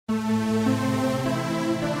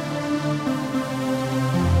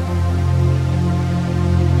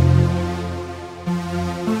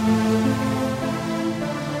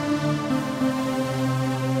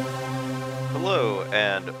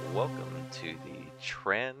to the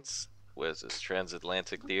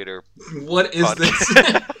Transatlantic Theater What is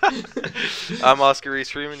podcast. this? I'm Oscar Reese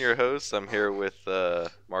Freeman, your host. I'm here with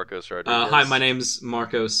Marcos Rodriguez. Hi, my name's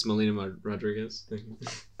Marcos Molina Rodriguez. Thank you.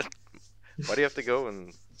 Why do you have to go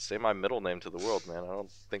and say my middle name to the world, man? I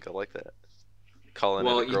don't think I like that.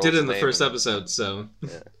 Well, you did it in the first episode, so...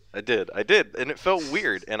 Yeah, I did, and it felt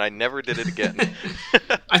weird, and I never did it again.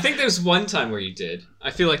 I think there's one time where you did.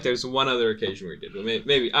 I feel like there's one other occasion where you did, but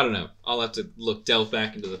maybe I don't know. I'll have to delve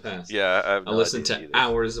back into the past. Yeah, I'll listen to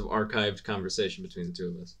hours of archived conversation between the two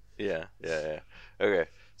of us. Yeah. Okay,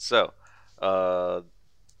 so,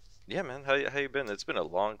 yeah, man, how you been? It's been a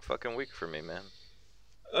long fucking week for me, man.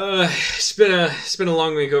 It's been a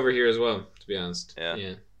long week over here as well, to be honest.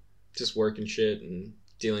 Yeah. Just working shit and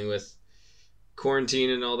dealing with quarantine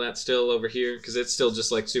and all that still over here, because it's still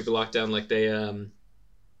just like super lockdown. Like they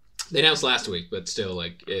announced last week, but still,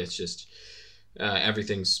 like, it's just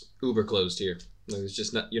everything's uber closed here. There's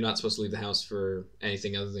just you're not supposed to leave the house for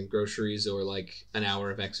anything other than groceries or like an hour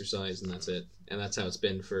of exercise, and that's it. And that's how it's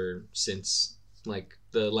been since like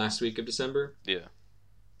the last week of December. Yeah,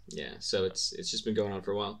 so it's just been going on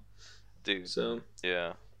for a while, dude. So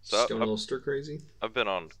yeah, just going a little stir crazy. I've been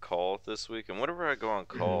on call this week, and whenever I go on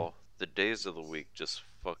call, the days of the week just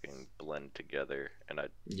fucking blend together, and I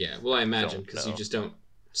imagine because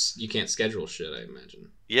you can't schedule shit, I imagine.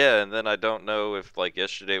 Yeah, and then I don't know if like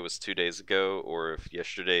yesterday was 2 days ago or if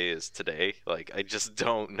yesterday is today. Like, I just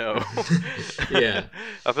don't know. Yeah.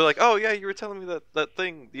 I feel like, oh yeah, you were telling me that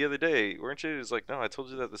thing the other day, weren't you? It's like, no, I told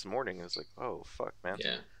you that this morning. It's like, oh fuck, man.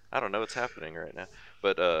 Yeah. I don't know what's happening right now.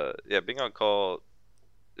 But yeah, being on call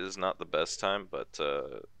is not the best time, but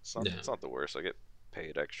it's not the worst. I get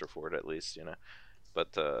paid extra for it at least, you know.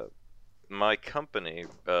 But my company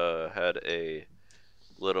had a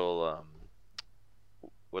little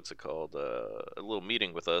what's it called? A little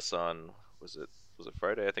meeting with us on was it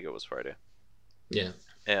Friday? I think it was Friday. Yeah.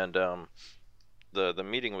 And the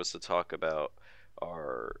meeting was to talk about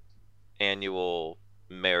our annual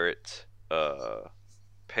merit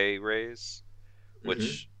pay raise,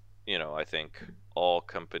 which you know, I think all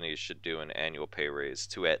companies should do an annual pay raise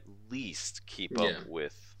to at least keep up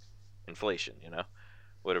with inflation, you know,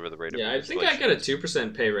 whatever the rate of inflation. Yeah, I think I get a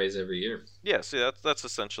 2% pay raise every year. Yeah, see, that's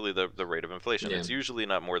essentially the rate of inflation. Yeah. It's usually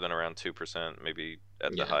not more than around 2%, maybe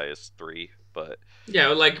at the highest 3%, but... Yeah,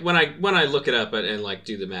 like when I look it up and like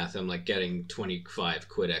do the math, I'm like getting 25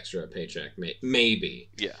 quid extra a paycheck, maybe.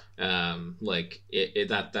 Yeah. Like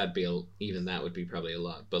even that would be probably a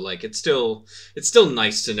lot, but like it's still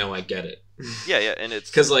nice to know I get it. Yeah, and it's...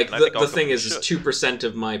 Because like the thing is 2%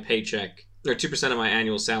 of my paycheck, or 2% of my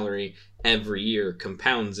annual salary every year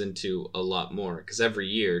compounds into a lot more, because every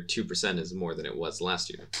year 2% is more than it was last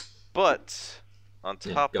year. But on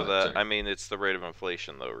top of that, I mean, it's the rate of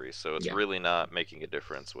inflation though, Reese, so it's really not making a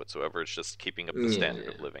difference whatsoever. It's just keeping up the standard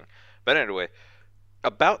of living. But anyway,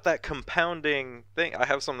 about that compounding thing, I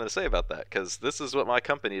have something to say about that, because this is what my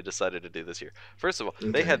company decided to do this year. First of all,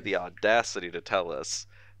 they had the audacity to tell us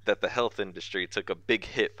that the health industry took a big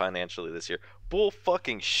hit financially this year. Bull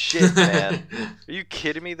fucking shit, man. Are you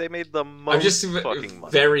kidding me? They made the most I'm just fucking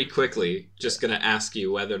money. Very quickly just going to ask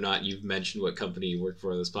you whether or not you've mentioned what company you work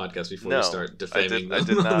for in this podcast before you start defaming them. I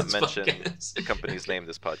did not mention podcast. the company's name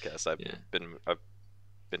this podcast. I've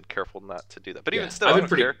been careful not to do that. But even still, I don't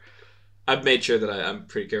care. I've made sure that I'm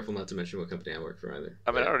pretty careful not to mention what company I work for either.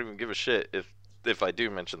 I mean, I don't even give a shit if I do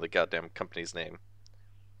mention the goddamn company's name.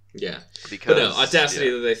 Yeah, because but no, audacity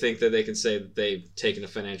that they think that they can say that they've taken a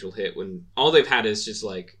financial hit when all they've had is just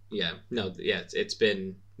like, it's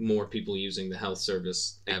been more people using the health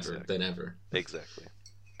service than ever. Exactly.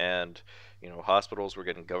 And, you know, hospitals were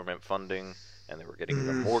getting government funding, and they were getting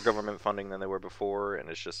even more government funding than they were before, and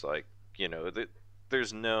it's just like, you know,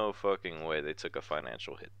 there's no fucking way they took a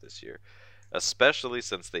financial hit this year. Especially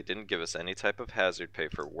since they didn't give us any type of hazard pay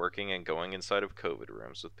for working and going inside of COVID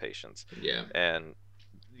rooms with patients. Yeah. And...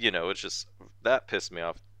 you know, it's just that pissed me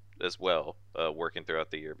off as well, working throughout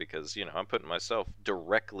the year, because, you know, I'm putting myself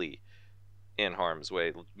directly in harm's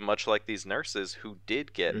way, much like these nurses who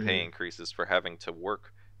did get pay increases for having to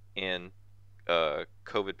work in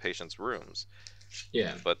COVID patients' rooms.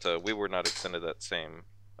 Yeah. But we were not extended that same,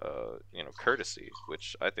 courtesy,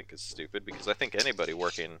 which I think is stupid, because I think anybody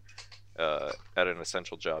working at an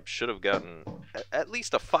essential job should have gotten at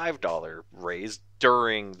least a $5 raise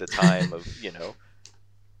during the time of, you know,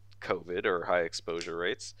 COVID or high exposure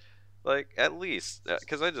rates, like, at least,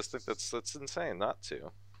 because I just think that's insane not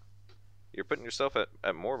to. You're putting yourself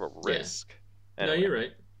at more of a risk. Yeah. Anyway, no, you're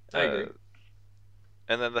right. I agree.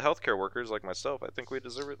 And then the healthcare workers like myself, I think we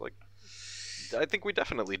deserve it. Like, I think we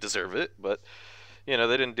definitely deserve it, but they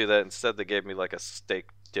didn't do that. Instead, they gave me like a steak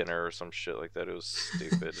dinner or some shit like that. It was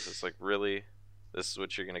stupid. It's just like, really? This is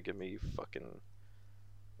what you're gonna give me? You fucking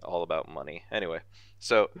all about money. Anyway,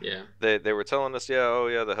 so yeah, they were telling us, the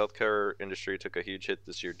healthcare industry took a huge hit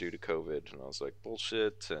this year due to COVID, and I was like,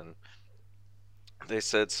 bullshit. And they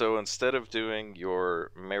said, so instead of doing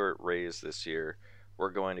your merit raise this year, we're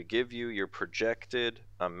going to give you your projected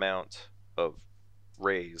amount of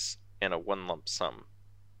raise in a one lump sum.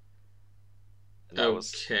 And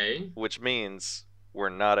okay. Which means we're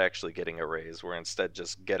not actually getting a raise. We're instead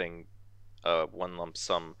just getting a one lump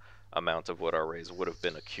sum amount of what our raise would have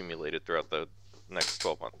been accumulated throughout the next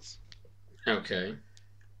 12 months. Okay.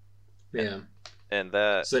 Yeah. And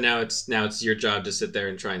that. So now it's your job to sit there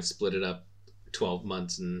and try and split it up 12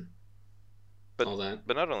 months and all that.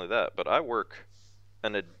 But not only that, but I work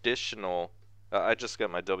an additional. I just got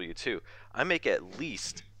my W-2. I make at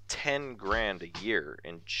least $10,000 a year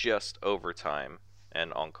in just overtime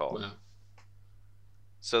and on call. Wow.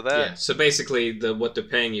 So that so basically what they're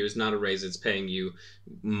paying you is not a raise, it's paying you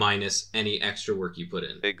minus any extra work you put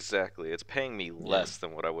in. Exactly. It's paying me less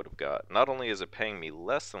than what I would have got. Not only is it paying me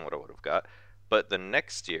less than what I would have got, but the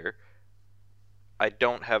next year I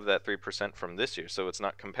don't have that 3% from this year, so it's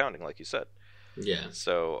not compounding like you said. Yeah.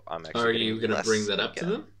 So I'm actually Are you going to bring that up to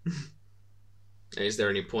them? Is there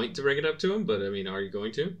any point to bring it up to them? But I mean, are you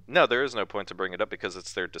going to? No, there is no point to bring it up because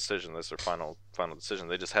it's their decision. That's their final decision.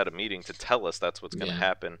 They just had a meeting to tell us that's what's going to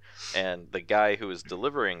happen. And the guy who is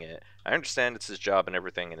delivering it, I understand it's his job and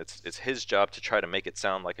everything, and it's his job to try to make it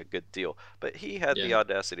sound like a good deal. But he had the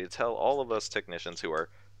audacity to tell all of us technicians who are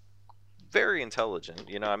very intelligent.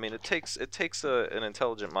 I mean, it takes an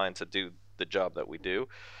intelligent mind to do the job that we do.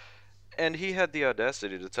 And he had the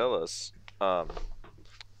audacity to tell us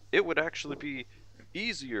it would actually be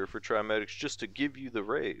easier for Trimedics just to give you the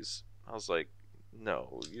raise. I was like,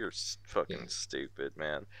 no, you're fucking stupid,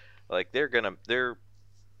 man. Like, they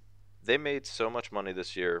made so much money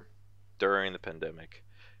this year during the pandemic,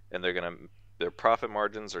 and their profit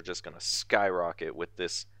margins are just gonna skyrocket with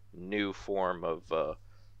this new form of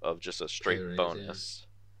just a straight bonus.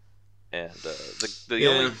 And the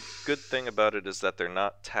only good thing about it is that they're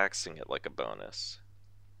not taxing it like a bonus.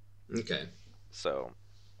 Okay. So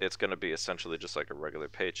it's going to be essentially just like a regular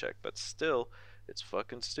paycheck, but still, it's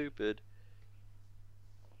fucking stupid.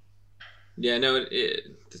 Yeah, no,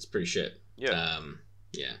 it's pretty shit. Yeah.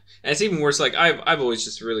 Yeah. And it's even worse, like, I've always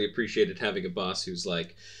just really appreciated having a boss who's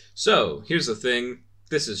like, so, here's the thing,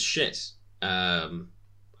 this is shit. I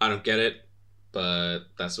don't get it, but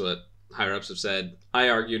that's what higher-ups have said. I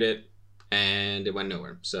argued it, and it went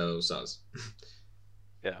nowhere, so soz.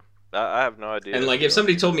 Yeah. I have no idea. And like, if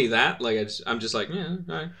somebody told me that, like, I'm just like, yeah,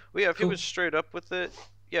 all right. Well, yeah, if he was straight up with it,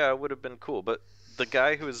 yeah, it would have been cool. But the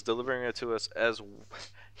guy who is delivering it to us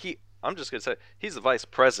I'm just gonna say, he's the vice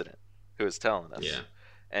president who is telling us. Yeah.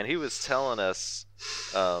 And he was telling us,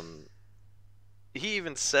 he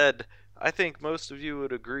even said, I think most of you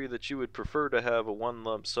would agree that you would prefer to have a one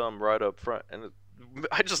lump sum right up front. And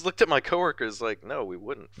I just looked at my coworkers like, no, we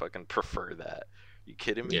wouldn't fucking prefer that. You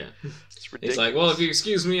kidding me? Yeah. It's ridiculous. It's like, well, if you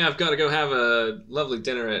excuse me, I've got to go have a lovely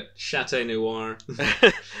dinner at Chateau Noir.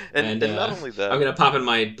 and not only that, I'm going to pop in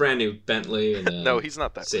my brand new Bentley. And, no, he's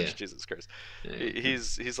not that rich. Jesus Christ. Yeah.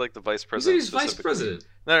 He's like the vice president. He's vice president.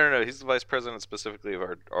 No. He's the vice president specifically of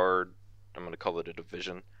our I'm going to call it a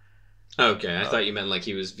division. Okay, I thought you meant like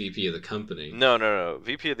he was VP of the company. No.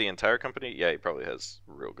 VP of the entire company? Yeah, he probably has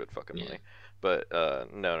real good fucking money. But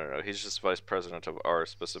no. He's just vice president of our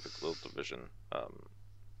specific little division.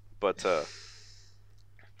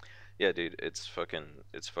 Yeah, dude, it's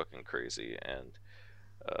fucking crazy. And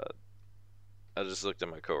I just looked at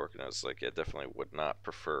my coworker and I was like, yeah, definitely would not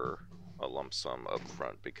prefer a lump sum up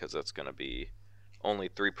front because that's going to be only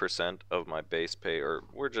 3% of my base pay, or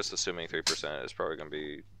we're just assuming 3% is probably going to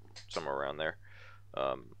be somewhere around there.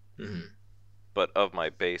 But of my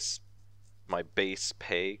base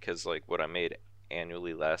pay, because like what I made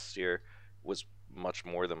annually last year was much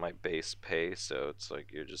more than my base pay, so it's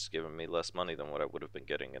like you're just giving me less money than what I would have been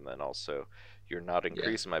getting, and then also you're not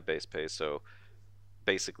increasing my base pay, so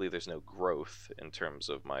basically there's no growth in terms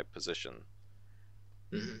of my position.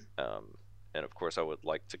 And of course I would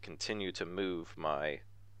like to continue to move my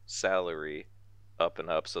salary up and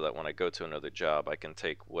up so that when I go to another job I can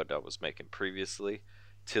take what I was making previously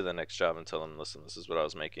to the next job and tell them, listen, this is what I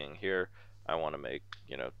was making here, I want to make,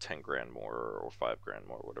 $10,000 more or $5,000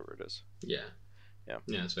 more, whatever it is. Yeah,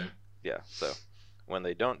 that's fair. Yeah, so when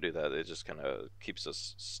they don't do that, it just kind of keeps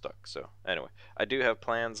us stuck. So anyway, I do have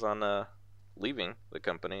plans on leaving the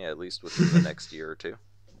company at least within the next year or two.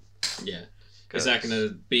 Yeah, Is that going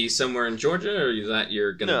to be somewhere in Georgia, or is that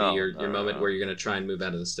you're going to be your moment where you're going to try and move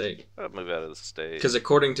out of the state? I'll move out of the state. Because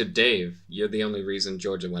according to Dave, you're the only reason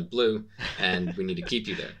Georgia went blue, and we need to keep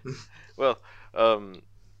you there. Well,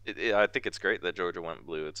 I think it's great that Georgia went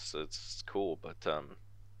blue. It's cool, but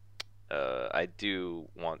I do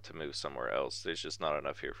want to move somewhere else. There's just not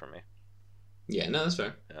enough here for me. Yeah, no, that's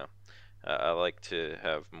fair. Yeah. I like to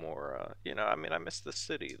have more, I mean, I miss the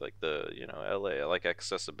city, like LA. I like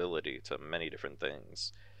accessibility to many different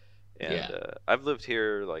things. And I've lived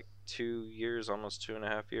here like 2 years, almost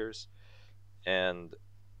 2.5 years. And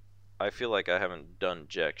I feel like I haven't done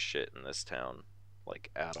jack shit in this town,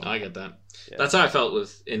 like, at all. I get that. Yeah. That's how I felt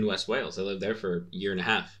in West Wales. I lived there for a year and a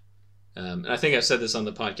half. And I think I've said this on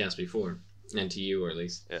the podcast before, and to you, or at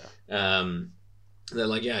least. Yeah. They're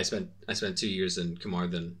like, yeah, I spent 2 years in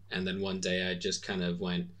Carmarthen, and then one day I just kind of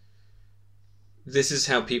went, this is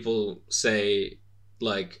how people say,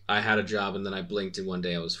 like, I had a job and then I blinked and one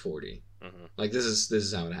day I was 40. Mm-hmm. Like, this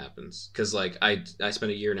is how it happens. Because, like, I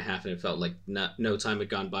spent a year and a half and it felt like no time had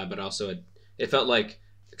gone by, but also it felt like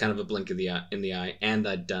kind of a blink in the eye, and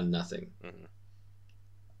I'd done nothing. Mm-hmm.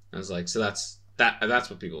 I was like, so that's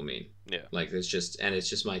what people mean. Yeah. Like, it's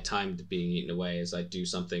just my time being eaten away as I do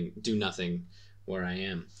nothing where I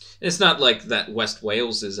am. And it's not like that West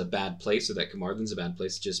Wales is a bad place or that Carmarthen's a bad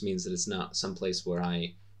place. It just means that it's not some place where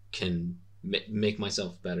I can make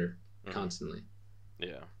myself better constantly.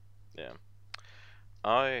 Yeah.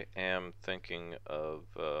 I am thinking of,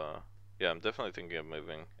 I'm definitely thinking of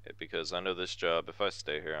moving, because I know this job, if I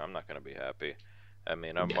stay here, I'm not going to be happy. I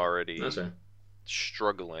mean, I'm already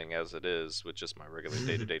struggling as it is with just my regular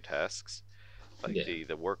day-to-day tasks. Like,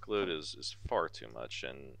 the workload is far too much,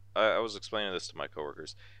 and I was explaining this to my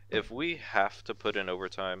coworkers. If we have to put in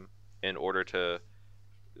overtime in order to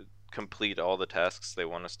complete all the tasks they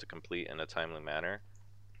want us to complete in a timely manner,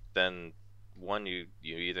 then one, you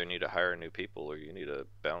either need to hire new people or you need to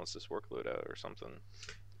balance this workload out or something.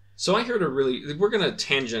 So I heard we're going to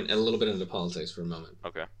tangent a little bit into politics for a moment.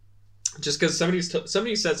 Okay. Just because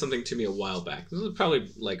somebody said something to me a while back. This was probably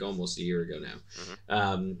like almost a year ago now.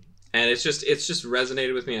 Mm-hmm. And it's just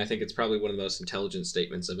resonated with me. I think it's probably one of the most intelligent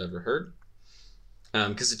statements I've ever heard.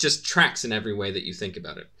 Because it just tracks in every way that you think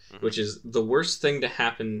about it. Mm-hmm. Which is the worst thing to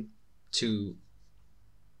happen to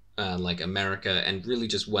like America and really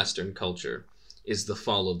just Western culture is the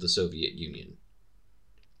fall of the Soviet Union.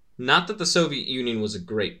 Not that the Soviet Union was a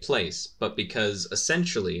great place, but because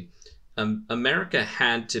essentially America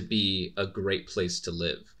had to be a great place to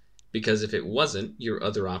live. Because if it wasn't, your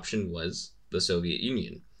other option was the Soviet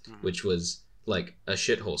Union. Which was like a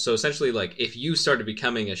shithole. So essentially, like, if you started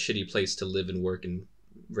becoming a shitty place to live and work and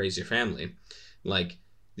raise your family, like,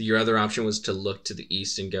 your other option was to look to the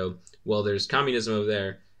east and go, well, there's communism over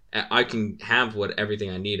there. I can have everything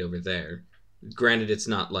I need over there. Granted, it's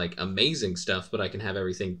not like amazing stuff, but I can have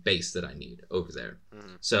everything base that I need over there.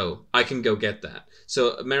 Mm-hmm. So I can go get that.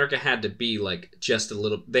 So America had to be like just a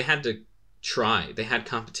little. They had to try. They had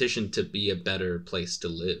competition to be a better place to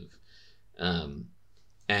live.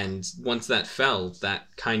 And once that fell,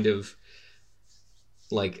 that kind of,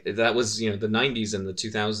 like, that was, the 90s and the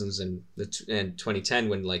 2000s and 2010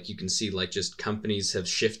 when, like, you can see, like, just companies have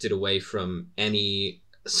shifted away from any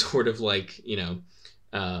sort of, like,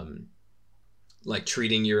 like,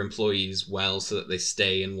 treating your employees well so that they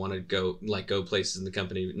stay and want to go places in the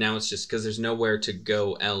company. Now it's just because there's nowhere to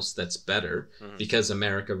go else that's better, because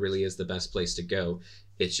America really is the best place to go.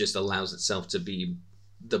 It just allows itself to be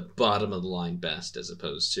the bottom of the line best as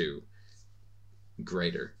opposed to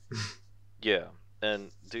greater. Yeah.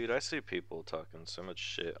 And dude, I see people talking so much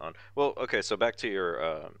shit on. Well, okay, so back to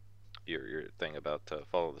your thing about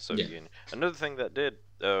fall of the Soviet Union. Another thing that did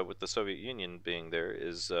with the Soviet Union being there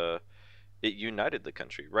is it united the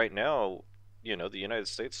country. Right now, the United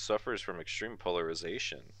States suffers from extreme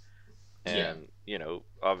polarization, and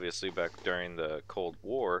obviously back during the Cold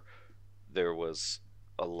War, there was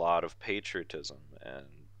a lot of patriotism, and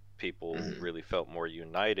people really felt more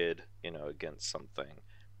united, against something,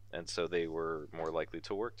 and so they were more likely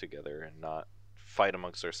to work together and not fight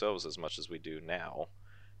amongst ourselves as much as we do now.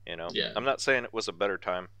 I'm not saying it was a better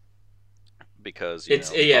time, because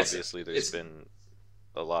obviously there's been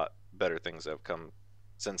a lot better things that have come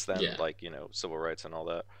since then, like civil rights and all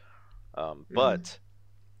that, but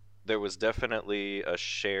there was definitely a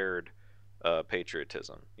shared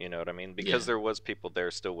patriotism, you know what I mean? Because there was people there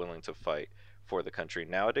still willing to fight for the country.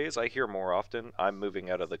 Nowadays, I hear more often, I'm moving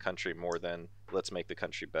out of the country more than let's make the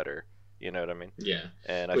country better. You know what I mean? Yeah.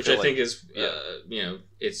 And which I think is,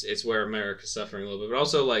 it's where America's suffering a little bit, but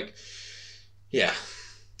also like,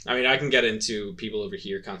 I mean, I can get into people over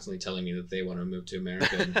here constantly telling me that they want to move to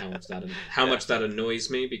America and how much that annoys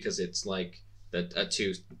me, because it's like a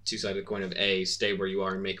two-sided coin of A, stay where you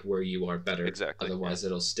are and make where you are better. Exactly. Otherwise,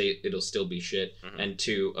 it'll still be shit. Mm-hmm. And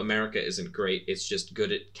two, America isn't great. It's just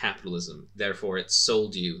good at capitalism. Therefore, it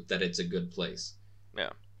sold you that it's a good place. Yeah.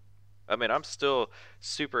 I mean, I'm still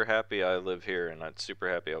super happy I live here, and I'm super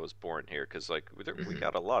happy I was born here, because like we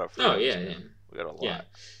got a lot of friends. Oh yeah. We got a lot. Yeah.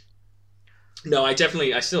 No, I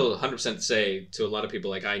still 100% say to a lot of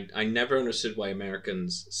people, like, I never understood why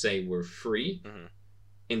Americans say we're free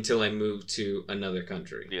until I moved to another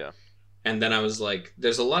country. Yeah. And then I was like,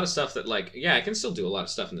 there's a lot of stuff that, like, yeah, I can still do a lot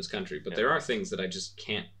of stuff in this country, but there are things that I just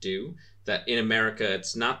can't do, that in America,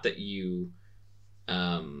 it's not that you,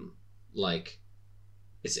 like,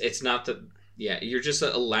 it's not that, yeah, you're just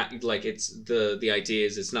like, it's, the idea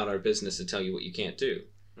is it's not our business to tell you what you can't do.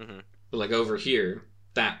 Mm-hmm. But, like, over here,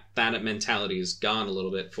 that mentality is gone a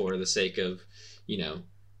little bit for the sake of, you know,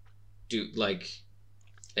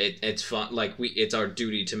 it's fun, like, it's our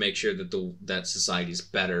duty to make sure that that society's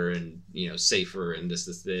better and, you know, safer and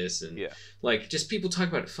this and like, just people talk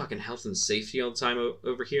about fucking health and safety all the time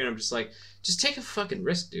over here, and I'm just like, just take a fucking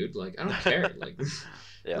risk, dude. Like, I don't care. Like,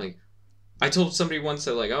 like, I told somebody once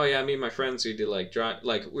that, like, oh yeah, me and my friends, we did like drive,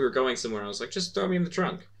 like, we were going somewhere, and I was like, just throw me in the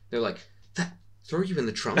trunk. They're like, throw you in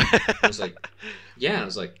the trunk? I was like, yeah. And I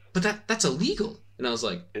was like, but that's illegal. And I was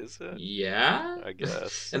like, is it? Yeah, I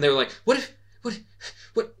guess. And they were like, what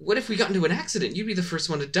if we got into an accident? You'd be the first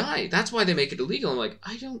one to die. That's why they make it illegal. I'm like,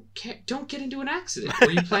 I don't care. Don't get into an accident.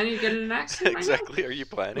 Were you planning to get in an accident? Exactly. Right now? Are you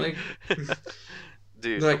planning? Like,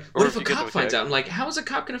 dude. Like, what if a cop finds out? I'm like, how is a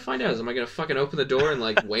cop gonna find out? Am I gonna fucking open the door and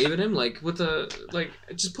like wave at him? Like,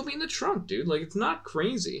 just put me in the trunk, dude. Like, it's not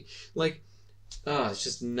crazy. Like, oh, it's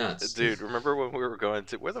just nuts. Dude, remember when we were going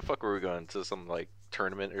to, where the fuck were we going to, some like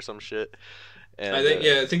tournament or some shit? And,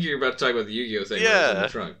 I think you're about to talk about the Yu-Gi-Oh thing. Yeah, in the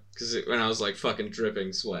trunk, because when I was like fucking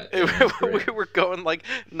dripping sweat. We were going like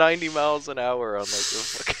 90 miles an hour on like the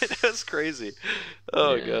fucking. That's crazy.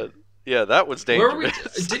 Oh god. Yeah, that was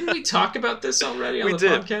dangerous. Didn't we talk about this already on the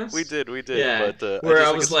podcast? We did. Yeah, but where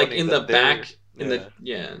I was like in the back,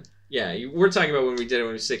 we're talking about when we did it when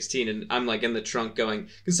we were 16, and I'm like in the trunk going,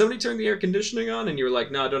 "Can somebody turn the air conditioning on?" And you were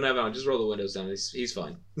like, "No, don't have it on. Just roll the windows down. He's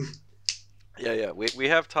fine." Yeah. We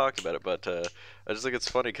have talked about it, but I just think it's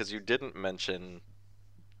funny because you didn't mention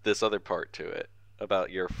this other part to it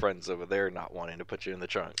about your friends over there not wanting to put you in the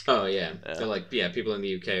trunk. Oh yeah. They're like, people in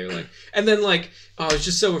the UK are like, and then like, oh, it's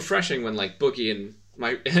just so refreshing when like Boogie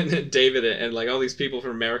and David and like all these people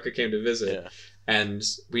from America came to visit, and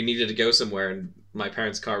we needed to go somewhere, and my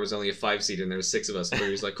parents' car was only a 5-seater, and there was 6 of us, and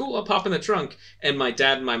Boogie was like, cool, I'll pop in the trunk, and my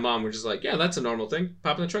dad and my mom were just like, yeah, that's a normal thing,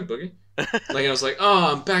 pop in the trunk, Boogie. Like, I was like,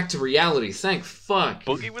 oh, I'm back to reality, thank fuck.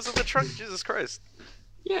 Boogie was in the trunk, Jesus Christ.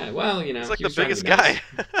 Yeah, well, you know, he's like the biggest guy.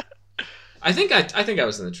 I think I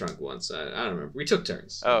was in the trunk once. I don't remember. We took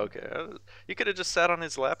turns. Oh, okay. You could have just sat on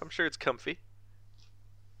his lap. I'm sure it's comfy.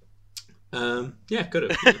 Yeah,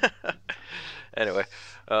 could have. Anyway,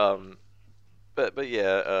 but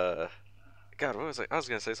yeah. God, what was I was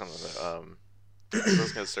gonna say something about. I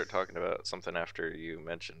was gonna start talking about something after you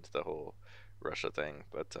mentioned the whole Russia thing,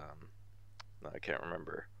 but no, I can't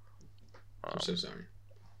remember. I'm so sorry.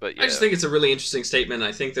 But yeah. I just think it's a really interesting statement.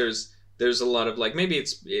 I think there's a lot of like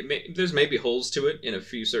there's maybe holes to it in a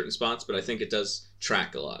few certain spots, but I think it does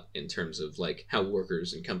track a lot in terms of like how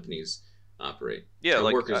workers and companies operate. Yeah, how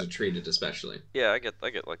like workers are treated, especially. Yeah, I get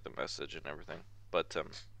like the message and everything, but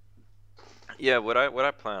yeah, what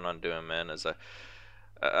I plan on doing, man, is I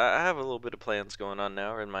have a little bit of plans going on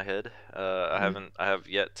now in my head. I have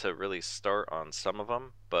yet to really start on some of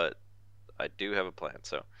them, but I do have a plan.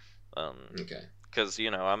 So, okay. Because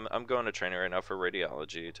I'm going to training right now for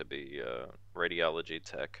radiology to be radiology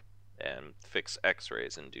tech and fix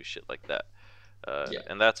X-rays and do shit like that.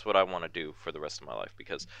 And that's what I want to do for the rest of my life,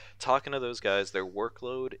 because talking to those guys, their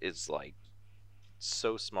workload is like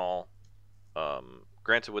so small.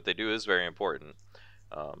 Granted, what they do is very important,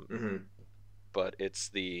 but it's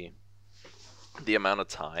the amount of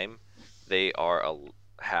time they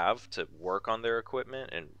have to work on their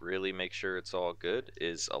equipment and really make sure it's all good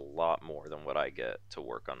is a lot more than what I get to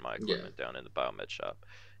work on my equipment down in the biomed shop.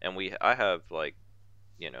 And I have like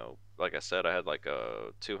I said, I had like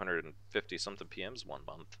 250 something PMs one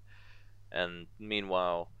month, and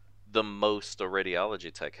meanwhile the most a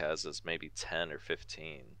radiology tech has is maybe 10 or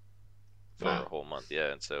 15 for a whole month.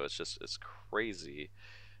 Yeah, and so it's crazy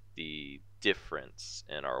the difference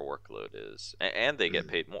in our workload is, and they get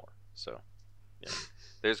paid more. So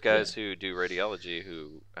there's guys who do radiology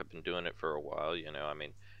who have been doing it for a while. I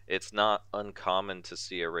mean, it's not uncommon to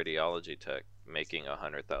see a radiology tech making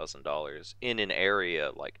 $100,000 in an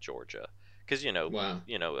area like Georgia, because Wow.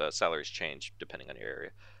 Salaries change depending on your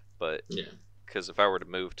area, but Yeah. because if I were to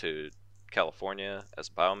move to California as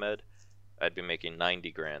biomed, I'd be making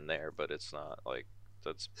 90 grand there, but it's not like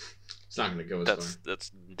that's. It's not gonna go as far. That's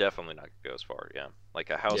definitely not gonna go as far. Yeah, like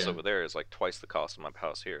a house over there is like twice the cost of my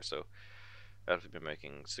house here, so I'd have to be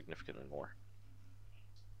making significantly more.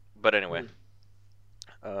 But anyway,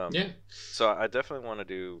 yeah. So I definitely want to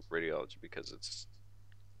do radiology because it's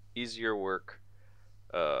easier work.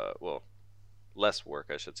 Well, less work,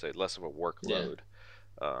 I should say, less of a workload.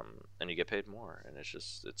 And you get paid more, and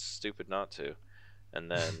it's stupid not to. And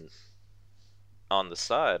then on the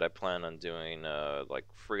side, I plan on doing like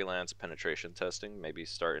freelance penetration testing, maybe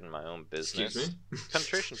starting my own business. Excuse me?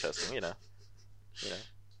 Penetration testing,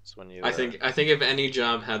 it's when you. I think if any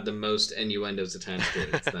job had the most innuendos attached to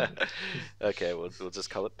it, it's that. Okay, we'll just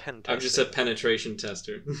call it pen testing. I'm just a penetration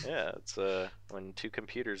tester. Yeah, it's when two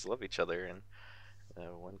computers love each other, and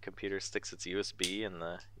one computer sticks its USB in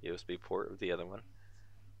the USB port of the other one,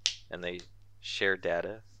 and they share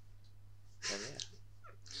data. And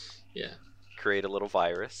yeah. Create a little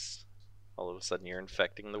virus. All of a sudden, you're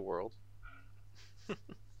infecting the world.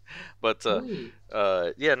 But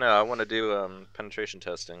I want to do penetration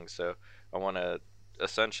testing, so I want to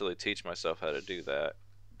essentially teach myself how to do that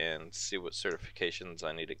and see what certifications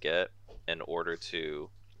I need to get in order to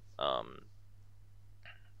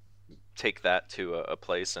take that to a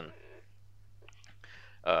place and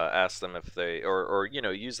ask them if they or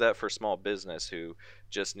use that for small business who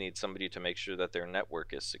just need somebody to make sure that their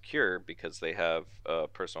network is secure because they have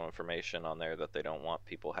personal information on there that they don't want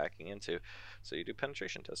people hacking into. So you do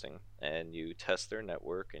penetration testing and you test their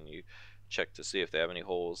network and you check to see if they have any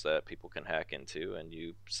holes that people can hack into, and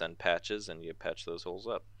you send patches and you patch those holes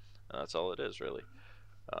up, and that's all it is really.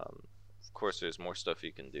 Of course there's more stuff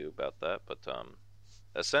you can do about that, but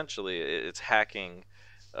essentially it's hacking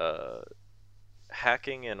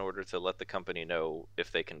in order to let the company know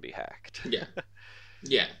if they can be hacked.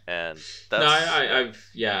 Yeah. And that's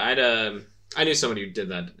I knew somebody who did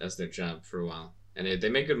that as their job for a while, and they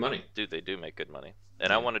make good money. Dude, they do make good money,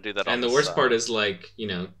 and I want to do that. And the worst part is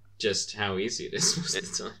just how easy it is most of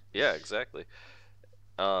the time. Yeah, exactly.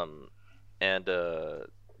 I'm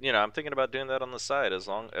thinking about doing that on the side as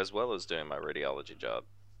well as doing my radiology job,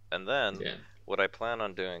 and then what I plan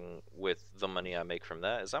on doing with the money I make from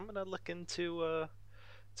that is I'm gonna look into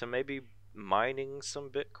to maybe mining some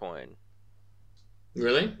Bitcoin.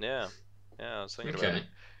 Really? Yeah, I was thinking about it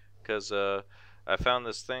because I found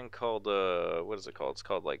this thing called what is it called? It's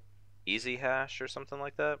called like Easy Hash or something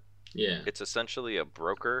like that. Yeah. It's essentially a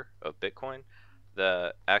broker of Bitcoin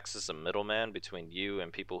that acts as a middleman between you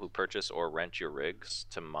and people who purchase or rent your rigs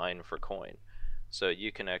to mine for coin. So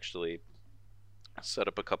you can actually set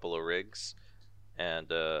up a couple of rigs, and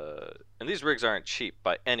these rigs aren't cheap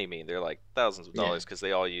by any means. They're like thousands of dollars because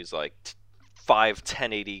they all use like 5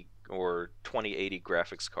 1080 or 2080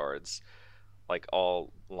 graphics cards, like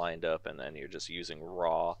all lined up, and then you're just using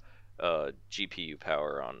raw GPU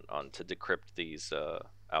power on to decrypt these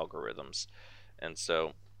algorithms. And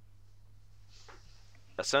so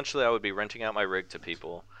essentially I would be renting out my rig to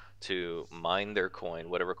people to mine their coin,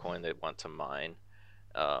 whatever coin they want to mine,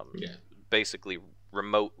 basically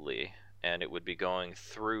remotely, and it would be going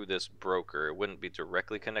through this broker. It wouldn't be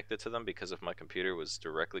directly connected to them, because if my computer was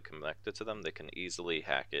directly connected to them, they can easily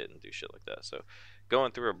hack it and do shit like that. So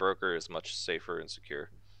going through a broker is much safer and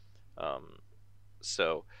secure.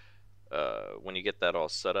 When you get that all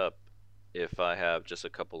set up, if I have just a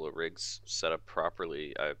couple of rigs set up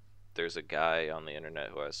properly, there's a guy on the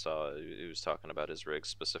internet who I saw who was talking about his rigs,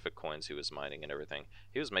 specific coins he was mining and everything.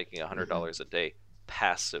 He was making $100 a day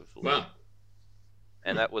passively. Wow.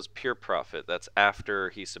 And that was pure profit. That's after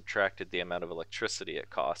he subtracted the amount of electricity it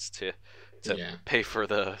costs to pay for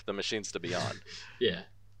the machines to be on. Yeah.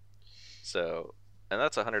 So, and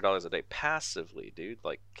that's $100 a day passively, dude.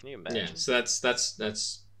 Like, can you imagine? Yeah. So that's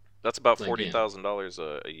about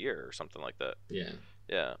 $40,000 a year or something like that. Yeah.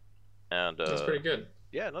 Yeah. And that's pretty good.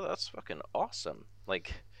 Yeah, no, that's fucking awesome.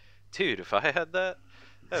 Like, dude, if I had that,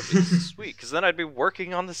 that'd be sweet. Because then I'd be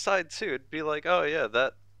working on the side too. It'd be like, oh yeah,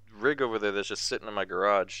 that rig over there that's just sitting in my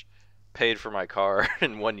garage paid for my car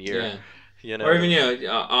in 1 year. Yeah. Or even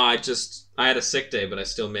I had a sick day, but I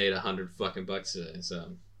still made $100 today.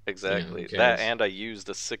 So exactly that, and I used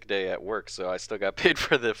a sick day at work, so I still got paid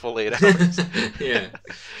for the full 8 hours. Yeah.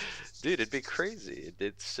 Dude, it'd be crazy.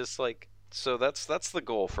 It's just like, so that's the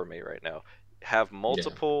goal for me right now. Have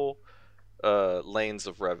multiple lanes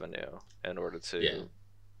of revenue in order to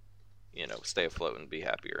stay afloat and be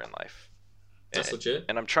happier in life. That's legit.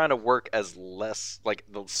 And I'm trying to work as less, like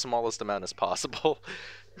the smallest amount as possible.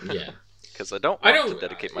 Yeah. Because I don't want to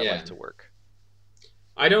dedicate my life to work.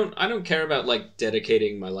 I don't care about like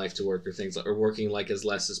dedicating my life to work or things or working like as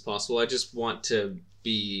less as possible. I just want to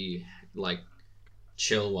be like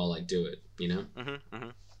chill while I do it, you know? Mm-hmm,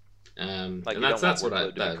 mm-hmm. Like and that's what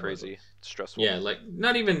I crazy, stressful. Yeah, like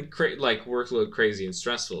not even like workload crazy and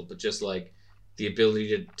stressful, but just like the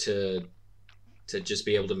ability to just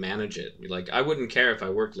be able to manage it. Like I wouldn't care if I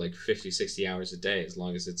worked like 50, 60 hours a day as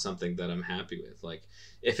long as it's something that I'm happy with. Like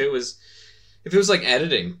if it was like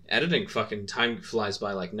editing fucking time flies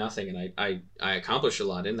by like nothing, and I accomplish a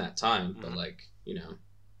lot in that time, but like, you know,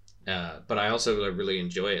 but I also really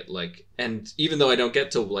enjoy it. Like, and even though I don't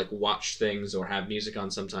get to like watch things or have music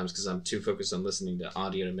on sometimes because I'm too focused on listening to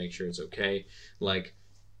audio to make sure it's okay, like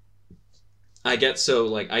I get so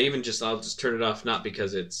like I'll just turn it off, not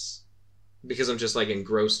because I'm just like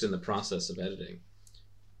engrossed in the process of editing.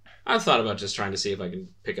 I've thought about just trying to see if I can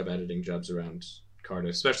pick up editing jobs around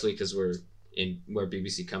Cardiff, especially because we're in where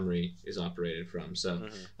BBC Cymru is operated from, so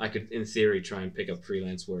I could in theory try and pick up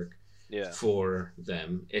freelance work for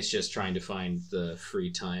them. It's just trying to find the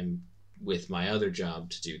free time with my other job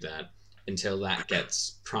to do that until that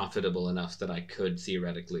gets profitable enough that I could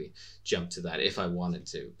theoretically jump to that if I wanted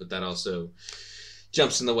to, but that also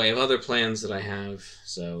jumps in the way of other plans that I have.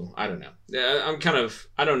 So I don't know.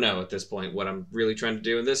 I don't know at this point what I'm really trying to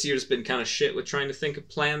do, and this year's been kind of shit with trying to think of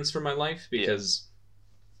plans for my life because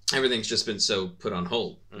everything's just been so put on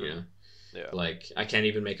hold, you know? Yeah. Like, I can't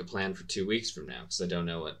even make a plan for 2 weeks from now because I don't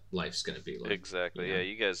know what life's going to be like. Exactly, you know? Yeah.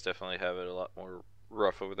 You guys definitely have it a lot more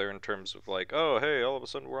rough over there in terms of like, oh, hey, all of a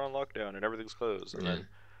sudden we're on lockdown and everything's closed. And then,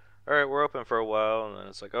 all right, we're open for a while. And then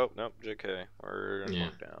it's like, oh, nope, JK, we're in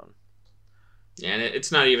lockdown. Yeah, and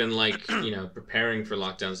it's not even like, you know, preparing for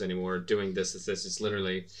lockdowns anymore, doing this. It's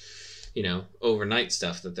literally, you know, overnight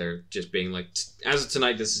stuff that they're just being like, as of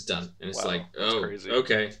tonight, this is done. And it's like, oh, crazy.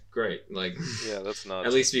 Okay, great. Like, yeah, that's nuts.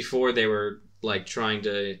 At least before they were like trying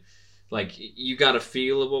to, like, you got a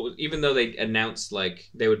feel of what was, even though they announced, like,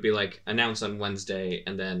 they would be like, announce on Wednesday,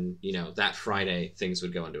 and then, you know, that Friday, things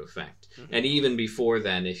would go into effect. And even before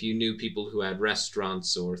then, if you knew people who had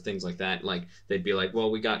restaurants or things like that, like, they'd be like,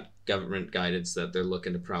 well, we got government guidance that they're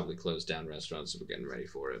looking to probably close down restaurants, so we're getting ready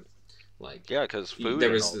for it. Like, yeah, because food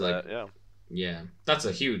there was and all like, that, yeah, that's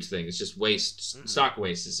a huge thing. It's just waste. Stock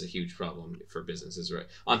waste is a huge problem for businesses, right?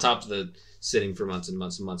 On top of the sitting for months and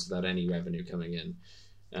months and months without any revenue coming in.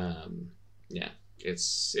 Yeah,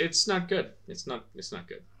 it's not good. It's not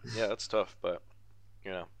good. Yeah, it's tough, but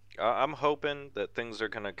you know, I'm hoping that things are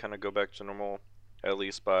gonna kind of go back to normal, at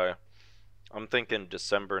least by, I'm thinking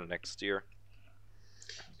December next year.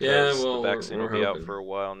 Yeah, well, the vaccine will be out for a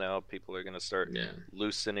while now. People are going to start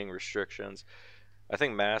loosening restrictions. I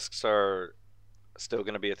think masks are still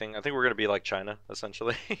going to be a thing. I think we're going to be like China,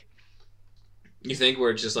 essentially. You think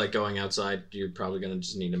we're just like going outside, you're probably going to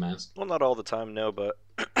just need a mask? Well, not all the time, no, but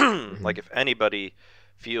like if anybody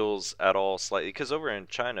feels at all slightly, because over in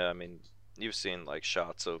China, I mean, you've seen like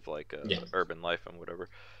shots of like urban life and whatever.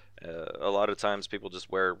 A lot of times people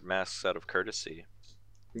just wear masks out of courtesy.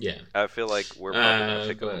 Yeah, I feel like we're probably going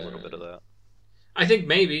to pick up a little bit of that. I think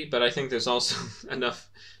maybe, but I think there's also enough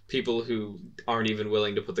people who aren't even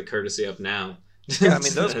willing to put the courtesy up now. Yeah, I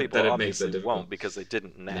mean, those people obviously won't because they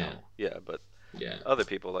didn't now. Yeah, but other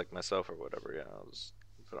people like myself or whatever, I'll just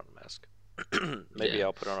put on a mask. Maybe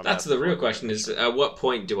I'll put on a mask. That's the real question is, at what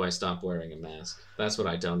point do I stop wearing a mask? That's what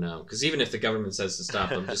I don't know. Because even if the government says to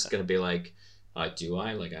stop, I'm just going to be like, do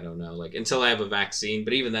I? Like, I don't know. Like, until I have a vaccine.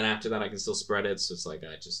 But even then, after that, I can still spread it. So it's like,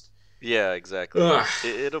 I just... Yeah, exactly.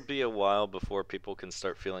 It'll be a while before people can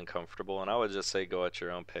start feeling comfortable. And I would just say go at your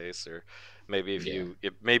own pace. Or maybe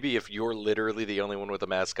if you're literally the only one with a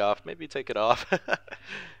mask off, maybe take it off.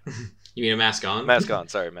 You mean a mask on? Mask on.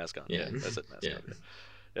 Sorry, mask on. Yeah, that's it. Mask on.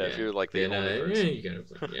 Yeah, if you're like the only person. Yeah, you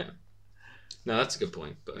gotta... Yeah. No, that's a good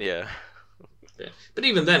point. But yeah. But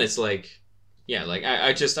even then, it's like... Yeah, like,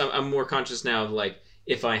 I'm more conscious now of, like,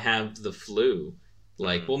 if I have the flu,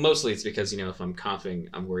 like, well, mostly it's because, you know, if I'm coughing,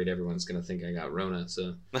 I'm worried everyone's going to think I got Rona,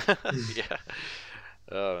 so. Yeah.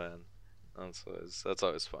 Oh, man. That's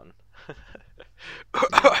always fun.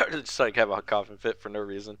 Just, like, have a coughing fit for no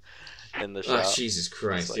reason in the shop. Oh, Jesus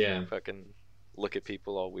Christ, just, like, fucking look at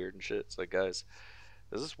people all weird and shit. It's like, guys,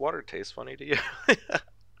 does this water taste funny to you?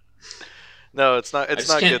 No, it's not. It's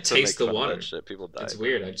not good to make fun of that shit. People die. It's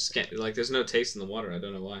weird. I just can't. Like, there's no taste in the water. I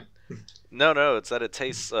don't know why. No. It's that it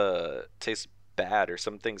tastes bad, or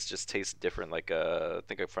some things just taste different. Like, I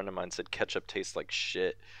think a friend of mine said ketchup tastes like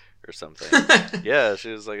shit, or something. Yeah,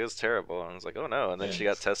 she was like, it's terrible. And I was like, oh no. And then she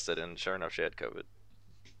got tested, and sure enough, she had COVID.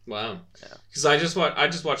 Wow. Because I just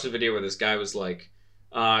watched a video where this guy was like,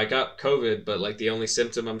 I got COVID, but like the only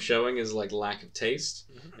symptom I'm showing is like lack of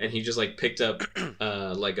taste, and he just like picked up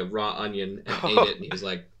like a raw onion and ate it, and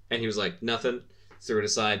he was like nothing. Threw it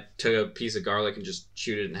aside, took a piece of garlic and just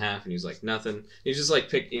chewed it in half, and he was like nothing. He just like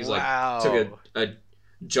took a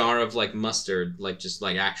jar of like mustard, like just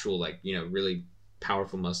like actual like really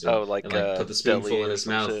powerful mustard. Oh, like, and, like put the spoonful in his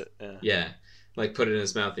mouth. Yeah. Like put it in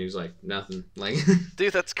his mouth, and he was like nothing. Like,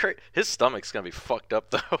 dude, that's crazy. His stomach's gonna be fucked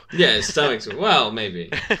up though. Yeah, his stomach's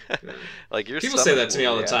maybe. Like your people say that to me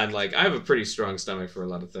all the time. Like I have a pretty strong stomach for a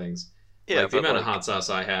lot of things. Yeah, like the amount of hot sauce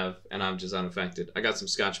I have, and I'm just unaffected. I got some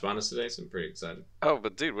Scotch bonus today, so I'm pretty excited. Oh,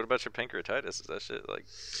 but dude, what about your pancreatitis? Is that shit like?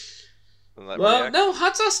 No,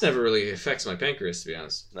 hot sauce never really affects my pancreas, to be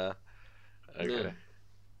honest. No. Okay. No.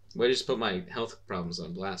 Way to just put my health problems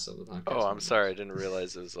on blast on the podcast. Oh, I'm sorry, I didn't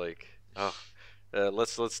realize it was like. Oh,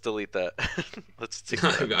 let's delete that. Let's do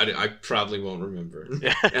that. I probably won't remember.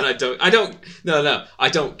 Yeah. And I don't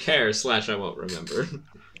care. / I won't remember.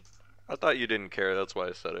 I thought you didn't care. That's why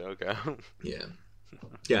I said it. Okay. Yeah.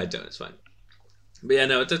 Yeah, I don't. It's fine. But yeah,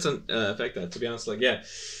 no, it doesn't affect that. To be honest, like yeah.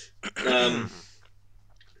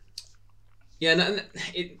 Yeah, no,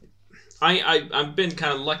 I've been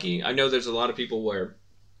kind of lucky. I know there's a lot of people where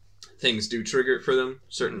things do trigger it for them,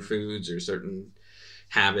 certain foods or certain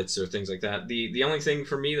habits or things like that. The only thing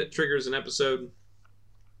for me that triggers an episode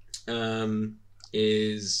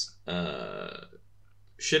is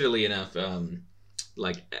shittily enough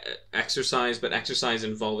like exercise, but exercise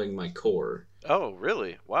involving my core. Oh,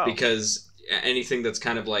 really? Wow. Because anything that's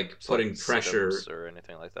kind of like putting pressure or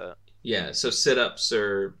anything like that. Yeah, so sit-ups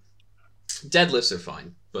or deadlifts are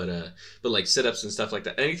fine, but like sit-ups and stuff like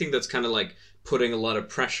that. Anything that's kind of like putting a lot of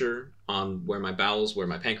pressure on where my bowels, where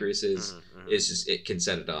my pancreas is just it can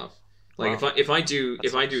set it off. Like if I do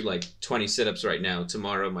like 20 sit-ups right now,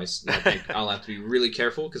 tomorrow I'll have to be really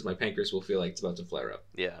careful because my pancreas will feel like it's about to flare up.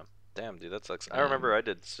 Yeah. Damn, dude, that sucks. I remember I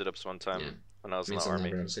did sit-ups one time when I was in the army.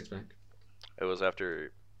 Never had a six-pack. It was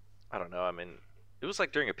after, I don't know, I mean, it was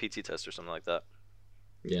like during a PT test or something like that.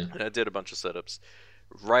 Yeah. And I did a bunch of sit-ups.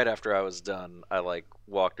 Right after I was done, I like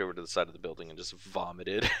walked over to the side of the building and just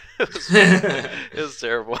vomited. It was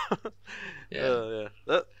terrible. Yeah.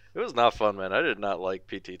 It was not fun, man. I did not like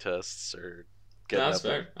PT tests or getting up. That's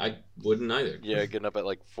fair. I wouldn't either. Yeah, getting up at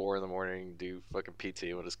like 4 a.m, do fucking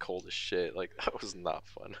PT when it's cold as shit. Like, that was not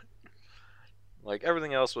fun. Like,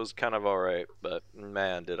 everything else was kind of alright, but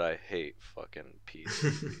man, did I hate fucking PT.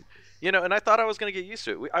 And I thought I was going to get used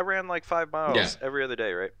to it. I ran like 5 miles every other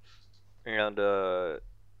day, right? And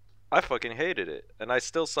I fucking hated it. And I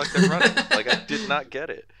still sucked at running. Like, I did not get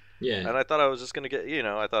it. Yeah. And I thought I was just going to get,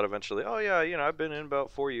 I thought eventually, oh yeah, I've been in about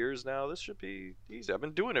 4 years now. This should be easy. I've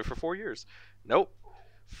been doing it for 4 years. Nope.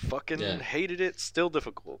 Fucking hated it. Still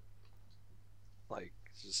difficult. Like,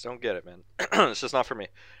 just don't get it, man. It's just not for me.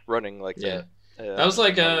 Running like that. That was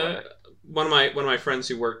like one of my friends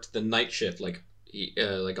who worked the night shift, like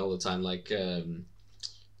all the time, like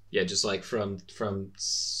just like from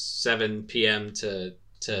 7 p.m.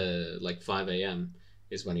 to like 5 a.m.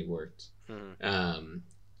 is when he worked.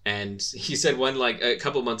 And he said like a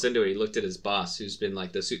couple months into it, he looked at his boss, who's been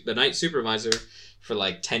like the night supervisor for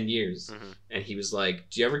like 10 years, and he was like,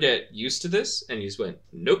 "Do you ever get used to this?" And he just went,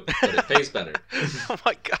 "Nope, but it pays better." Oh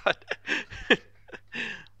my god!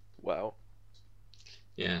 Wow.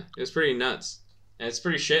 Yeah, it was pretty nuts, and it's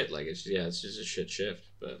pretty shit. Like it's just a shit shift,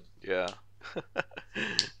 but yeah.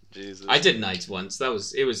 Jesus. I did nights once. It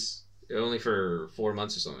was only for 4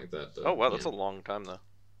 months or something like that. But, oh wow, that's a long time though.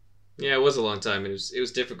 Yeah, it was a long time. It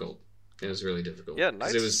was difficult. It was really difficult. Yeah,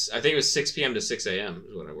 nights. I think it was 6 p.m. to 6 a.m.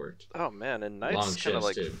 is when I worked. Oh man, and nights kind of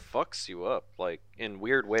like fucks you up like in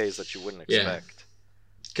weird ways that you wouldn't expect.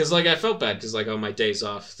 Because, like, I felt bad because, like, on my days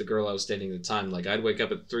off, the girl I was dating at the time, like, I'd wake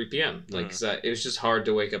up at 3 p.m. Like, cause it was just hard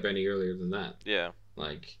to wake up any earlier than that. Yeah.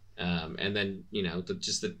 Like, and then,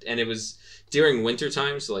 and it was during winter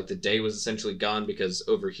time, so, like, the day was essentially gone because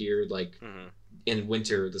over here, like, in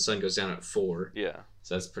winter, the sun goes down at 4. Yeah.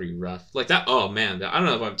 So that's pretty rough. Like, that, oh, man, I don't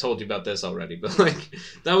know if I've told you about this already, but, like,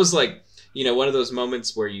 that was, like, one of those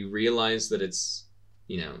moments where you realize that it's,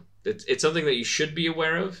 it's something that you should be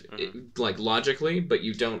aware of, like logically, but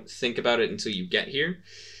you don't think about it until you get here.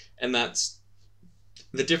 And that's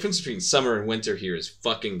the difference between summer and winter here is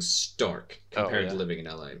fucking stark compared to living in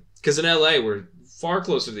LA. Because in LA, we're far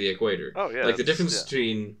closer to the equator. Oh, yeah. Like the difference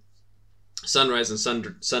between sunrise and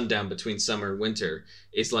sundown between summer and winter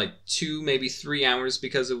is like 2, maybe 3 hours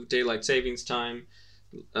because of daylight savings time,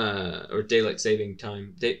 or daylight saving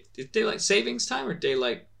time. Daylight savings time or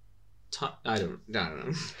daylight I don't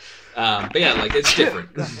know. But yeah, like it's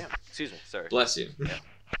different. God damn. Excuse me. Sorry. Bless you. Yeah.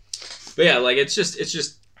 But yeah, like it's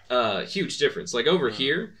just a huge difference. Like over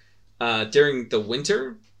here, during the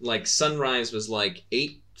winter, like sunrise was like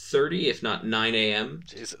 8:30, if not 9 a.m.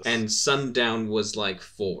 Jesus. And sundown was like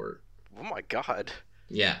 4. Oh my god.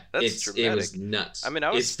 Yeah, that's dramatic. It was nuts. I mean,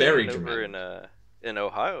 I was very over in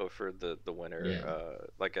Ohio for the winter,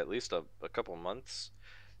 like at least a couple months,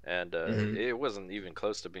 and it wasn't even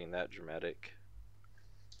close to being that dramatic.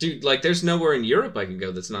 Dude, like there's nowhere in Europe I can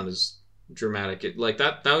go that's not as dramatic. Like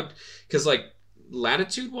that would, because like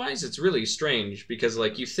latitude wise, it's really strange because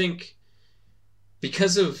like you think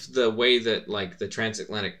because of the way that like the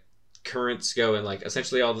transatlantic currents go and like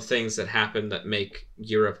essentially all the things that happen that make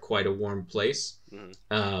Europe quite a warm place.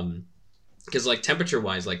 Because like temperature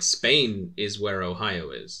wise, like Spain is where Ohio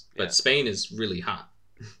is, but Spain is really hot.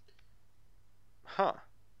 Huh.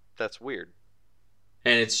 That's weird.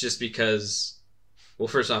 And it's just because, well,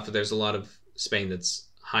 first off, there's a lot of Spain that's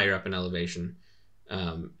higher up in elevation,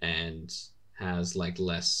 and has like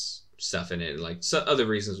less stuff in it, like other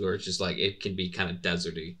reasons where it's just like it can be kind of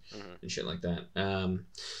deserty and shit like that.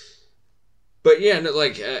 But yeah, no,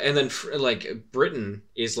 like, and then like Britain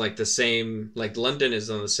is like the same, like London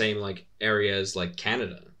is on the same like area as like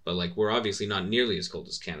Canada, but like we're obviously not nearly as cold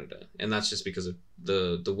as Canada, and that's just because of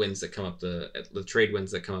the winds that come up the trade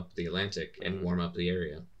winds that come up the Atlantic and warm up the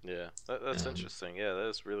area. Yeah, that's interesting. Yeah, that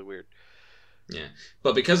is really weird. Yeah,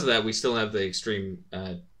 but because of that, we still have the extreme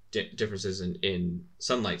differences in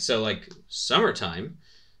sunlight. So like summertime,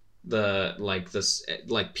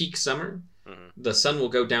 peak summer. The sun will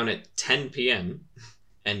go down at 10 p.m.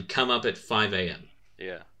 and come up at 5 a.m.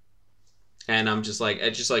 Yeah. And I'm just like,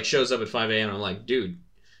 it just like shows up at 5 a.m. and I'm like, dude,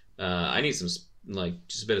 I need some, like,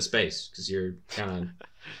 just a bit of space because you're kind of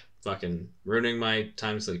fucking ruining my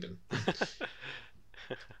time sleeping.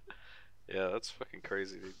 Yeah, that's fucking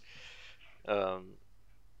crazy, dude.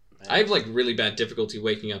 I have like really bad difficulty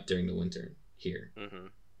waking up during the winter here.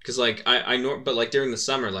 Because like, but like during the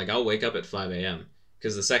summer, like I'll wake up at 5 a.m.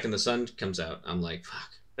 Because the second the sun comes out, I'm like, fuck.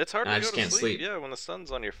 It's hard to go to sleep. Yeah, when the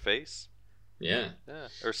sun's on your face. Yeah. Yeah.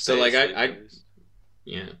 Or so like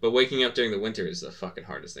yeah, but waking up during the winter is the fucking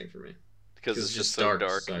hardest thing for me. Because it's just so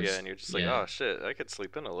dark. Yeah, and you're just like, oh shit, I could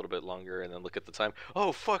sleep in a little bit longer, and then look at the time.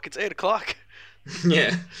 Oh fuck, it's 8 o'clock.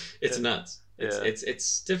 Yeah, it's nuts.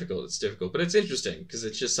 It's difficult. It's difficult, but it's interesting because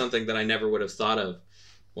it's just something that I never would have thought of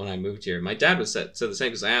when I moved here. My dad said the same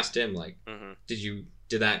because I asked him like,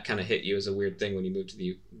 did that kind of hit you as a weird thing when you moved to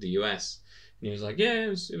the U.S.? And he was like, yeah, it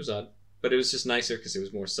was odd. But it was just nicer because it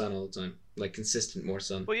was more sun all the time. Like, consistent more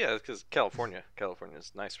sun. Well, yeah, because California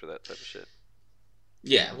is nice for that type of shit.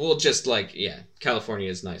 Yeah, well, just like, California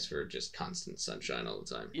is nice for just constant sunshine all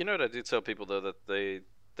the time. You know what I do tell people, though, that they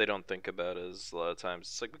don't think about is a lot of times,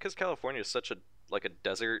 it's like, because California is such a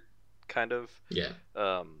desert, kind of. Yeah.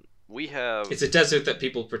 It's a desert that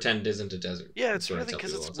people pretend isn't a desert. Yeah, it's really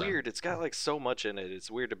because it's weird. It's got like so much in it. It's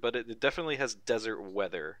weird, but it definitely has desert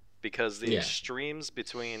weather because the extremes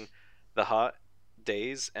between the hot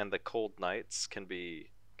days and the cold nights can be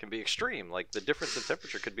extreme. Like the difference in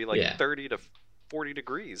temperature could be like 30 to 40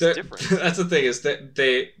 degrees different. That's the thing, is that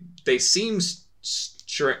they seem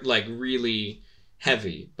like really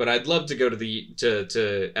heavy, but I'd love to go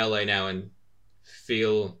to LA now and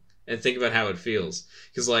feel and think about how it feels,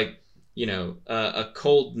 because like, you know, a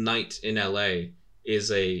cold night in LA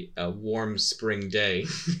is a warm spring day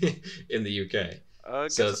in the UK.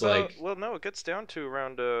 So it's like, well, no, it gets down to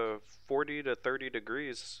around 40 to 30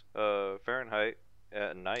 degrees Fahrenheit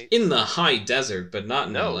at night in the high desert, but not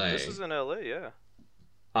in LA. No, this is in LA, yeah.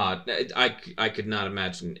 I could not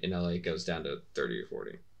imagine in LA it goes down to 30 or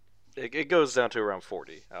 40. It goes down to around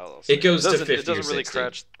 40. It goes to 50. It doesn't really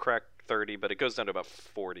 60. crack 30, but it goes down to about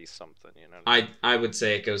 40 something. You know. I would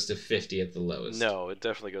say it goes to 50 at the lowest. No, it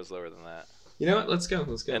definitely goes lower than that. You know what? Let's go.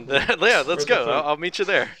 And then, let's go. I'll meet you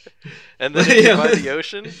there. And then if you're by the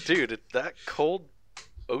ocean, dude, that cold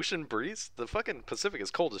ocean breeze. The fucking Pacific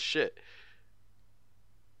is cold as shit.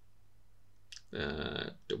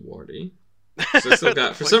 Duarte. So I still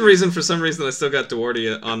got for some reason I still got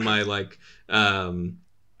Duarte on my like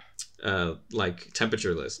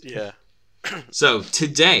temperature list. Yeah. So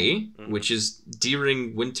today, which is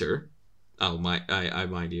during winter, I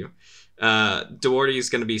mind you, Duarte is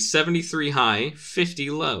going to be 73 high, 50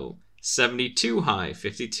 low, 72 high,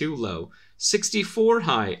 52 low, 64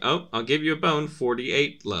 high. Oh, I'll give you a bone.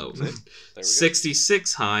 48 low,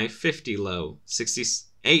 66 high, 50 low,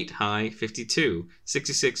 68 high, 52,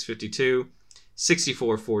 66, 52,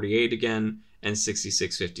 64, 48 again, and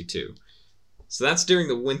 66, 52. So that's during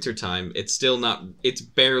the winter time. It's still not. It's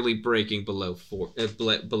barely breaking below 50.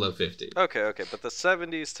 Okay, but the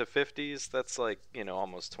 70s to 50s, that's like, you know,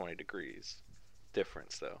 almost 20 degrees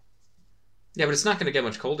difference though. Yeah, but it's not going to get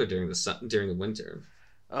much colder during the winter.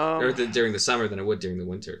 During the summer than it would during the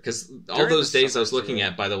winter. Because all those days I was looking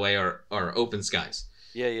at, by the way, are open skies.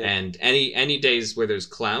 Yeah. And any days where there's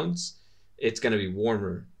clouds, it's going to be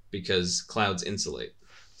warmer because clouds insulate.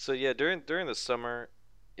 So yeah, during the summer,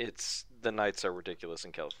 the nights are ridiculous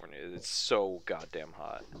in California. It's so goddamn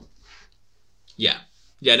hot. Yeah.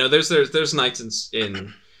 No, there's nights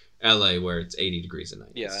in LA where it's 80 degrees at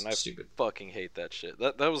night. Yeah, and I fucking hate that shit.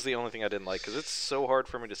 That was the only thing I didn't like, because it's so hard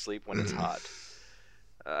for me to sleep when it's hot.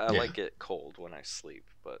 I like it cold when I sleep,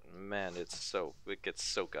 but man, it gets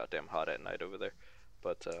so goddamn hot at night over there.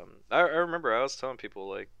 But I remember I was telling people,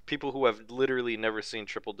 like, people who have literally never seen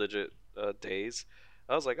triple-digit days,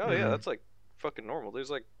 I was like, oh yeah, that's like fucking normal.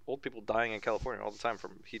 There's like old people dying in California all the time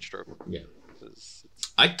from heat stroke. Yeah.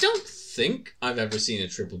 I don't think I've ever seen a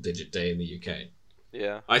triple-digit day in the UK.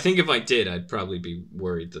 Yeah. I think if I did, I'd probably be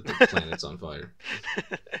worried that the planet's on fire.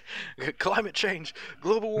 Climate change,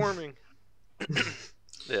 global warming.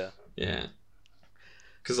 Yeah. Yeah.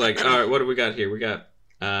 Because, like, all right, what do we got here? We got,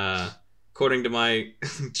 according to my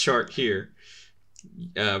chart here,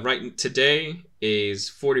 right today is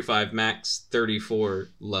 45 max, 34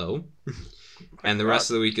 low. And the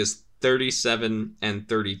rest of the week is 37 and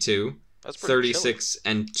 32. That's 36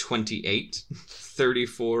 chilly. And 28.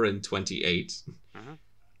 34 and 28.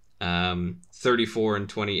 34 and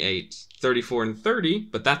 28. 34 and 30,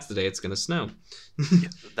 but that's the day it's going to snow. Yeah,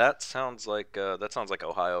 that sounds like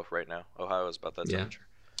Ohio right now. Ohio is about that temperature.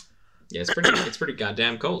 Yeah, it's pretty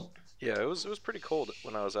goddamn cold. Yeah, it was pretty cold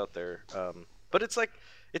when I was out there. But it's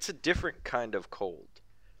a different kind of cold.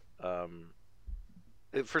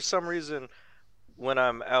 For some reason, when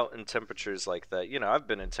I'm out in temperatures like that, I've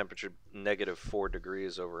been in temperature -4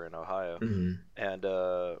 degrees over in Ohio, and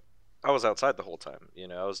I was outside the whole time.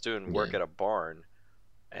 I was doing work at a barn,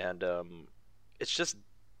 and it's just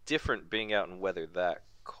different being out in weather that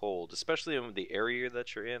cold, especially in the area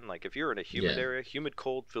that you're in. Like, if you're in a humid area, humid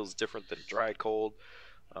cold feels different than dry cold.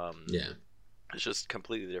 It's just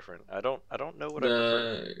completely different. I don't know what I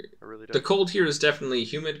prefer. I really don't. The cold here is definitely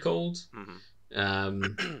humid cold. And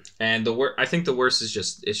I think the worst is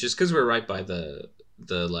just because we're right by the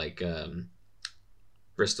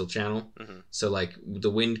Bristol Channel, so like the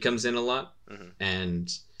wind comes in a lot,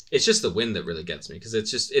 and it's just the wind that really gets me, because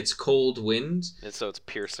it's cold wind, and so it's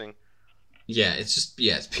piercing. Yeah,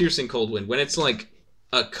 it's piercing cold wind when it's like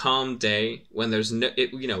a calm day, when there's no,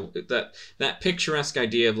 that picturesque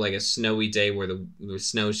idea of like a snowy day where the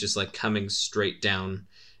snow is just like coming straight down,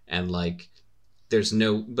 and like there's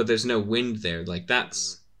no wind there. Like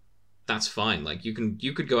that's fine. Like you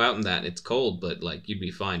could go out in that, it's cold, but like you'd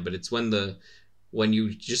be fine. But it's when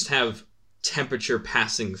you just have temperature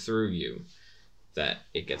passing through you that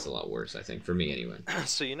it gets a lot worse, I think, for me anyway.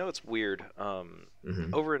 So it's weird.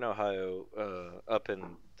 Over in Ohio, up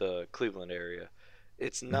in the Cleveland area,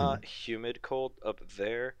 it's not humid cold up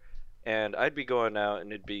there, and I'd be going out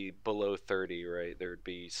and it'd be below 30, right? There'd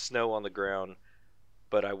be snow on the ground,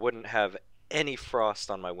 but I wouldn't have any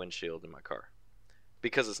frost on my windshield in my car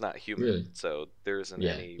because it's not humid. Really? So there isn't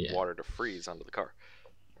any water to freeze under the car.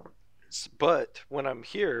 But when I'm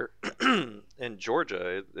here in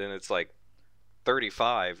Georgia and it's like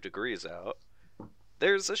 35 degrees out,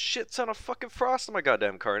 there's a shit ton of fucking frost in my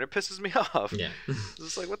goddamn car, and it pisses me off. Yeah. It's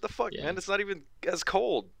just like, what the fuck, man? It's not even as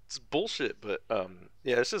cold. It's bullshit. But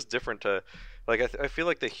it's just different to, like, I feel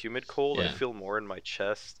like the humid cold, I feel more in my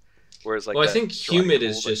chest. Whereas, like, I think humid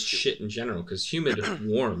is just shit in general, because humid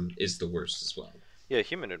warm is the worst as well. Yeah,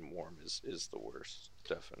 humid and warm is the worst,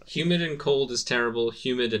 definitely. Humid and cold is terrible.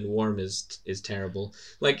 Humid and warm is terrible.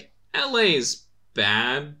 Like, LA is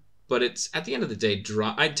bad, but it's, at the end of the day,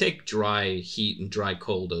 dry. I'd take dry heat and dry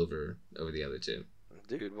cold over the other two.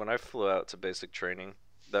 Dude, when I flew out to basic training,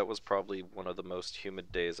 that was probably one of the most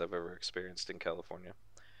humid days I've ever experienced in California.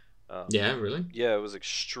 Yeah, really? Yeah, it was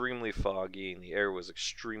extremely foggy, and the air was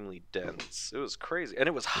extremely dense. It was crazy, and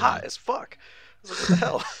it was hot as fuck. I was like, what the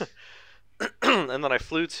hell? And then I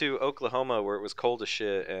flew to Oklahoma, where it was cold as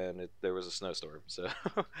shit, and there was a snowstorm. So,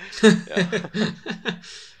 yeah.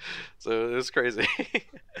 So it was crazy.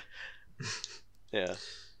 Yeah.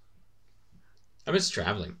 I miss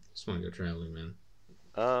traveling. I just want to go traveling, man.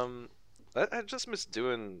 I just miss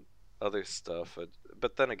doing other stuff,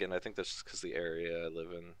 but then again, I think that's just because the area I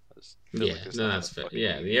live in. That's fair.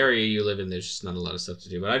 Yeah, the area you live in, there's just not a lot of stuff to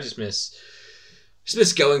do. But I just miss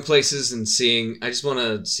going places and seeing. I just want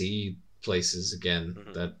to see places again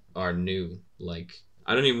that are new. Like,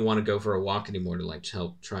 I don't even want to go for a walk anymore to like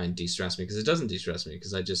help try and de-stress me, because it doesn't de-stress me,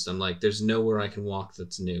 because I'm like, there's nowhere I can walk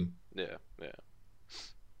that's new. Yeah.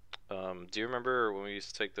 Do you remember when we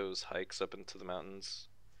used to take those hikes up into the mountains?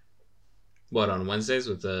 What, on Wednesdays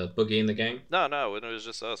with Boogie and the gang? No, when it was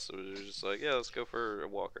just us, it was just like, yeah, let's go for a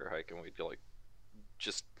walk or a hike, and we'd like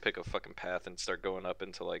just pick a fucking path and start going up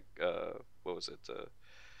into like what was it?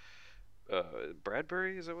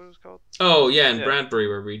 Bradbury, is that what it was called? Oh yeah, in Bradbury,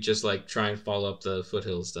 where we just like try and follow up the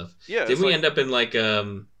foothill stuff. Yeah. Didn't we end up in like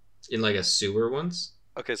a sewer once?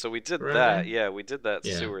 Okay, so we did that. Yeah, we did that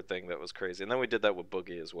sewer thing. That was crazy, and then we did that with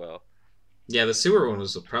Boogie as well. Yeah, the sewer one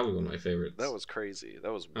was probably one of my favorites. That was crazy.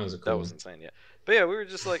 That was cool that was insane. Yeah, but yeah, we were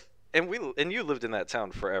just like, and you lived in that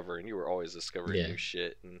town forever, and you were always discovering new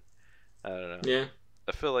shit, and I don't know. Yeah,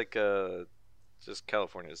 I feel like just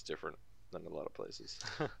California is different than a lot of places.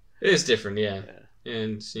 It is different, yeah.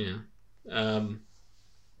 And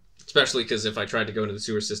especially because if I tried to go into the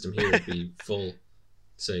sewer system here, it'd be full.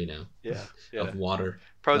 So of water.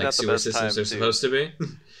 Probably like not the sewer best systems time are supposed to be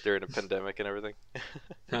during a pandemic and everything.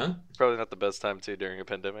 Huh? Probably not the best time too during a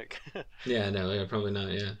pandemic. Yeah, probably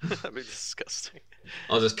not. Yeah, that'd be disgusting.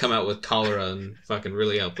 I'll just come out with cholera and fucking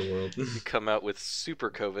really out the world. You come out with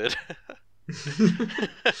super COVID.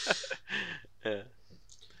 Yeah.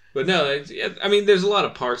 But no, I mean, there's a lot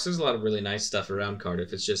of parks. There's a lot of really nice stuff around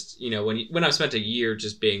Cardiff. It's just, when I've spent a year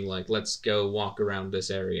just being like, let's go walk around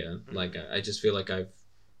this area. Like, I just feel like I've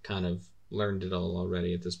kind of learned it all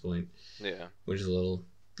already at this point. Yeah. Which is a little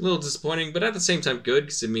disappointing, but at the same time good,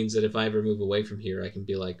 because it means that if I ever move away from here, I can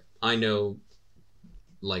be like, I know,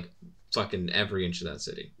 like, fucking every inch of that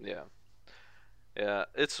city. Yeah. Yeah,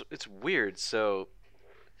 it's weird. So,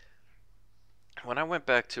 when I went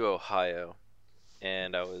back to Ohio,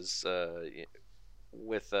 and I was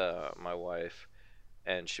with my wife,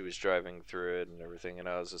 and she was driving through it and everything, and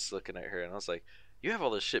I was just looking at her, and I was like, you have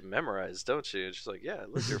all this shit memorized, don't you? And she's like, yeah, I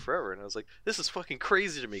lived here forever. And I was like, this is fucking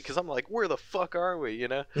crazy to me, because I'm like, where the fuck are we,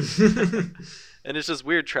 And it's just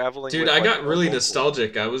weird traveling. Dude, I got really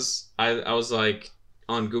nostalgic. I was like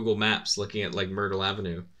on Google Maps looking at like Myrtle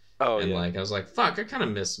Avenue. Oh, and like I was like, fuck, I kind of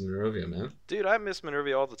miss Monrovia, man. Dude, I miss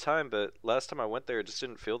Monrovia all the time, but last time I went there, it just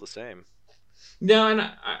didn't feel the same. No, and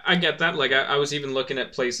I get that. Like, I was even looking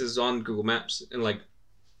at places on Google Maps and, like,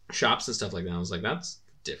 shops and stuff like that. I was like, that's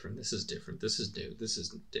different. This is different. This is new. This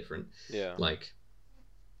is different. Yeah. Like,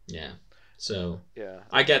 yeah. So, yeah.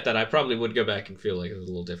 I get that. I probably would go back and feel like it was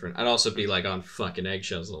a little different. I'd also be, like, on fucking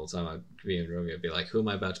eggshells the whole time. I'd be in Monrovia. I'd be like, who am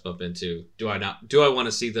I about to bump into? Do I want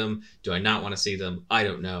to see them? Do I not want to see them? I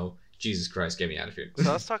don't know. Jesus Christ, get me out of here.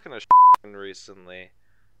 So I was talking to recently,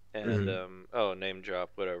 and, name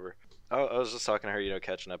drop, whatever. I was just talking to her,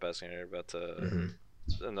 catching up, asking her about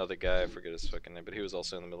another guy. I forget his fucking name, but he was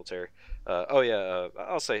also in the military.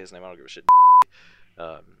 I'll say his name. I don't give a shit.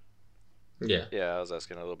 Yeah, I was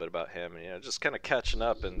asking a little bit about him, and just kind of catching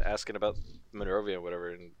up and asking about Monrovia and whatever.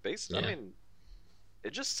 And basically, I mean,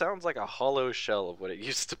 it just sounds like a hollow shell of what it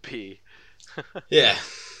used to be. Yeah.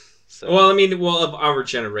 So, well, I mean, of our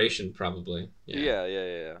generation, probably.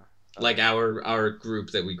 Yeah. Like our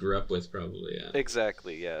group that we grew up with, probably, yeah.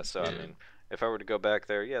 Exactly, yeah. So, I mean, if I were to go back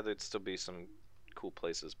there, there'd still be some cool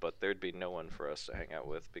places, but there'd be no one for us to hang out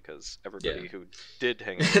with, because everybody who did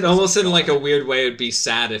hang out with almost in, like, a weird way, it'd be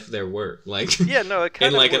sad if there were. Like, yeah, no, it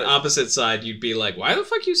kind of like, an opposite side, you'd be like, why the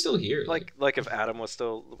fuck are you still here? Like if Adam was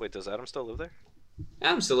still... Wait, does Adam still live there?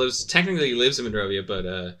 Adam still lives... Technically, he lives in Monrovia,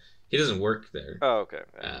 but he doesn't work there. Oh, okay.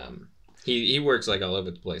 He works like all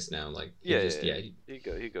over the place now. Like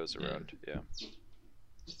he goes around.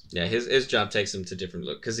 Yeah, his job takes him to different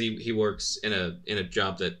because he works in a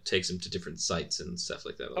job that takes him to different sites and stuff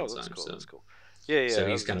like that all the time. Cool. So. That's cool. Yeah. So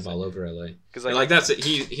he's kind of all over LA. Because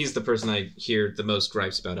he's the person I hear the most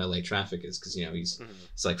gripes about LA traffic is because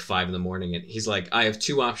it's like 5 a.m. and he's like, I have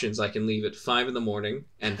 2 options. I can leave at 5 a.m.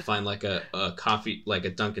 and find like a coffee, like a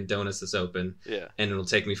Dunkin' Donuts that's open. Yeah. And it'll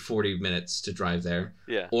take me 40 minutes to drive there.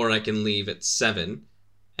 Yeah. Or I can leave at 7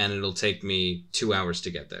 and it'll take me 2 hours to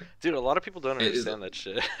get there. Dude, a lot of people don't understand that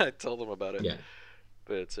shit. I tell them about it. Yeah.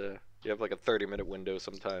 But you have like a 30-minute window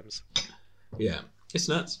sometimes. Yeah. It's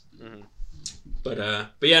nuts. Mm-hmm. But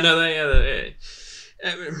yeah, no,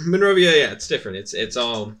 Monrovia, it's different. It's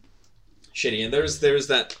all shitty, and there's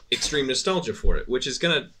that extreme nostalgia for it, which is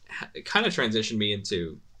gonna kind of transition me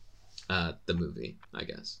into the movie, I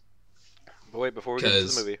guess. But wait, before we get to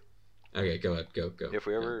the movie. Okay, go ahead, go. If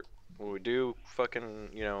we ever, when we do fucking,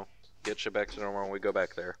 get shit back to normal and we go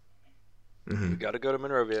back there, we gotta go to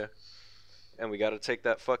Monrovia, and we gotta take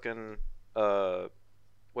that fucking,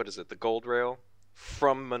 what is it, the Gold Rail?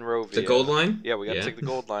 From Monrovia. The Gold Line? Yeah, we gotta take the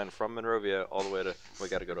Gold Line from Monrovia all the way to... We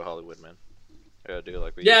gotta go to Hollywood, man. We gotta do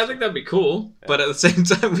like we I think that'd be cool. Yeah. But at the same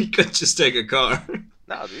time, we could just take a car.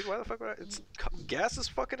 Nah, dude, why the fuck would I... Gas is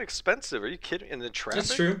fucking expensive. Are you kidding? And the traffic?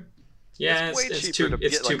 That's true. Yeah, it's cheaper to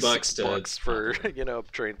get like $6 for a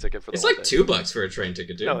train ticket for the whole day. It's like $2 for a train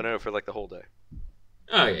ticket, dude. No, for like the whole day.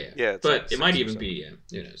 Oh yeah. But like it might even be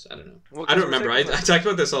who knows? I don't know. Well, I don't remember. I talked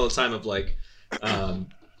about this all the time of like,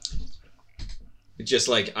 just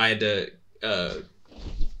like I had to,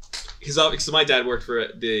 because my dad worked for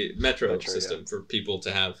the metro system for people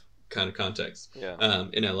to have kind of context. Yeah.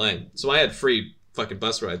 In LA, so I had free fucking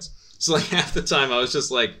bus rides. So like half the time I was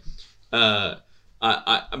just like,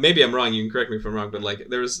 I maybe I'm wrong. You can correct me if I'm wrong, but like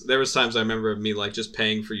there was times I remember me like just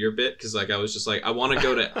paying for your bit because like I was just like I want to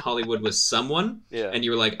go to Hollywood with someone, and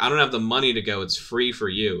you were like I don't have the money to go. It's free for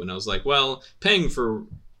you, and I was like, well, paying for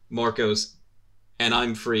Marcos and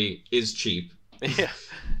I'm free is cheap. Yeah.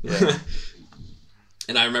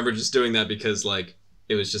 And I remember just doing that because like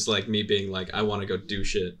it was just like me being like I want to go do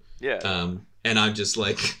shit. Yeah. And I'm just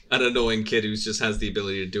like an annoying kid who just has the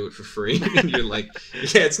ability to do it for free. And you're like,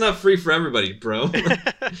 yeah, it's not free for everybody, bro.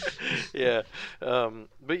 Yeah.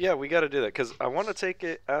 But yeah, we got to do that because I want to take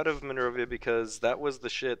it out of Monrovia because that was the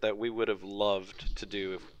shit that we would have loved to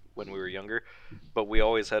do when we were younger. But we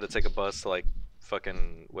always had to take a bus to like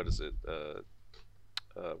fucking, what is it?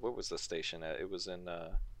 What was the station at? It was in...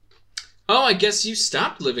 Oh, I guess you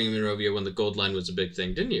stopped living in Monrovia when the Gold Line was a big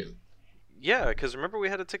thing, didn't you? Yeah, because remember we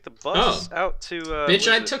had to take the bus out to...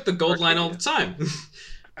 Bitch, I took the Gold Line all the time.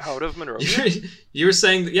 Out of Monrovia? You were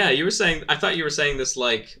saying... Yeah, you were saying... I thought you were saying this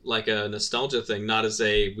like a nostalgia thing, not as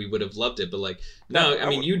a we would have loved it, but like... No, I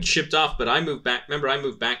mean, you'd shipped off, but I moved back... Remember, I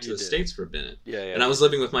moved back to the States for a minute. Yeah. And I was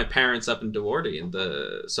living with my parents up in Duarte,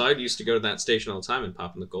 so I used to go to that station all the time and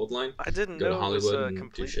pop in the Gold Line. I didn't go know to Hollywood it was,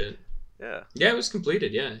 and do shit. Yeah. Yeah, it was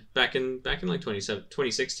completed, yeah. Back in like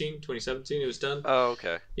 2016, 2017, it was done. Oh,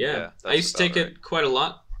 okay. Yeah. I used to take it quite a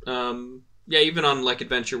lot. Yeah, even on like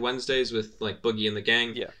Adventure Wednesdays with like Boogie and the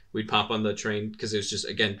gang. Yeah. We'd pop on the train because it was just,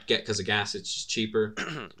 again, because of gas, it's just cheaper.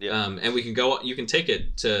 Yeah. And you can take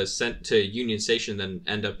it to Union Station, then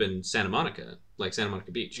end up in Santa Monica, like Santa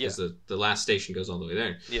Monica Beach, because the last station goes all the way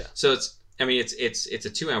there. Yeah. So it's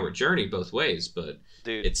a 2-hour journey both ways, but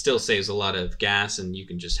it still saves a lot of gas, and you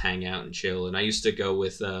can just hang out and chill. And I used to go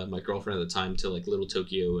with my girlfriend at the time to like Little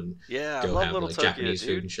Tokyo and I go love have Little like Tokyo, Japanese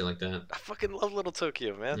food and shit like that. I fucking love Little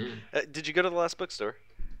Tokyo, man. Did you go to the last bookstore?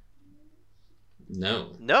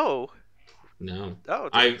 No. Oh,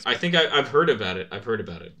 I think I've heard about it.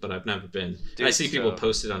 But I've never been. Dude, I see people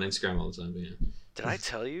post it on Instagram all the time. But yeah. Did I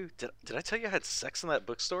tell you? Did I tell you I had sex in that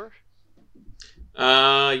bookstore?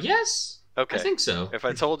 Yes. Okay. I think so. If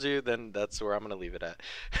I told you, then that's where I'm going to leave it at.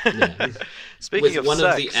 Yeah. Speaking of one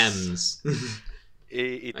sex, of the M's.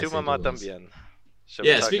 Y tu mamá también.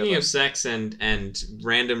 Yeah, speaking of sex and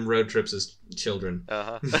random road trips as children.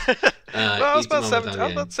 Well, I was about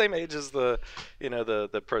the same age as the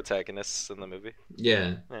protagonists in the movie.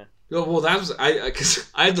 Yeah. Well, that was because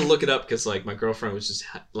I had to look it up because like my girlfriend was just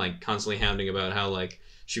like constantly hounding about how like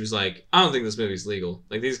she was like, I don't think this movie's legal.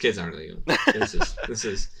 Like these kids aren't legal. This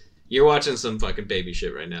is you're watching some fucking baby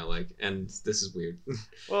shit right now, like, and this is weird.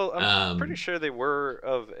 Well, I'm pretty sure they were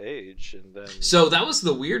of age, and then. So that was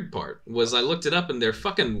the weird part. Was I looked it up, and they're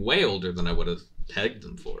fucking way older than I would have pegged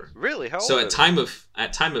them for. Really? How old? So at time of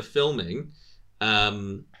filming,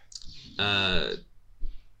 Tenoch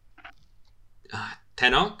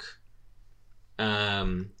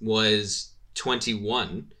was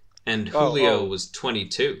 21, and Julio was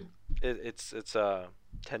 22. It's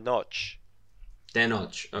Tenoch.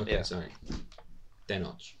 Tenoch. Okay, yeah. Sorry.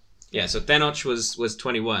 Tenoch. Yeah, so Tenoch was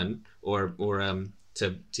 21, or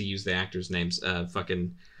to use the actors' names,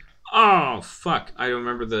 fucking. Oh fuck! I don't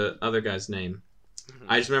remember the other guy's name.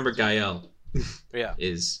 I just remember Gael. Yeah.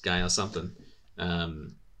 Is Gael something?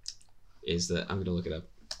 I'm gonna look it up.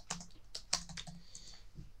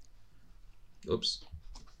 Oops.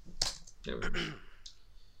 There we go.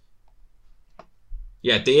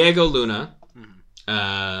 Yeah, Diego Luna.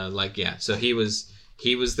 So he was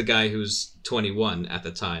the guy who's 21 at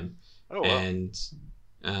the time. Oh, wow. And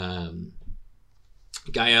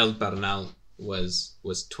Gael Bernal was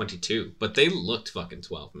 22, but they looked fucking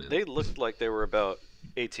 12, man. They looked like they were about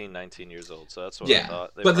 18, 19 years old, so that's what I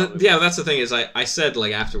thought. That's the thing is I said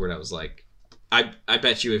like afterward I was like I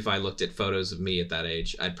bet you if I looked at photos of me at that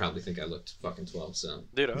age, I'd probably think I looked fucking 12. So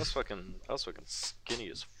dude, I was fucking skinny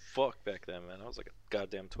as fuck back then, man. I was like a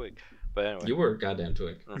goddamn twig. But anyway, you were a goddamn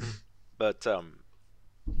twig. But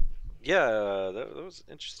yeah, that was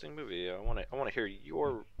an interesting movie. I want to hear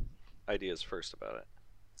your ideas first about it.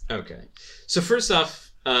 Okay, so first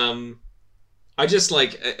off, I just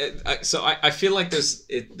like I feel like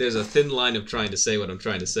there's a thin line of trying to say what I'm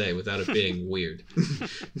trying to say without it being weird.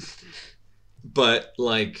 But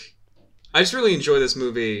like, I just really enjoy this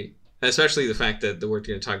movie especially the fact that we're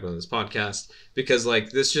going to talk about in this podcast, because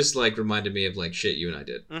like this just like reminded me of like shit you and I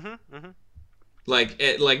did. Mm-hmm. Mm-hmm.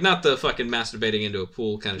 Like not the fucking masturbating into a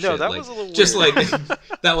pool kind of shit. No, that like, was a little weird. Just like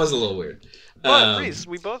that was a little weird. But Reese,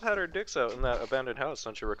 we both had our dicks out in that abandoned house.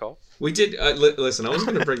 Don't you recall? We did. Listen, I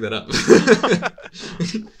wasn't going to bring that up.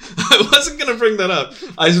 I wasn't going to bring that up.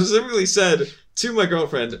 I specifically said to my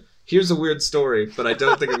girlfriend, "Here's a weird story, but I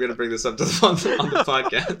don't think I'm going to bring this up on the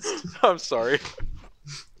podcast." I'm sorry.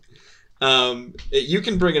 You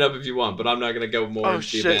can bring it up if you want, but I'm not going to go more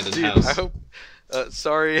into the abandoned house. I hope.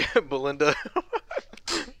 Sorry, Belinda.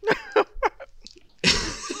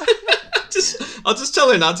 I'll just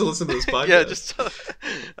tell her not to listen to this podcast. Yeah, just tell her.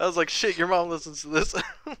 I was like, shit, your mom listens to this.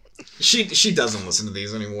 She doesn't listen to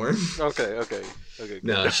these anymore. Okay.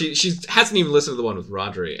 No, she hasn't even listened to the one with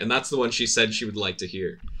Rodri, and that's the one she said she would like to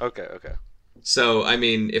hear. Okay. So, I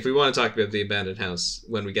mean, if we want to talk about the abandoned house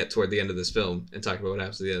when we get toward the end of this film and talk about what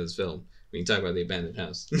happens at the end of this film, we can talk about the abandoned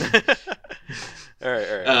house. All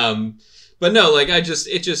right. But no, like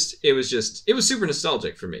it was super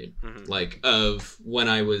nostalgic for me. Mm-hmm. Like of when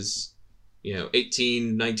I was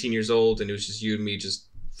 18, 19 years old, and it was just you and me just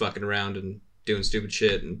fucking around and doing stupid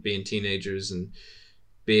shit and being teenagers and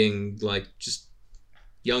being like just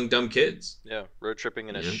young dumb kids. Yeah, road tripping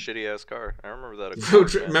in a shitty ass car. I remember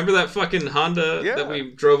that. Remember that fucking Honda that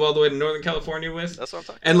we drove all the way to Northern California with? That's what I'm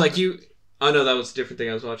talking and about. Like oh no, that was a different thing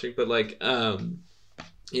I was watching, but like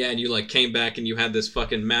yeah, and you like came back and you had this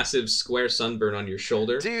fucking massive square sunburn on your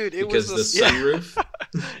shoulder, dude. Because the sunroof.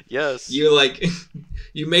 Yes. You like,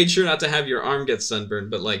 you made sure not to have your arm get sunburned,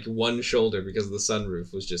 but like one shoulder because the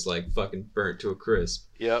sunroof was just like fucking burnt to a crisp.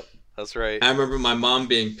 Yep, that's right. I remember my mom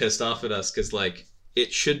being pissed off at us because like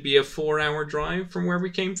it should be a 4-hour drive from where we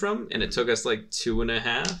came from, and it took us like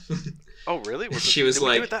 2.5. Oh really? She was did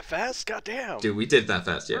like, we do it that fast? God damn. Dude, we did it that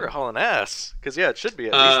fast. Yeah. We're hauling ass. Because it should be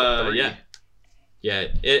at least a 3. Yeah. Yeah,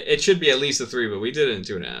 it should be at least a 3, but we did it in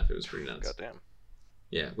 2.5. It was pretty nuts. Goddamn.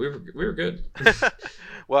 Yeah, we were good.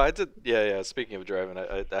 Well, I did. Yeah. Speaking of driving,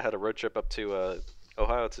 I had a road trip up to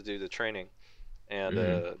Ohio to do the training, and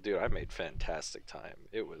dude, I made fantastic time.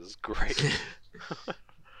 It was great.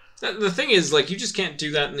 The thing is, like, you just can't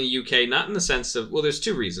do that in the UK. Not in the sense of, well, there's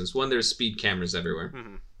 2 reasons. One, there's speed cameras everywhere,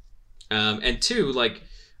 and 2, like,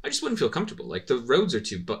 I just wouldn't feel comfortable. Like, the roads are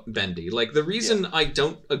too bendy. Like, the reason I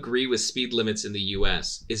don't agree with speed limits in the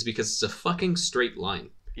US is because it's a fucking straight line.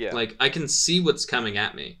 Yeah. Like, I can see what's coming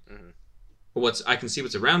at me. I can see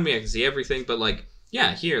what's around me. I can see everything. But, like,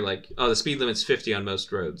 yeah, here, like, the speed limit's 50 on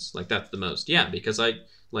most roads. Like, that's the most. Yeah, because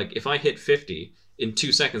if I hit 50, in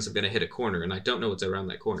 2 seconds I'm going to hit a corner, and I don't know what's around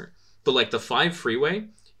that corner. But, like, the 5 freeway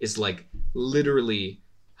is, like, literally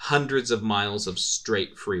hundreds of miles of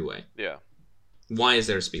straight freeway. Yeah. Why is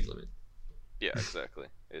there a speed limit? Yeah, exactly.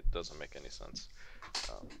 It doesn't make any sense.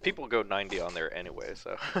 People go 90 on there anyway,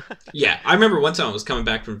 so. Yeah, I remember one time I was coming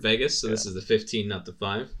back from Vegas, so this is the 15, not the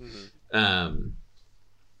 5. I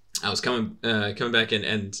was coming back in,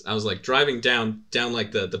 and I was like driving down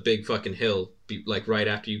like the big fucking hill, like right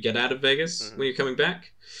after you get out of Vegas when you're coming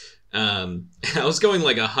back. I was going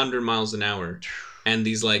like 100 miles an hour. And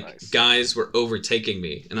these like guys were overtaking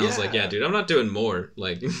me, and I was like, "Yeah, dude, I'm not doing more."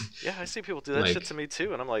 Like, yeah, I see people do that shit to me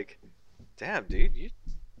too, and I'm like, "Damn, dude,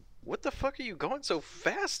 what the fuck are you going so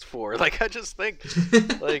fast for?" Like, I just think,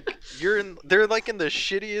 like, they're like in the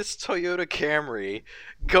shittiest Toyota Camry,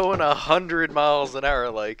 going 100 miles an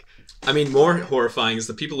hour. Like, I mean, more horrifying is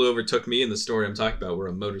the people who overtook me in the story I'm talking about were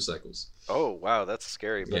on motorcycles. Oh wow, that's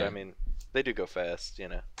scary. But I mean, they do go fast,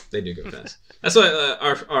 They do go fast. That's why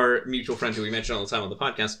our mutual friend who we mention all the time on the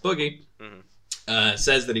podcast, Boogie,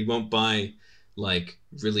 says that he won't buy like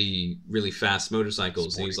really, really fast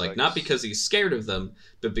motorcycles. And he's like, not because he's scared of them,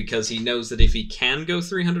 but because he knows that if he can go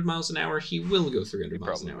 300 miles an hour, he will go 300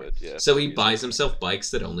 miles an hour. So he buys himself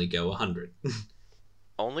bikes that only go 100.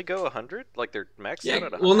 Only go 100? Like they're maxed out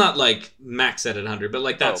at 100? Well, not like max out at 100, but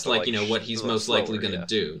like that's what he's most likely going to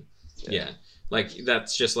do. Yeah. Like,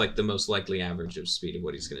 that's just, like, the most likely average of speed of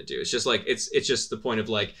what he's going to do. It's just, like, it's just the point of,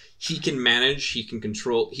 like, he can manage, he can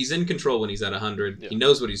control, he's in control when he's at 100. Yeah. He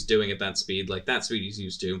knows what he's doing at that speed, like, that speed he's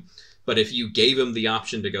used to. But if you gave him the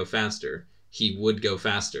option to go faster, he would go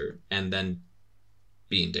faster and then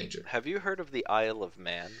be in danger. Have you heard of the Isle of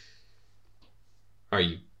Man? Are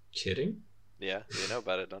you kidding? Yeah, you know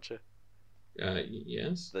about it, don't you?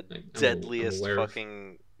 Yes. The deadliest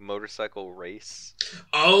fucking motorcycle race.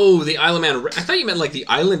 Oh, the Isle of Man. I thought you meant like the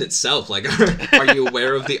island itself. Like, are you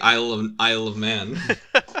aware of the Isle of Man?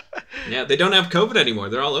 Yeah, they don't have COVID anymore.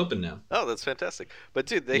 They're all open now. Oh, that's fantastic. But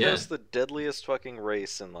dude, they host the deadliest fucking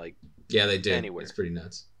race in like they do. Anywhere. It's pretty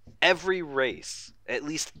nuts. Every race, at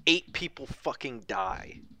least 8 people fucking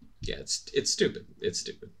die. Yeah, it's stupid. It's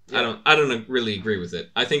stupid. Yeah. I don't really agree with it.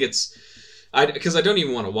 I think it's because I don't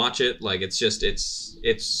even want to watch it. Like it's just it's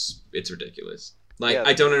ridiculous. Like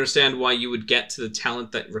I don't understand why you would get to the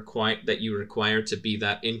talent that you require to be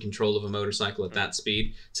that in control of a motorcycle at that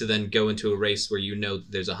speed to then go into a race where you know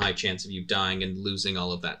there's a high chance of you dying and losing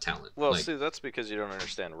all of that talent. Well, see, that's because you don't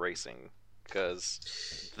understand racing. Because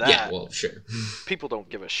sure. People don't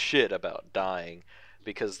give a shit about dying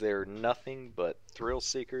because they're nothing but thrill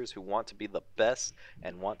seekers who want to be the best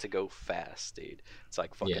and want to go fast, dude. It's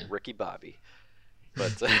like fucking Ricky Bobby.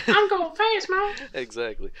 But I'm going fast, man.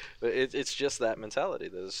 Exactly. But it's just that mentality.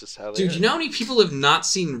 That's just how they Dude, you know how many people have not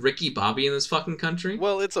seen Ricky Bobby in this fucking country?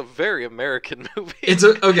 Well, it's a very American movie.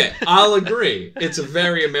 Okay, I'll agree. It's a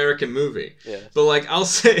very American movie. Yeah. But like I'll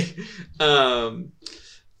say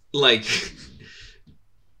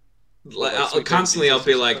constantly I'll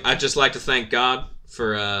be like, I'd just like to thank God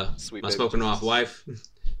for my smoking hot wife.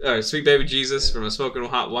 Sweet baby Jesus for my smoking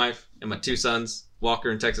hot wife and my 2 sons, Walker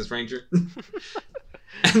and Texas Ranger.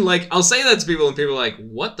 And like I'll say that to people and people are like,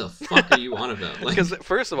 what the fuck are you on about? Because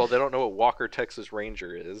first of all, they don't know what Walker Texas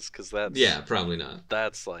Ranger is, because that's probably not.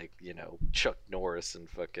 That's like, you know, Chuck Norris and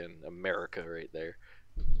fucking America right there.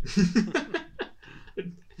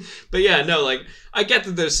 But yeah, no, like I get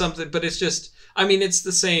that there's something, but it's just, I mean, it's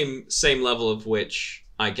the same level of which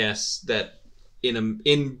I guess that in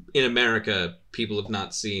America people have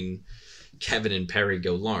not seen Kevin and Perry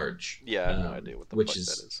Go Large. Yeah, I have no idea what the fuck that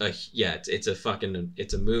is.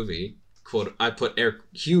 It's a movie. Quote, I put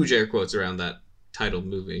huge air quotes around that titled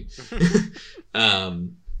movie. That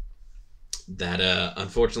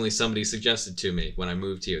unfortunately somebody suggested to me when I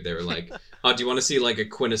moved here. They were like, "Oh, do you want to see like a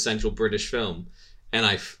quintessential British film?" And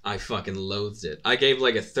I fucking loathed it. I gave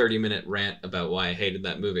like a 30-minute rant about why I hated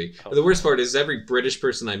that movie. Oh, the worst part is every British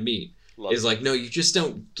person I meet is like, no, you just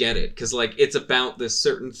don't get it. Because like it's about this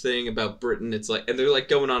certain thing about Britain. It's like, and they're like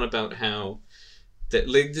going on about how that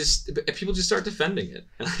like people just start defending it.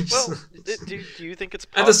 Well, do you think it's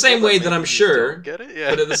at the same way that I'm sure, get it?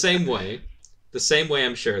 Yeah. But at the same way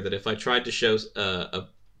I'm sure that if I tried to show a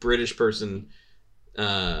British person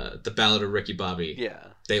the Ballad of Ricky Bobby,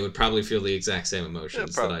 they would probably feel the exact same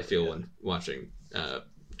emotions that I feel when watching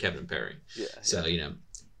Kevin and Perry. Yeah. So you know,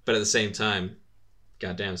 but at the same time,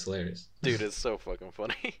 goddamn, it's hilarious. Dude, it's so fucking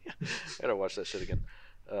funny. I gotta watch that shit again.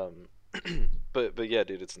 But yeah,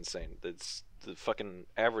 dude, it's insane. It's the fucking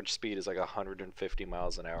average speed is like 150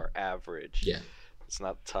 miles an hour average. Yeah. It's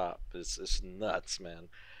not top. It's nuts, man.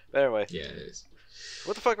 But anyway. Yeah, it is.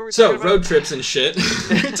 What the fuck are we talking about? So, road trips and shit.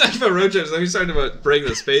 We're talking about road trips. Then we started about breaking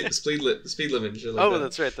the speed limit and shit like that.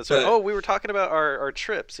 That's right. That's right. Oh, we were talking about our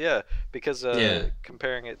trips, yeah. Because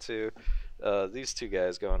comparing it to these two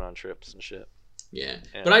guys going on trips and shit. Yeah.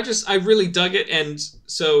 But I really dug it. And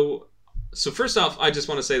so first off, I just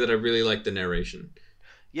want to say that I really liked the narration.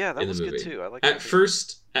 Yeah, that was good too. I like At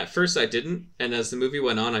first I didn't. And as the movie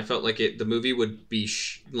went on, I felt like the movie would be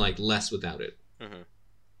like less without it. Mm-hmm.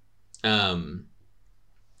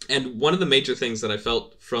 And one of the major things that I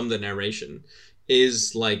felt from the narration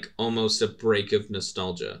is like almost a break of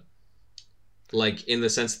nostalgia. Like in the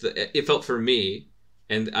sense that it felt for me,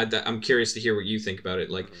 and I'm curious to hear what you think about it.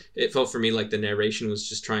 Like it felt for me like the narration was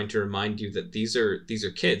just trying to remind you that these are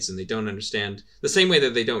kids and they don't understand the same way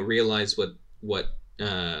that they don't realize what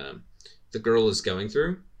the girl is going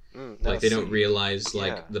through. Like they don't realize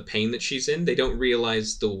like the pain that she's in. They don't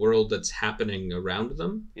realize the world that's happening around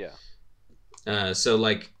them. Yeah. So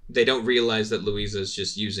like they don't realize that Louisa's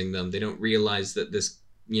just using them. They don't realize that this,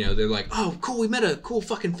 you know, they're like, oh, cool, we met a cool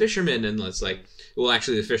fucking fisherman, and it's like, well,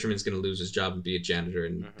 actually, the fisherman's going to lose his job and be a janitor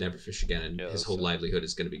and never fish again, and his whole livelihood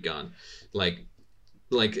is going to be gone. Like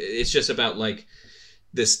it's just about like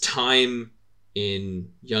this time in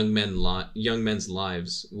young men's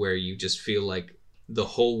lives where you just feel like the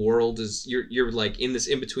whole world is you're like in this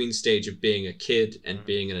in-between stage of being a kid and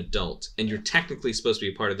being an adult, and you're technically supposed to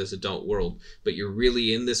be a part of this adult world, but you're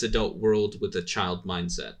really in this adult world with a child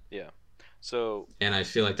mindset. Yeah. So, and I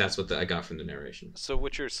feel like that's what I got from the narration. So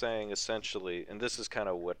what you're saying essentially, and this is kind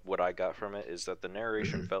of what I got from it, is that the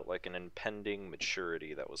narration felt like an impending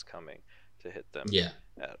maturity that was coming to hit them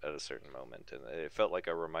at a certain moment, and it felt like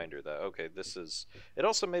a reminder that okay, this is. It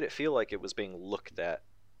also made it feel like it was being looked at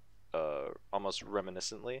almost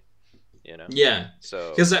reminiscently, you know. Yeah.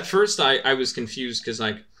 So because at first I was confused because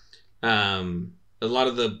like a lot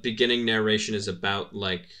of the beginning narration is about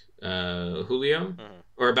like Julio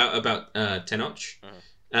or about Tenoch,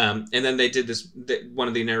 and then they did this. One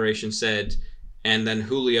of the narrations said, and then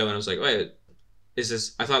Julio, and I was like, wait, is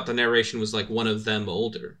this? I thought the narration was like one of them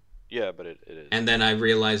older. Yeah, but it is. And then I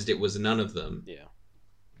realized it was none of them. Yeah.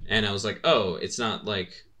 And I was like, oh, it's not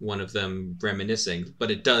like one of them reminiscing,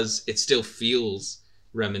 but it still feels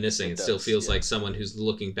reminiscing. It still feels like someone who's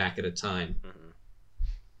looking back at a time.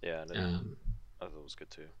 Yeah, I thought it was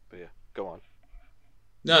good too. But yeah, go on.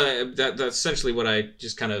 No, that's essentially what I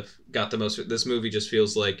just kind of got the most. This movie just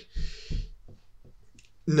feels like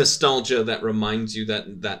nostalgia that reminds you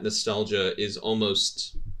that nostalgia is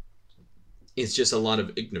almost... it's just a lot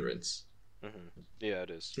of ignorance. Yeah,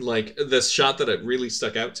 it is. Like, the shot that really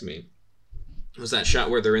stuck out to me was that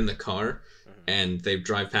shot where they're in the car and they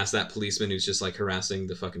drive past that policeman who's just like harassing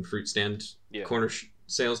the fucking fruit stand corner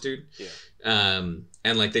sales dude. And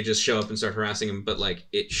like they just show up and start harassing him, but like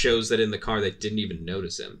it shows that in the car they didn't even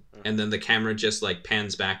notice him. And then the camera just like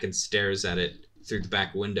pans back and stares at it through the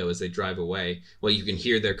back window as they drive away. Well, you can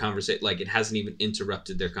hear their conversation. Like, it hasn't even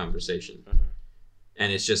interrupted their conversation.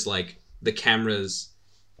 And it's just like the cameras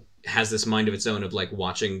has this mind of its own of like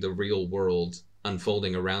watching the real world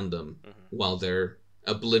unfolding around them while they're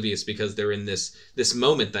oblivious because they're in this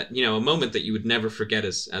moment that, you know, a moment that you would never forget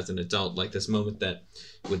as an adult, like this moment that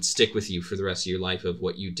would stick with you for the rest of your life of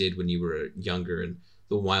what you did when you were younger and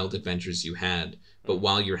the wild adventures you had. But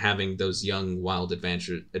while you're having those young wild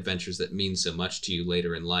adventures that mean so much to you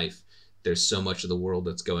later in life, there's so much of the world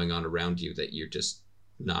that's going on around you that you're just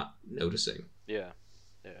not noticing.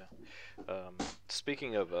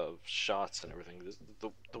 Speaking of shots and everything,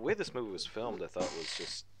 the way this movie was filmed, I thought was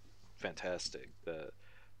just fantastic. The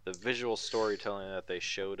visual storytelling that they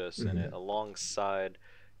showed us in it, alongside,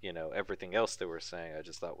 you know, everything else they were saying, I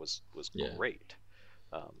just thought was great.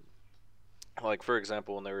 Like, for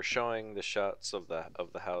example, when they were showing the shots of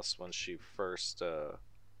the house when she first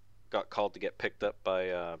got called to get picked up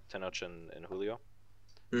by Tenoch and Julio.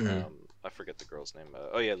 I forget the girl's name.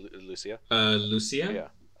 Lucia. Lucia? Yeah.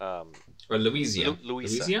 Or Louisa.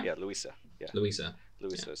 Louisa. Yeah, Louisa. Yeah. Louisa.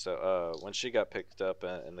 Yeah. So when she got picked up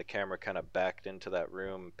and the camera kind of backed into that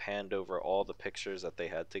room, panned over all the pictures that they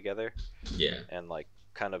had together. Yeah. And like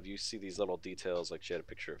kind of you see these little details, like she had a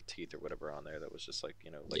picture of teeth or whatever on there that was just like, you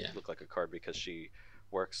know, like looked like a card because she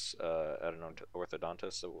works at an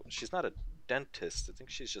orthodontist. So she's not a dentist. I think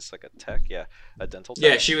she's just like a tech. Yeah, a dental tech.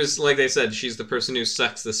 Yeah, she was, like they said, she's the person who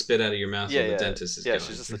sucks the spit out of your mouth when the dentist is going.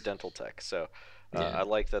 She's just a dental tech. So I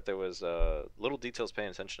like that there was little details paying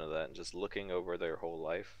attention to that and just looking over their whole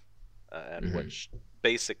life, and which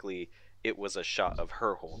basically it was a shot of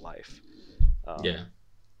her whole life.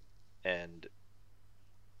 And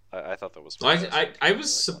I thought that was I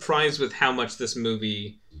was surprised with how much this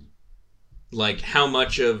movie, like how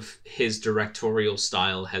much of his directorial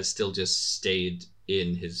style has still just stayed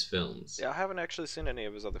in his films. Yeah, I haven't actually seen any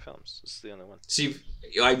of his other films. This is the only one. See,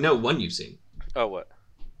 I know one you've seen. Oh, what?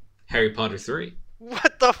 Harry Potter 3.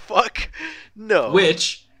 What the fuck? No.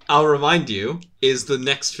 Which, I'll remind you, is the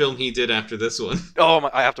next film he did after this one. Oh,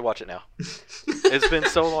 I have to watch it now. It's been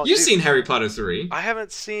so long. You've seen Harry Potter 3. I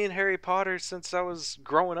haven't seen Harry Potter since I was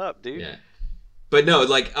growing up, dude. Yeah. But no,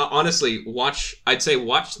 like, honestly, I'd say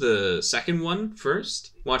watch the second one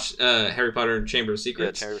first. Watch Harry Potter and Chamber of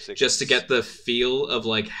Secrets. Yeah, Chamber of Secrets. Just to get the feel of,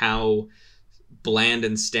 like, how bland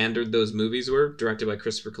and standard those movies were, directed by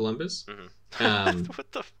Christopher Columbus.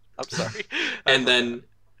 What the... I'm sorry. And then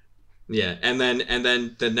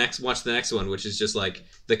watch the next one, which is just like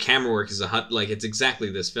the camera work is like it's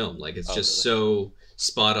exactly this film. Like it's just so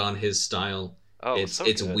spot on his style.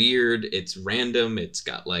 It's weird, it's random, it's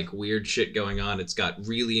got like weird shit going on. It's got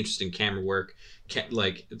really interesting camera work.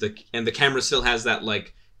 The camera still has that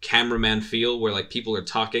like cameraman feel where like people are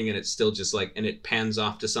talking and it's still just like, and it pans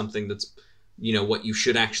off to something that's, you know, what you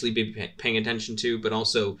should actually be paying attention to, but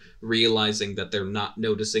also realizing that they're not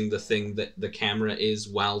noticing the thing that the camera is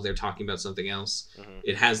while they're talking about something else.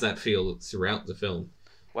 It has that feel throughout the film.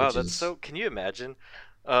 Wow, that's so... Can you imagine?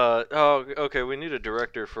 Okay, we need a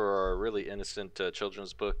director for our really innocent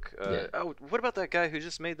children's book. Oh, what about that guy who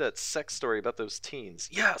just made that sex story about those teens?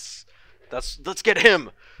 Yes! Let's get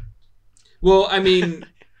him! Well, I mean,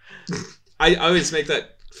 I always make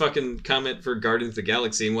that fucking comment for Guardians of the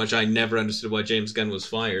Galaxy, in which I never understood why James Gunn was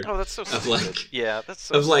fired. Oh, that's so stupid. That's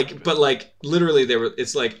so of like stupid. But like literally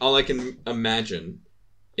it's like all I can imagine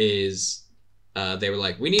is they were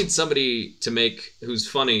like, we need somebody who's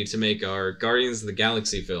funny to make our Guardians of the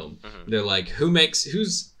Galaxy film. They're like, who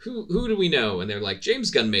do we know? And they're like,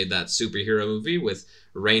 James Gunn made that superhero movie with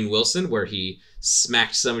Rainn Wilson where he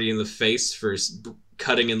smacked somebody in the face for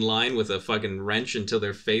cutting in line with a fucking wrench until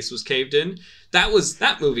their face was caved in.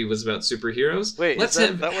 That movie was about superheroes. Wait, let's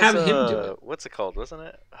have him do it. What's it called? Wasn't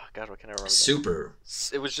it? Oh God, what can I remember? Super.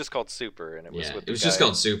 It was just called Super, and it was with the it was guy just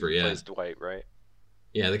called Super. Yeah, plays Dwight, right?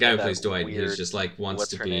 Yeah, the guy who plays Dwight, he's just like wants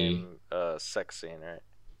what's to her be name? Sex scene, right?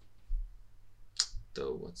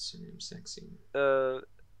 though. What's her name? Sexy.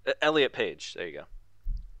 Elliot Page. There you go.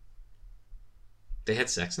 They had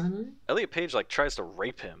sex in that movie? Elliot Page tries to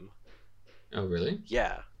rape him. Oh, really?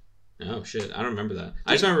 Yeah. Oh shit! I don't remember that. Dude,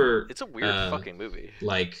 I just remember it's a weird fucking movie.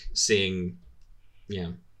 Seeing,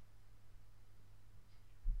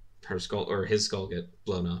 her skull or his skull get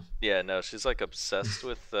blown off. Yeah, no, she's obsessed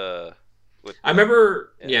with. I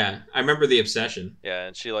remember. Yeah, I remember the obsession. Yeah,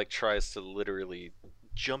 and she tries to literally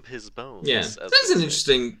jump his bones. Yeah, that's an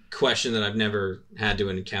interesting question that I've never had to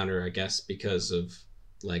encounter. I guess because of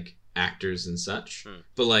actors and such.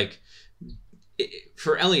 But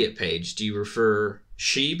for Elliot Page, do you refer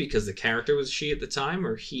she because the character was she at the time,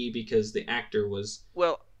 or he because the actor was?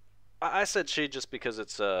 Well, I said she just because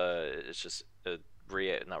it's just a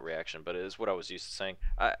not reaction, but it is what I was used to saying.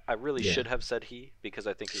 I really should have said he because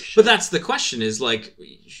I think he should. But that's the question is well,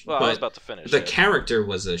 I was about to finish. The character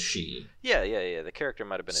was a she. Yeah. The character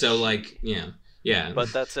might have been. So a she. Yeah.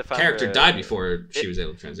 But that's if character died before she was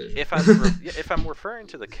able to transition. If I'm referring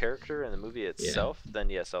to the character in the movie itself, then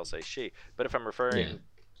yes, I'll say she. But if I'm referring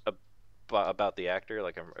about the actor,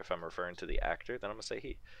 if I'm referring to the actor, then I'm gonna say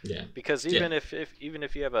he. Yeah. Because even if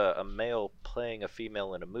you have a male playing a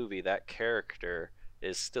female in a movie, that character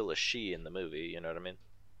is still a she in the movie. You know what I mean?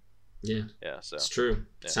 Yeah. Yeah. So it's true.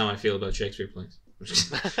 That's how I feel about Shakespeare plays.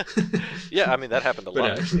 Yeah, I mean that happened a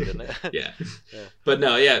lot, actually, didn't it? Yeah. But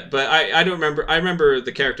no, but I don't remember. I remember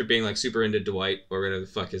the character being super into Dwight or whatever the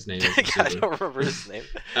fuck his name is. I don't remember his name.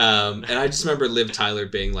 And I just remember Liv Tyler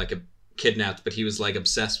being a kidnapped, but he was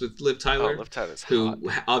obsessed with Liv Tyler. Oh, Liv Tyler's who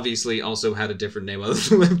hot. Obviously also had a different name other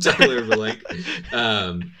than Liv Tyler,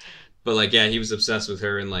 but he was obsessed with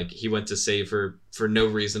her, and he went to save her for no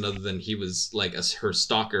reason other than he was her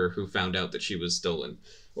stalker who found out that she was stolen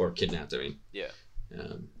or kidnapped. I mean, yeah.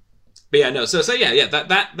 But yeah, no. So yeah.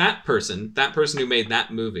 That person who made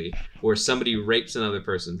that movie where somebody rapes another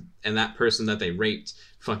person, and that person that they raped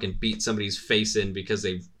fucking beat somebody's face in because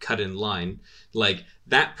they cut in line.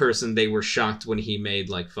 That person, they were shocked when he made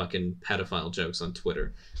fucking pedophile jokes on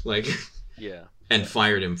Twitter, yeah, and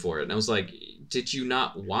fired him for it. And I was like, did you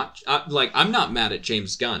not watch? I'm not mad at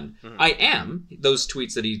James Gunn. Mm-hmm. I am. Those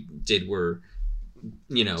tweets that he did were,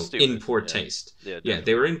 stupid. In poor taste. Yeah,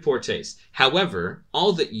 they were in poor taste. However,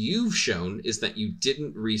 all that you've shown is that you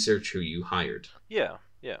didn't research who you hired. Yeah,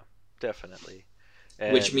 definitely.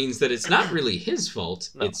 Which means that it's not really his fault,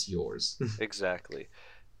 it's yours. Exactly.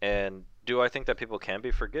 And do I think that people can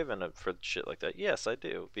be forgiven for shit like that? Yes, I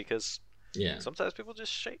do. Because sometimes people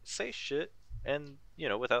just say shit and,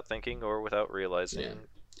 without thinking or without realizing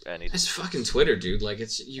anything. It's fucking Twitter, dude.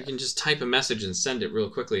 You can just type a message and send it real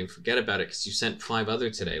quickly and forget about it because you sent 5 other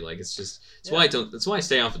today. That's why I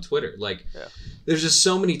stay off of Twitter. There's just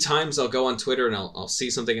so many times I'll go on Twitter and I'll see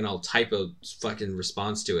something and I'll type a fucking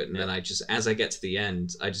response to it, and then as I get to the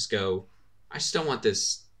end, I just go, I just don't want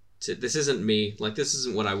this this isn't me. This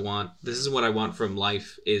isn't what I want. This isn't what I want from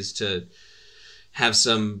life, is to have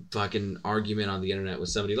some fucking argument on the internet with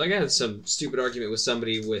somebody. I had some stupid argument with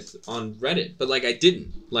somebody on Reddit, but I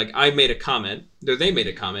didn't. I made a comment, or they made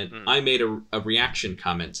a comment, I made a reaction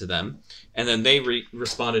comment to them, and then they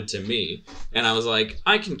responded to me, and I was like,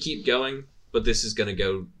 I can keep going, but this is gonna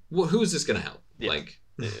go, who is this gonna help? Yeah,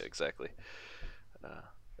 exactly.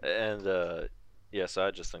 So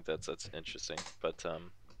I just think that's interesting, but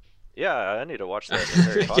yeah, I need to watch that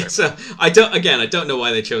Harry Potter. So I don't know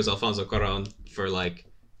why they chose Alfonso Cuarón for Prisoner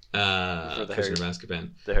of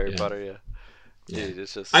Azkaban. The Harry Potter, Dude,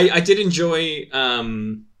 it's just I did enjoy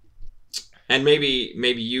and maybe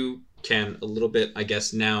you can a little bit, I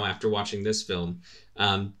guess, now after watching this film.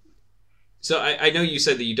 So I know you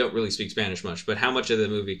said that you don't really speak Spanish much, but how much of the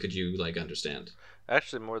movie could you understand?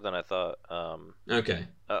 Actually, more than I thought. Okay.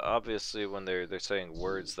 Obviously, when they're saying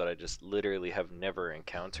words that I just literally have never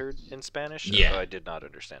encountered in Spanish, I did not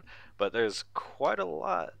understand. But there's quite a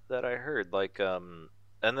lot that I heard.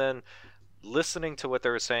 And then listening to what they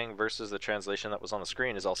were saying versus the translation that was on the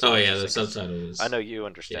screen is also. Oh yeah, the subtitles. I know you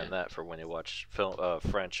understand that for when you watch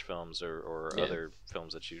French films or other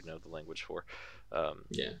films that you know the language for.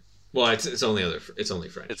 Yeah. Well, it's only French. It's only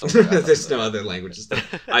There's no other languages.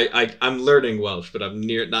 I'm learning Welsh, but I'm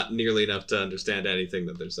not nearly enough to understand anything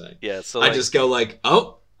that they're saying. Yeah, so I just go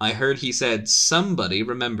oh, I heard he said somebody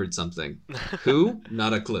remembered something. Who?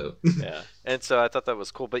 Not a clue. Yeah, and so I thought that was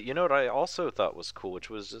cool. But you know what I also thought was cool, which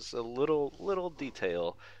was just a little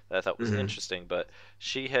detail that I thought was interesting. But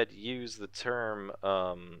she had used the term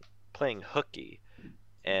playing hooky,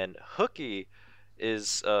 and hooky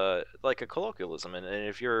is like a colloquialism, and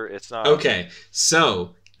if it's not okay,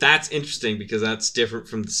 so that's interesting because that's different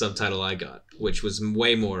from the subtitle I got, which was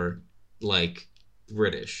way more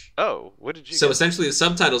British. Oh, what did you So essentially the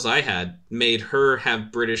subtitles I had made her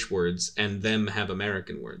have British words and them have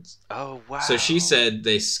American words. Oh, wow. So she said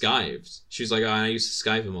they skived. She was like, I used to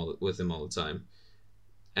skive with them all the time.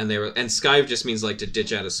 And skive just means like to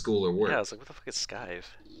ditch out of school or work. Yeah, I was like, what the fuck is skive?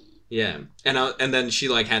 Yeah. And then she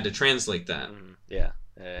like had to translate that. Yeah.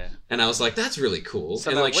 And I was like, that's really cool.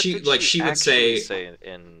 So and like she would say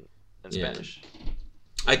in Spanish.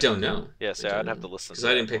 I don't know. Yeah, so I'd have to listen because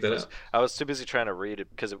I didn't pick that up. I was too busy trying to read it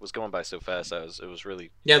because it was going by so fast. It was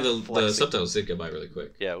really the subtitles did go by really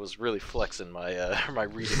quick. Yeah, it was really flexing my my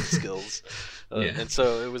reading skills, and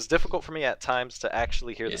so it was difficult for me at times to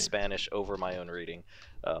actually hear the Spanish over my own reading.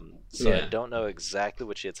 I don't know exactly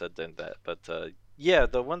what she had said in that, but the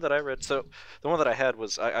one that I read. So the one that I had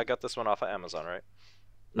was I got this one off of Amazon, right?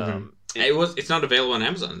 It's not available on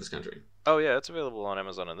Amazon in this country. Oh yeah, it's available on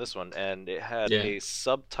Amazon in this one, and it had a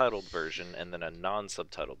subtitled version and then a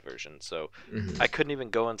non-subtitled version. So I couldn't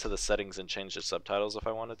even go into the settings and change the subtitles if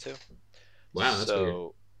I wanted to. Wow, that's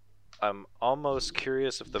weird. I'm almost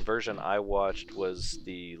curious if the version I watched was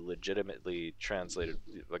the legitimately translated,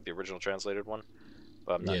 like the original translated one,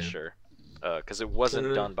 but I'm not sure because it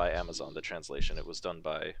wasn't done by Amazon. The translation, it was done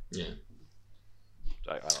by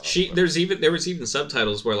I don't know. There was even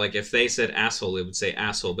subtitles where like if they said asshole, it would say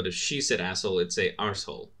asshole, but if she said asshole, it'd say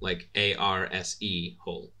arsehole, like ARSE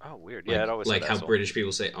hole. Oh, weird. Like, yeah, it always like how asshole. British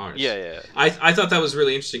people say arse. Yeah. I thought that was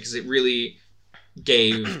really interesting because it really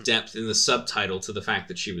gave depth in the subtitle to the fact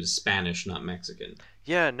that she was Spanish, not Mexican.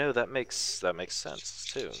 Yeah, no, that makes sense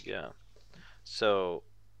too. Yeah. So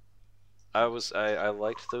I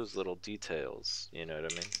liked those little details. You know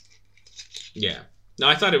what I mean? Yeah. No,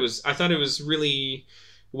 I thought it was really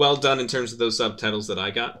well done in terms of those subtitles that I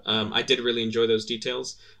got. I did really enjoy those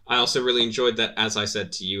details. I also really enjoyed that, as I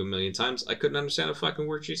said to you a million times, I couldn't understand a fucking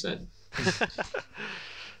word she said.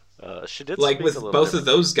 She did like with both of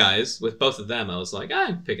those guys, with both of them, I was like,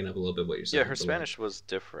 I'm picking up a little bit what you're saying. Yeah, her Spanish was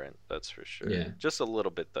different, that's for sure. Yeah, just a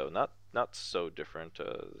little bit though, not so different.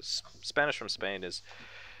 Spanish from Spain is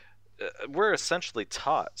we're essentially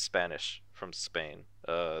taught Spanish from Spain.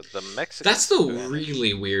 The Mexican. That's the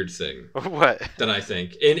really weird thing. What? That I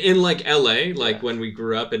think in like LA, like when we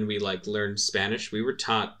grew up and we like learned Spanish, we were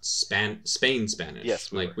taught Spain Spanish.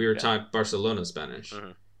 Yes, we were taught Barcelona Spanish.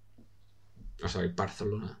 Mm-hmm. Oh, sorry,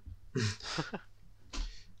 Barcelona.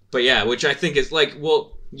 But yeah, which I think is like,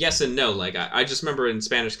 well, yes and no. Like I just remember in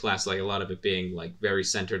Spanish class, like a lot of it being like very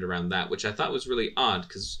centered around that, which I thought was really odd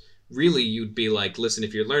because really you'd be like, listen,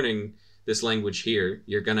 if you're learning this language here,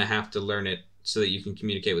 you're gonna have to learn it so that you can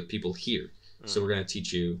communicate with people here. So we're going to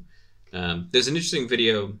teach you. There's an interesting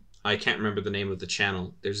video. I can't remember the name of the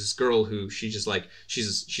channel. There's this girl who she's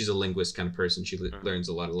a linguist kind of person. She learns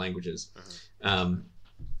a lot of languages. And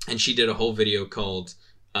she did a whole video called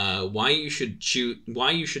why you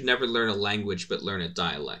should never learn a language but learn a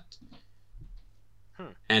dialect.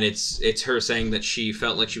 And it's her saying that she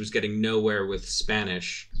felt like she was getting nowhere with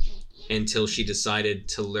Spanish until she decided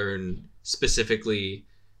to learn specifically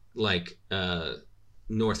like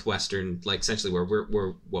northwestern, like essentially where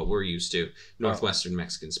we're what we're used to, northwestern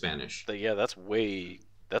Mexican Spanish. Yeah, that's way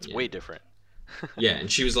different. Yeah,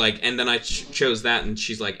 and she was like, and then I chose that, and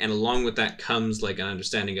she's like, and along with that comes like an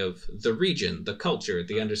understanding of the region, the culture,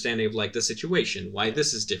 the understanding of like the situation, why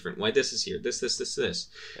this is different, why this is here, this.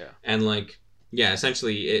 Yeah. And like, yeah,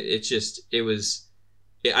 essentially I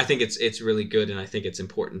think it's really good, and I think it's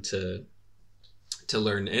important to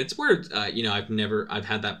learn. And it's weird, I've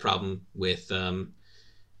had that problem with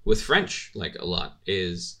French, like a lot,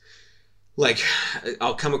 is like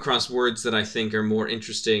I'll come across words that I think are more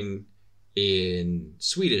interesting in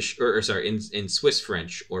Swedish in Swiss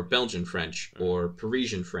French or Belgian French or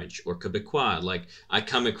Parisian French or Quebecois. Like I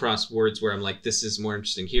come across words where I'm like, this is more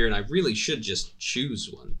interesting here, and I really should just choose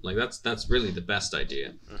one. Like that's really the best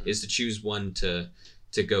idea, is to choose one to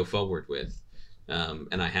go forward with.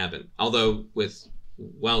 And I haven't. Although with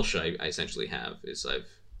Welsh, I essentially have, is I've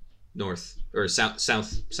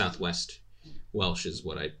southwest Welsh is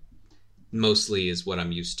what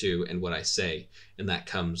I'm used to and what I say, and that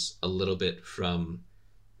comes a little bit from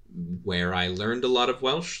where I learned a lot of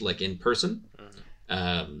Welsh, like in person.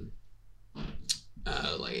 Like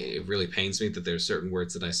it really pains me that there's certain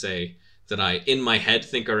words that I say that I in my head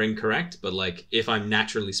think are incorrect, but like if I'm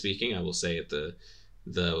naturally speaking, I will say it the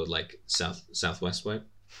like southwest way.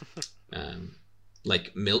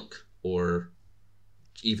 Like milk, or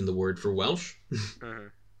even the word for Welsh.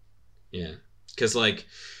 Yeah, because like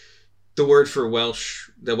the word for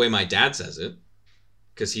Welsh, the way my dad says it,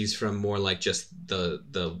 because he's from more like just the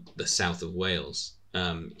south of Wales,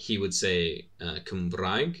 he would say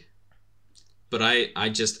Cymraeg, but I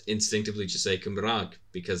just instinctively just say Cymraeg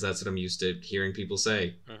because that's what I'm used to hearing people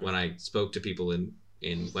say when I spoke to people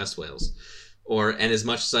in West Wales. And as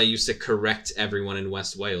much as I used to correct everyone in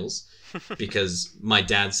West Wales because my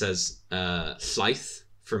dad says llaeth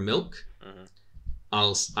for milk,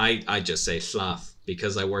 I just say llaeth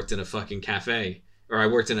because I worked in a fucking cafe, or I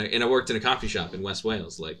worked in a coffee shop in West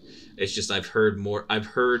Wales. Like, it's just I've heard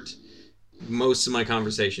most of my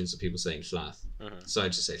conversations of people saying llaeth, so I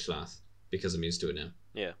just say llaeth because I'm used to it now.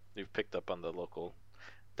 Yeah, you've picked up on the local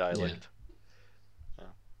dialect.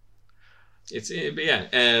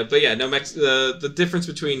 The difference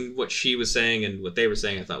between what she was saying and what they were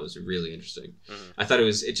saying, I thought was really interesting. I thought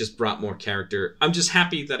it just brought more character. I'm just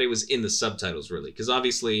happy that it was in the subtitles, really, because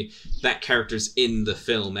obviously that character's in the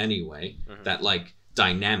film anyway. That like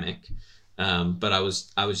dynamic, but I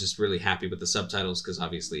was just really happy with the subtitles because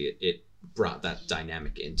obviously it brought that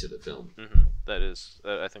dynamic into the film. That is,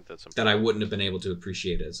 I think that's important. That I wouldn't have been able to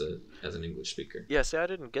appreciate as an English speaker. Yeah, see, I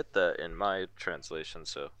didn't get that in my translation,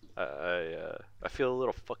 so I feel a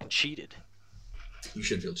little fucking cheated. You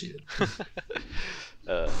should feel cheated.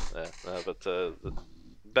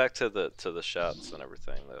 Back to the shots and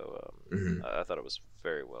everything, though. I thought it was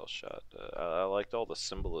very well shot. I liked all the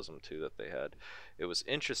symbolism too that they had. It was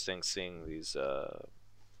interesting seeing these.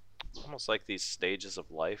 Almost like these stages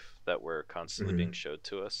of life that were constantly being showed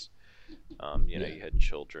to us. You know, you had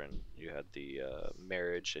children, you had the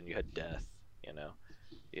marriage, and you had death. You know,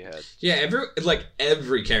 you had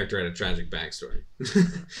every character had a tragic backstory.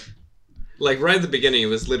 Like right at the beginning, it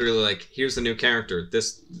was literally like, here's the new character.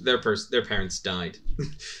 Their parents died.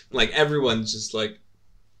 Like everyone just like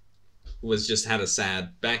had a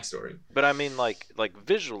sad backstory. But I mean, like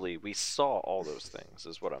visually, we saw all those things.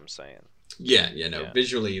 Is what I'm saying.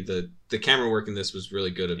 Visually, the camera work in this was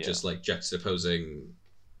really good of just like juxtaposing,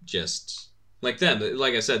 just like them.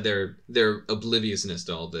 Like I said, their obliviousness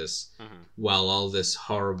to all this, while all this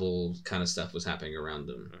horrible kind of stuff was happening around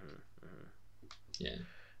them. Yeah,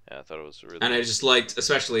 I thought it was really. And I just liked,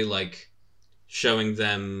 especially like showing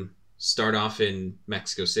them start off in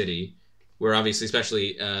Mexico City, where obviously,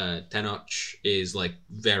 especially Tenoch is like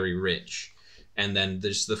very rich. And then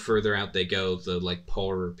there's the further out they go, the like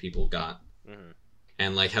poorer people got,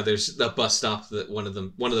 and like how there's the bus stop that one of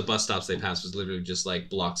the bus stops they passed was literally just like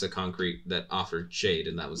blocks of concrete that offered shade,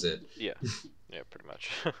 and that was it. Yeah, pretty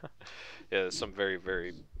much. There's some very,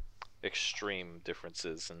 very extreme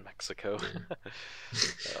differences in Mexico.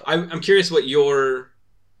 I'm curious what your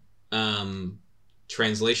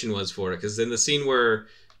translation was for it, because in the scene where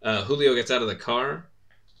Julio gets out of the car.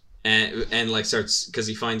 And like starts, because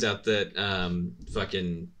he finds out that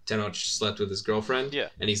fucking Tenoch slept with his girlfriend. Yeah.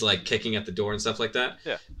 And he's like kicking at the door and stuff like that.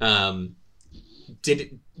 Yeah.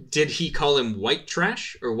 Did he call him white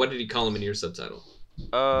trash, or what did he call him in your subtitle?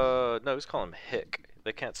 No, he's calling him hick.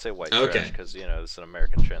 They can't say white trash because it's an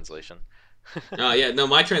American translation. Oh yeah, no,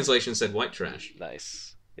 my translation said white trash. Nice.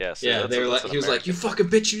 Yeah, so yeah, they were like, he was like, "You fucking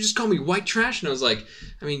bitch! You just call me white trash," and I was like,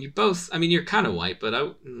 "I mean, you're kind of white, but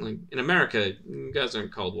like in America, you guys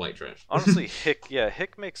aren't called white trash." Honestly, hick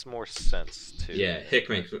makes more sense too. Yeah, hick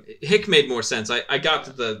made more sense. I got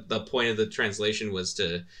to the point of the translation was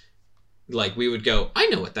to, like, we would go, "I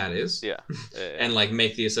know what that is," and like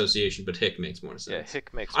make the association, but hick makes more sense. Yeah,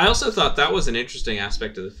 hick makes. I also thought that was an interesting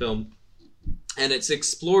aspect of the film, and it's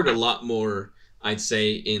explored a lot more, I'd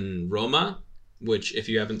say, in Roma. Which, if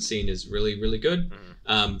you haven't seen, is really, really good.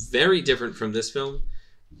 Very different from this film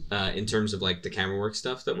in terms of like the camera work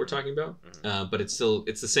stuff that we're talking about. But it's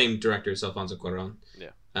the same director, it's Alfonso Cuarón.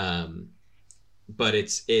 Yeah. But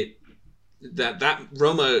that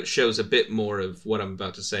Roma shows a bit more of what I'm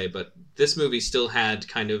about to say. But this movie still had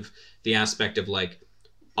kind of the aspect of like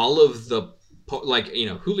all of the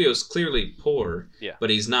Julio's clearly poor, but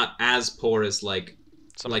he's not as poor as like.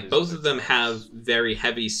 Like both of them have very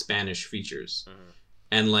heavy Spanish features,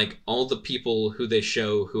 and like all the people who they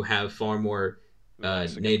show who have far more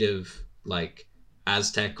native like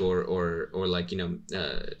Aztec or like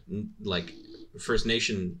like First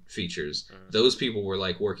Nation features. Those people were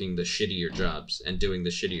like working the shittier jobs and doing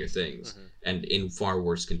the shittier things and in far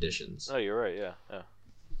worse conditions. Oh, you're right. Yeah.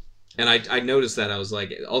 And I noticed that. I was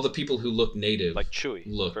like, all the people who look native, like Chewie,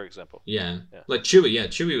 for example. Yeah, like Chewie. Yeah,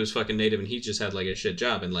 Chewie was fucking native, and he just had like a shit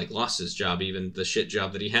job, and like lost his job, even the shit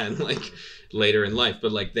job that he had like later in life.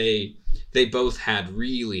 But like they both had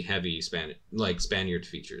really heavy Spaniard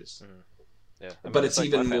features. Yeah, but it's like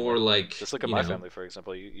even more like just look at my family, for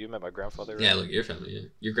example. You met my grandfather. Right? Yeah, look at your family. Yeah,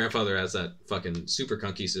 your grandfather has that fucking super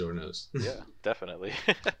conquistador nose. Yeah, definitely.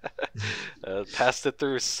 Passed it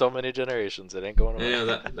through so many generations. It ain't going away.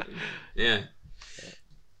 Yeah, yeah.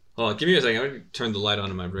 Hold on, give me a second. I'm gonna turn the light on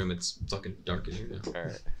in my room. It's fucking dark in here now. All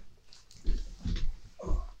right.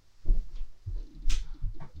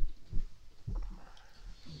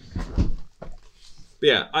 But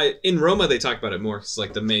yeah, in Roma they talk about it more because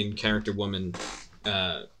like the main character woman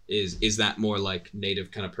is that more like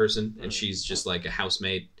native kind of person, and she's just like a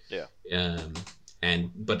housemaid. Yeah.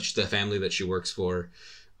 But the family that she works for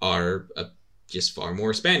are just far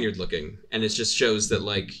more Spaniard looking, and it just shows that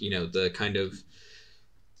like, you know, the kind of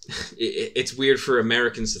it's weird for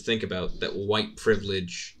Americans to think about that white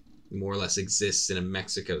privilege more or less exists in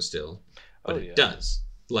Mexico still, but it does.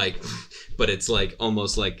 Like, but it's like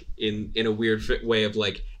almost like in a weird way of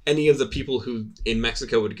like any of the people who in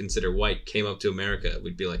Mexico would consider white came up to America,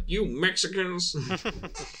 we'd be like, you Mexicans.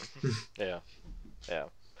 Yeah.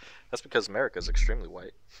 That's because America is extremely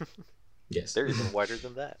white. Yes. They're even whiter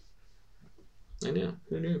than that. I know.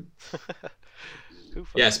 Who knew?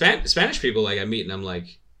 Yeah, Spanish people like I meet and I'm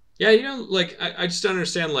like, yeah, you know, like I just don't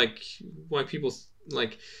understand like why people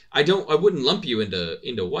like I wouldn't lump you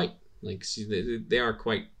into white. Like, see, they are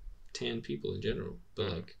quite tan people in general,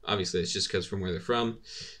 but like obviously it's just because from where they're from.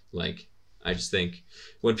 Like, I just think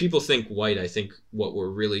when people think white, I think what we're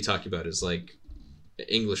really talking about is like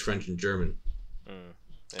English, French, and German.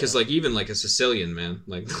 Because like even like a Sicilian, man,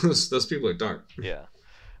 like those people are dark. Yeah.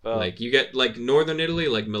 Like you get like northern Italy,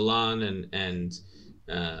 like Milan and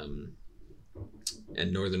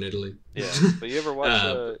northern Italy. Yeah. But you ever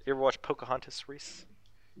watch Pocahontas, Reese?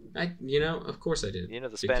 Of course I did. You know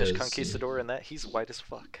the Spanish conquistador in that? He's white as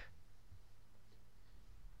fuck.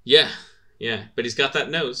 Yeah, but he's got that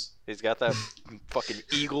nose. He's got that fucking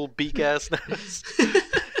eagle beak ass nose.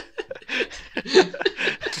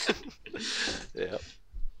 Yeah.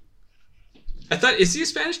 I thought, is he a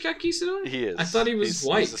Spanish conquistador? He is. I thought he was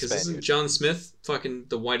white, because isn't John Smith fucking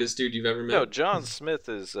the whitest dude you've ever met? No, John Smith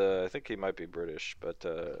is, I think he might be British, but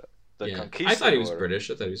the conquistador... I thought he was British.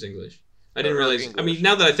 I thought he was English. I didn't realize... English. I mean,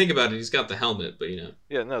 now that I think about it, he's got the helmet, but you know.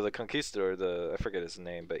 Yeah, no, the conquistador, I forget his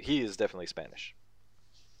name, but he is definitely Spanish.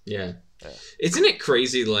 Yeah. Isn't it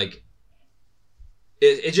crazy, like...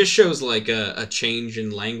 It just shows, like, a change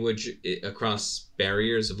in language across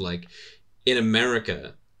barriers of, like, in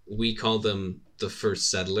America... we call them the first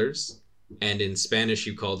settlers, and in Spanish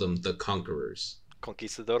you call them the conquerors.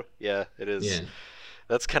 Conquistador? Yeah, it is. Yeah.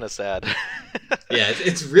 That's kind of sad. Yeah,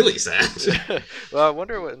 it's really sad. Well, I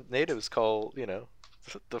wonder what natives call, you know,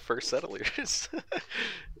 the first settlers.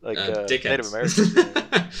 Like Native Americans.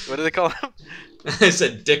 What do they call them? I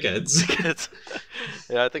said dickheads. Dickheads.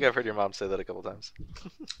 Yeah, I think I've heard your mom say that a couple times.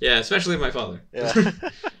 Yeah, especially my father. Yeah.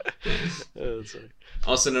 That's funny.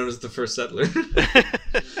 Also known as the first settler.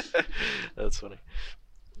 That's funny.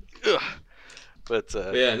 Ugh. But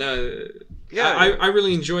yeah, no. Yeah, I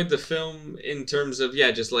really enjoyed the film in terms of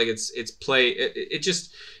just like its play.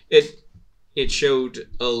 It showed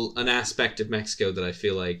an aspect of Mexico that I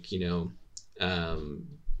feel like, you know,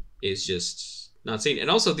 is just not seen. And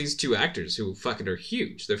also these two actors who fucking are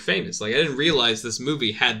huge. They're famous. Like, I didn't realize this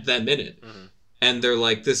movie had them in it. Mm-hmm. And they're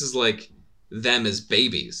like, this is like them as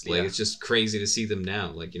babies. Like, it's just crazy to see them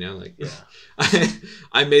now. Like, you know, like,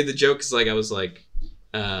 I made the joke because, like, I was like,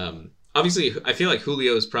 obviously, I feel like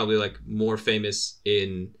Julio is probably, like, more famous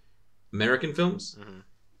in American films.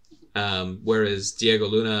 Mm-hmm. Whereas Diego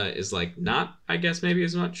Luna is, like, not, I guess, maybe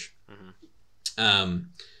as much. Mm-hmm.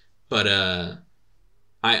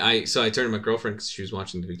 So I turned to my girlfriend because she was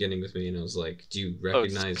watching the beginning with me, and I was like, do you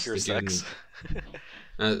recognize pure sex?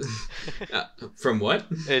 From what?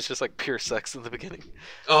 It's just like pure sex in the beginning.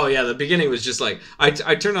 Oh yeah, the beginning was just like I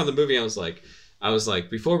turned on the movie. I was like,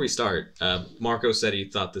 before we start, Marco said he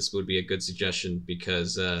thought this would be a good suggestion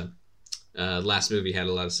because last movie had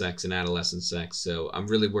a lot of sex and adolescent sex, so I'm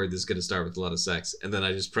really worried this is going to start with a lot of sex. And then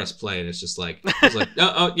I just pressed play, and it's just like, I was like,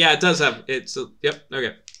 oh yeah, it does have it. So yep,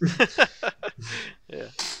 okay.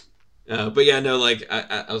 Yeah. But yeah, no, like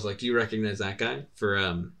I was like, do you recognize that guy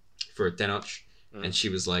for Tenoch? And she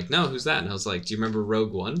was like, no, who's that? And I was like, do you remember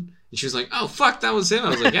Rogue One? And she was like, oh fuck, that was him. I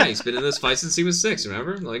was like, yeah, he's been in this fight since he was 6.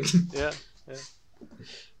 Remember? Like, yeah.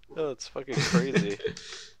 Oh, it's fucking crazy.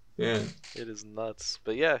 Yeah, it is nuts.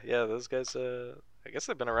 But yeah, those guys. I guess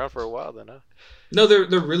they've been around for a while then, huh? No,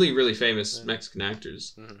 they're really, really famous Mexican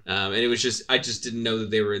actors. Mm-hmm. And it was just, I just didn't know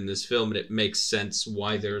that they were in this film, and it makes sense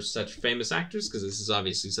why they're such famous actors, because this is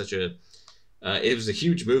obviously such a, it was a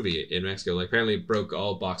huge movie in Mexico. Like, apparently it broke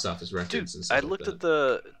all box office records. Dude, and stuff. I looked at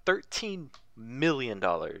the $13 million.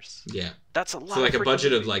 Yeah, that's a lot. For like a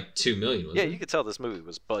budget of like $2 million. Yeah, you could tell this movie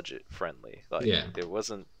was budget friendly. Like, it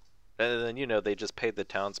wasn't. And then, you know, they just paid the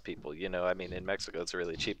townspeople. You know, I mean, in Mexico, it's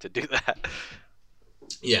really cheap to do that.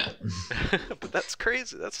 Yeah. But that's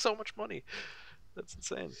crazy. That's so much money. That's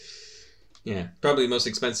insane. Yeah, probably the most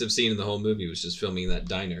expensive scene in the whole movie was just filming that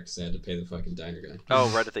diner because they had to pay the fucking diner guy. Oh,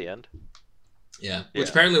 right at the end. Yeah, which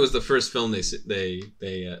apparently was the first film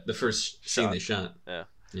the first scene they shot. Yeah.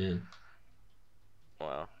 Yeah.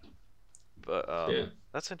 Wow. But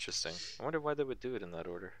that's interesting. I wonder why they would do it in that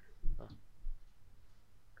order. Huh.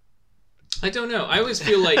 I don't know. I always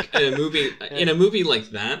feel like in a movie like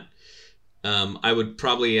that, I would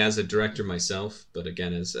probably, as a director myself, but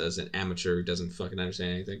again, as an amateur who doesn't fucking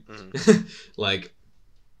understand anything, like,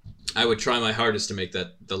 I would try my hardest to make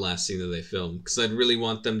that the last scene that they film, because I'd really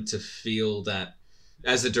want them to feel that.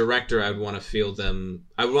 As a director, I would want to feel them.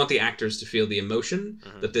 I would want the actors to feel the emotion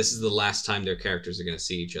that this is the last time their characters are going to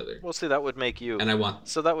see each other. Well, see, that would make you.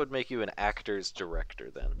 So that would make you an actor's director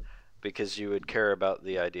then, because you would care about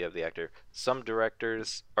the idea of the actor. Some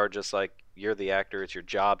directors are just like, you're the actor. It's your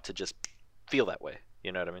job to just feel that way.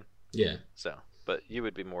 You know what I mean? Yeah. So, but you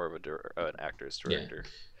would be more of an actor's director.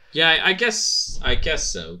 Yeah, I guess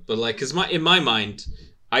so. But like, because in my mind,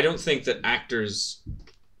 I don't think that actors.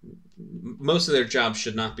 Most of their jobs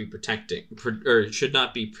should not be pretending.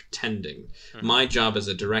 My job as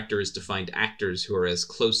a director is to find actors who are as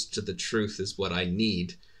close to the truth as what I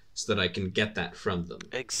need, so that I can get that from them.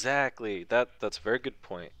 Exactly. That's a very good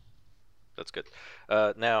point. That's good.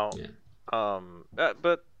 But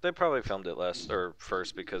they probably filmed it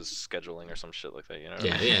first because scheduling or some shit like that, you know?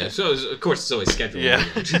 Yeah. So of course it's always scheduling. Yeah.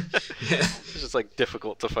 It's just like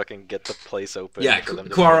difficult to fucking get the place open. Yeah,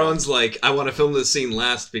 Cuarón's like, I want to film this scene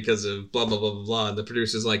last because of blah blah blah blah blah. And the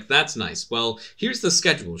producer's like, that's nice. Well, here's the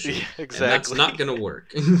schedule sheet. Yeah, exactly. And that's not gonna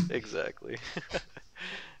work. Exactly.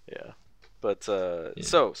 Yeah. But so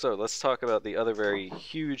let's talk about the other very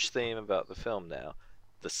huge theme about the film now,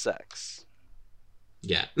 the sex.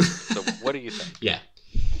 Yeah. So what do you think? Yeah.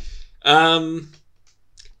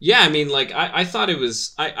 Yeah, I mean, like, I thought it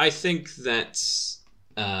was... I think that...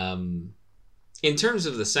 in terms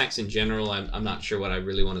of the sex in general, I'm not sure what I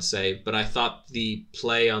really want to say, but I thought the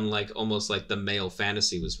play on, like, almost like the male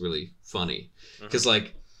fantasy was really funny. Because,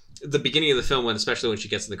 like, the beginning of the film, especially when she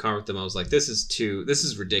gets in the car with them, I was like, this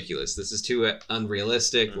is ridiculous. This is too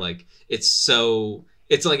unrealistic. Like, it's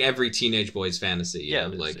like every teenage boy's fantasy. You know?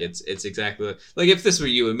 Like, it's exactly like if this were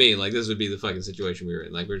you and me, like, this would be the fucking situation we were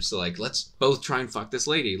in. Like, we're just like, let's both try and fuck this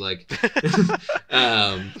lady. Like,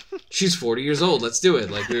 she's 40 years old. Let's do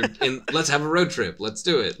it. Like, let's have a road trip. Let's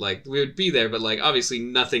do it. Like, we would be there, but like, obviously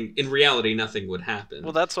in reality, nothing would happen.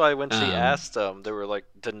 Well, that's why when she asked them, they were like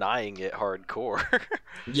denying it hardcore.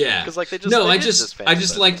 Yeah. Because like I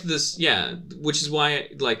just liked this. Yeah. Which is why,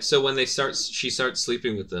 like, so when she starts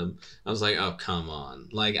sleeping with them, I was like, oh, come on.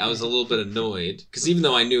 Like, I was a little bit annoyed because even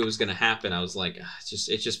though I knew it was going to happen, I was like,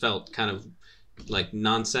 it just felt kind of like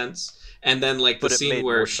nonsense. And then like the scene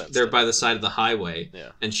where they're by the side of the highway,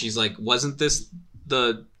 and she's like, wasn't this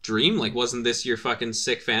the dream? Like, wasn't this your fucking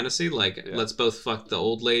sick fantasy? Like, let's both fuck the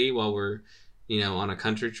old lady while we're, on a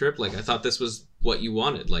country trip. Like, I thought this was what you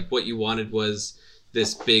wanted. Like, what you wanted was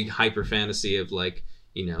this big hyper fantasy of like,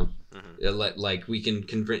 like we can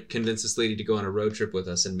convince this lady to go on a road trip with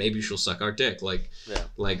us, and maybe she'll suck our dick. Like,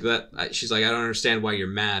 like that. She's like, I don't understand why you're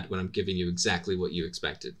mad when I'm giving you exactly what you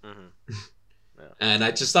expected. And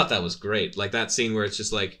I just thought that was great. Like that scene where it's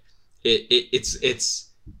just like,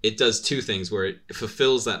 it does two things where it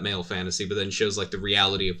fulfills that male fantasy, but then shows like the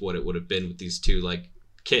reality of what it would have been with these two like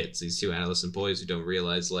kids, these two adolescent boys who don't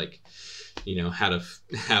realize like,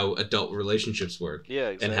 how adult relationships work. Yeah,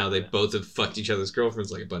 exactly. And how they both have fucked each other's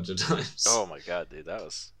girlfriends like a bunch of times. Oh my god, dude, that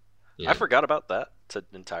was... I forgot about that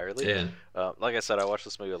entirely. Yeah. Like I said, I watched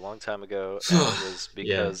this movie a long time ago, and it was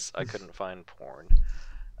because I couldn't find porn.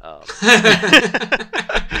 I'm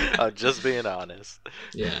just being honest.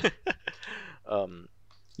 Yeah.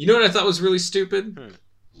 You know what I thought was really stupid?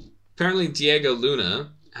 Apparently Diego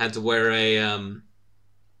Luna had to wear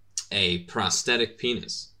a prosthetic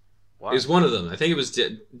penis. Wow. It was one of them. I think it was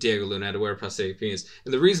Diego Luna had to wear a prosthetic penis.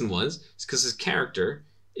 And the reason was because his character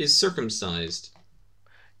is circumcised.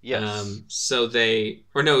 Yes. So he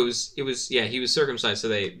was circumcised, so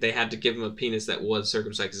they had to give him a penis that was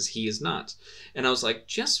circumcised because he is not. And I was like,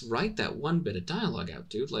 just write that one bit of dialogue out,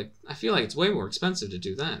 dude. Like, I feel like it's way more expensive to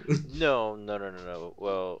do that. No.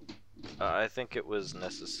 Well, I think it was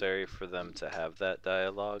necessary for them to have that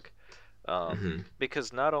dialogue.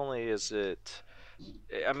 Because not only is it...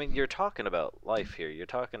 I mean, you're talking about life here. You're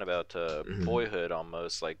talking about boyhood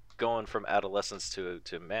almost, like going from adolescence to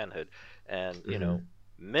manhood. And,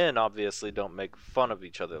 men obviously don't make fun of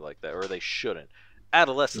each other like that, or they shouldn't.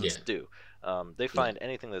 Adolescents do. They find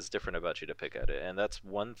anything that's different about you to pick at it, and that's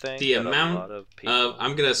one thing. The amount a lot of people...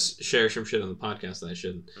 I'm going to share some shit on the podcast that I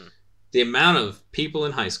shouldn't. the amount of people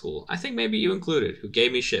in high school, I think maybe you included, who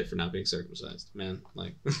gave me shit for not being circumcised, man.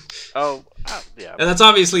 Like, yeah. And that's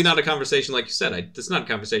obviously not a conversation, like you said. That's not a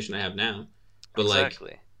conversation I have now. But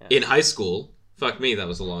exactly. Like, in high school, fuck me, that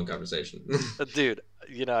was a long conversation. Dude,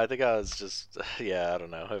 I think I was just, I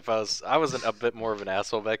don't know. If I wasn't a bit more of an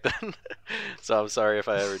asshole back then, so I'm sorry if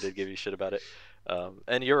I ever did give you shit about it.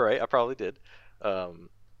 And you're right, I probably did.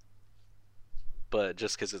 But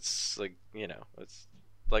just because it's like, it's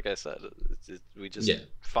like I said, we just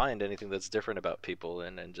find anything that's different about people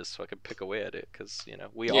and just fucking pick away at it because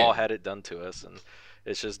we all had it done to us, and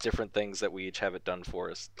it's just different things that we each have it done for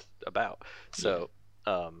us about. So,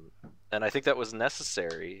 and I think that was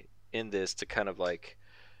necessary in this to kind of like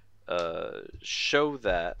show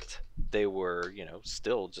that they were,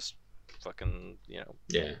 still just fucking,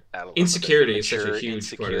 insecurity is such a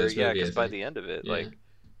huge part of this movie. Because by the end of it, like,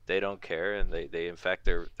 they don't care, and they in fact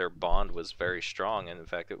their bond was very strong, and in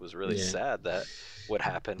fact it was really sad that what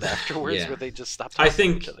happened afterwards where they just stopped talking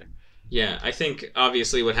to each other. Yeah, I think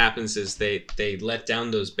obviously what happens is they let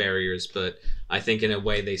down those barriers, but I think in a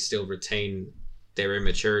way they still retain their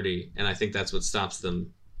immaturity, and I think that's what stops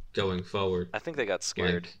them going forward. I think they got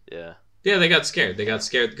scared. Yeah, they got scared. They got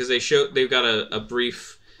scared because they've got a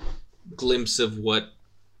brief glimpse of what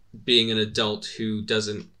being an adult who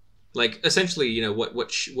doesn't, like, essentially, what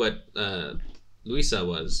Luisa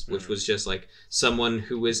was, which was just like someone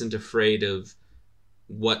who isn't afraid of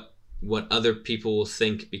what other people will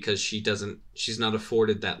think because she's not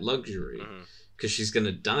afforded that luxury because she's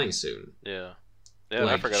gonna die soon. Yeah, like,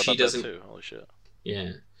 I forgot about that too. Holy shit.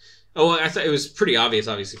 Yeah. Oh, I thought it was pretty obvious,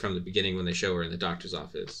 obviously, from the beginning when they show her in the doctor's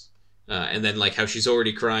office, and then like how she's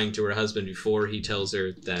already crying to her husband before he tells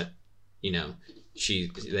her that that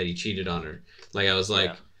he cheated on her. Like, I was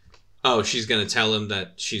like. Yeah. Oh, she's going to tell him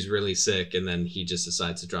that she's really sick, and then he just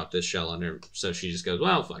decides to drop this shell on her. So she just goes,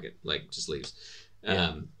 well, fuck it. Like, just leaves.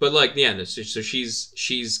 But, like, so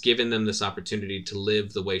she's given them this opportunity to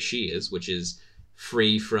live the way she is, which is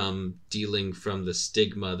free from dealing from the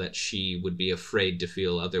stigma that she would be afraid to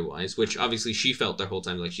feel otherwise, which obviously she felt the whole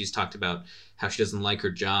time. Like, she's talked about how she doesn't like her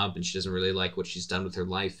job, and she doesn't really like what she's done with her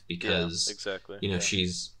life because,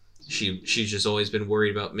 she's just always been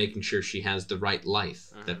worried about making sure she has the right life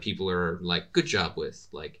that people are like, good job with,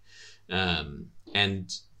 like, and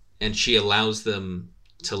she allows them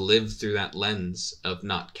to live through that lens of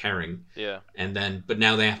not caring. Yeah. And then, but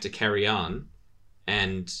now they have to carry on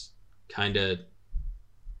and kind of,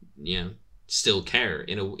 still care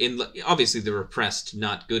in obviously the repressed,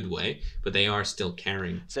 not good way, but they are still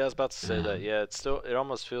caring. See, I was about to say that. Yeah, it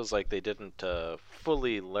almost feels like they didn't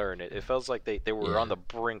fully learn it. It feels like they were on the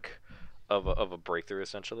brink of a breakthrough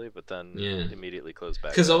essentially, but then immediately closed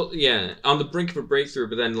back. Because on the brink of a breakthrough,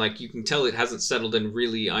 but then like you can tell it hasn't settled in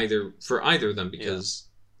really for either of them because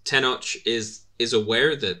Tenoch is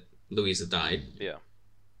aware that Luisa died. Yeah.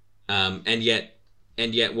 And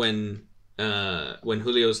yet when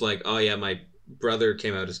Julio's like, oh yeah, my brother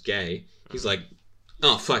came out as gay, he's like,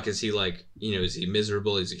 oh fuck, is he like, is he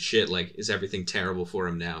miserable? Is he shit? Like, is everything terrible for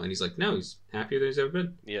him now? And he's like, no, he's happier than he's ever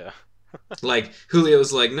been. Yeah. Like,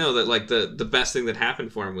 Julio's like, no, that like the best thing that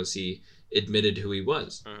happened for him was he admitted who he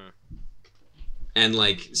was. And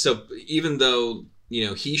like, so even though,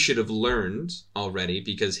 he should have learned already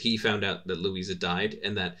because he found out that Luisa died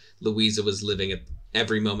and that Luisa was living at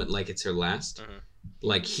every moment like it's her last,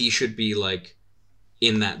 like, he should be like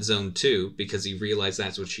in that zone too because he realized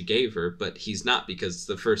that's what she gave her, but he's not, because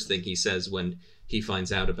the first thing he says when he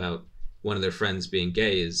finds out about one of their friends being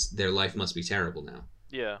gay is their life must be terrible now.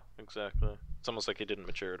 Yeah, exactly. It's almost like he didn't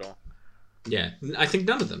mature at all. Yeah, I think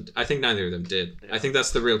neither of them did. Yeah. I think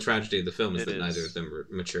that's the real tragedy of the film is that neither of them were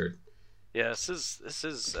matured. Yeah, this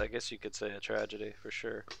is I guess you could say a tragedy for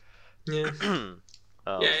sure. Yeah.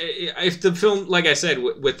 If the film, like I said,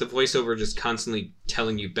 with the voiceover just constantly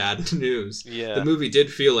telling you bad news, the movie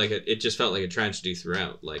did feel like it just felt like a tragedy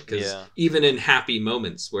throughout. Like, because even in happy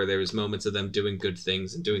moments where there was moments of them doing good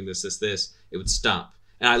things and doing this, it would stop.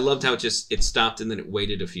 And I loved how it stopped and then it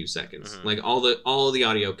waited a few seconds. Like all the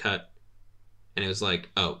audio cut, and it was like,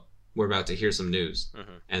 oh, we're about to hear some news,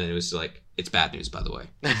 and then it was like, it's bad news, by the way.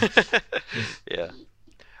 Yeah.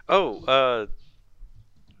 Oh,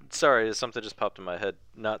 sorry, something just popped in my head.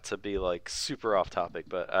 Not to be like super off topic,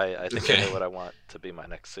 but I think I know what I want to be my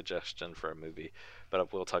next suggestion for a movie.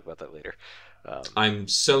 But we'll talk about that later. I'm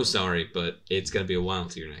so sorry, but it's gonna be a while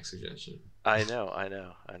to your next suggestion. I know.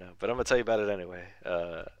 But I'm gonna tell you about it anyway.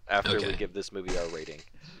 After we give this movie our rating.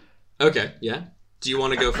 Okay. Yeah. Do you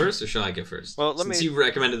want to go first, or shall I go first? Well, Since you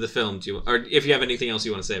recommended the film, or if you have anything else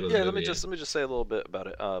you want to say about the movie? Let me just say a little bit about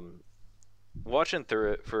it. Watching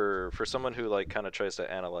through it for someone who like kind of tries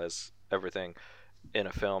to analyze everything in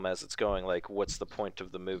a film as it's going. Like, what's the point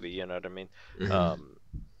of the movie? You know what I mean?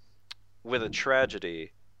 With a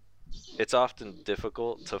tragedy, it's often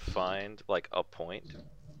difficult to find like a point.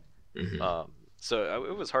 So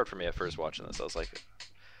it was hard for me at first watching this. I was like,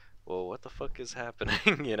 well, what the fuck is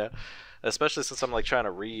happening? You know, especially since I'm like trying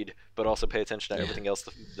to read but also pay attention to everything else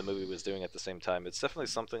the movie was doing at the same time. It's definitely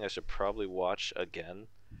something I should probably watch again.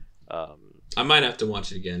 I might have to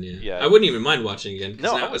watch it again. Yeah. I wouldn't even mind watching it again.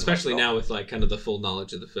 No, now, especially now with like kind of the full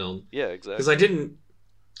knowledge of the film. Yeah, exactly. Because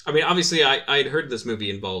I mean, obviously, I'd heard this movie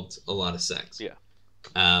involved a lot of sex. Yeah.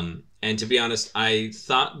 And to be honest, I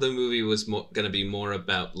thought the movie was going to be more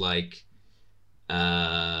about like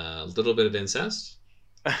a little bit of incest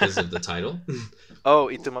because of the title. Oh,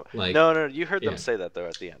 like, no, you heard them say that though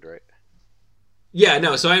at the end, right? Yeah,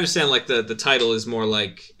 no. So I understand. Like the title is more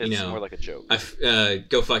like it's more like a joke.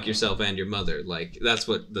 Go fuck yourself and your mother. Like that's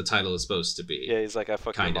what the title is supposed to be. Yeah, he's like I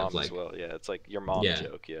fuck your mom as well. Yeah, it's like your mom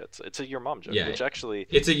joke. Yeah, it's a your mom joke. Yeah, which actually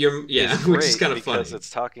it's a your which is kind of funny because it's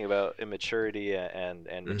talking about immaturity and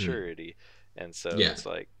maturity, and so it's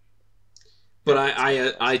like. But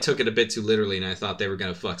I took it a bit too literally, and I thought they were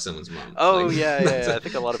gonna fuck someone's mom. Oh like, yeah. I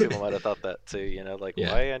think a lot of people might have thought that too. You know, like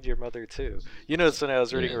why and your mother too? You know, so I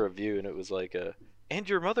was reading a review, and it was like and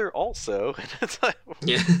your mother also. And it's like,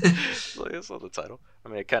 it's like, that's not the title. I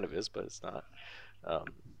mean, it kind of is, but it's not.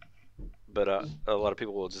 But a lot of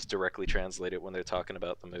people will just directly translate it when they're talking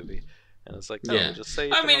about the movie, and it's like no, just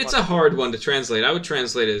say. I mean, it's a hard one to translate. I would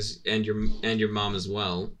translate it as and your mom as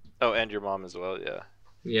well. Oh, and your mom as well. Yeah.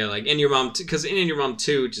 Yeah, like In Your Mom, because In Your Mom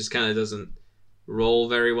 2 just kind of doesn't roll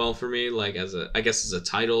very well for me, like I guess as a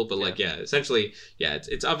title, but like essentially,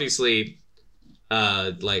 it's obviously,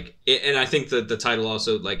 like, and I think that the title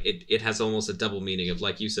also like it has almost a double meaning of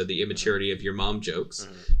like you said the immaturity of your mom jokes,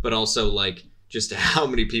 but also like just how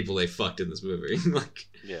many people they fucked in this movie, like.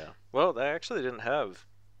 Yeah, well, they actually didn't have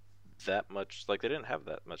that much, like they didn't have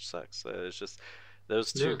that much sex. It's just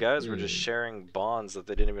those two guys were just sharing bonds that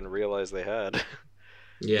they didn't even realize they had.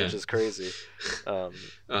 Yeah, which is crazy. Oh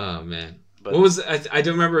man, but, what was I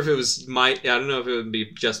don't remember if it was I don't know if it would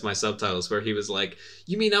be just my subtitles where he was like,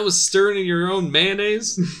 "You mean I was stirring in your own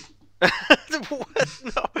mayonnaise?" What?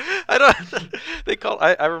 No, I don't.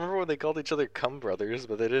 I remember when they called each other cum brothers,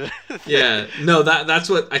 but they didn't. Yeah, no, that's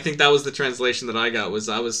what I think. That was the translation that I got. Was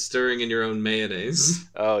I was stirring in your own mayonnaise?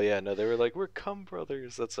 Oh yeah, no, they were like, we're cum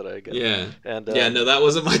brothers. That's what I got. Yeah, and no, that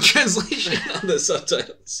wasn't my translation on the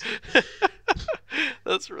subtitles.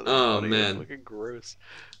 That's really funny. Man, looking gross.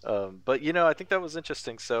 But you know, I think that was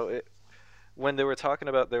interesting. So when they were talking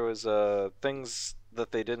about there was things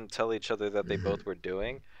that they didn't tell each other that they both were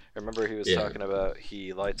doing. I remember he was talking about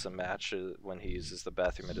he lights a match when he uses the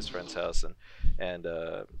bathroom at his friend's house, and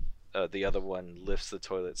the other one lifts the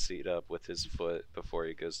toilet seat up with his foot before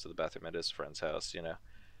he goes to the bathroom at his friend's house. You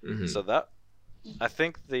know, so that I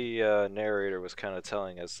think the narrator was kind of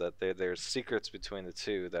telling us that there's secrets between the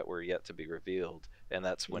two that were yet to be revealed, and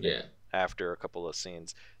that's when after a couple of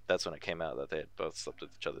scenes, that's when it came out that they had both slept with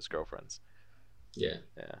each other's girlfriends. Yeah,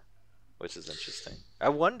 which is interesting. I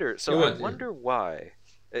wonder why.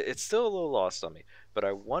 It's still a little lost on me, but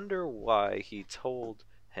I wonder why he told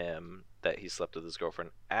him that he slept with his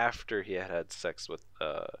girlfriend after he had sex with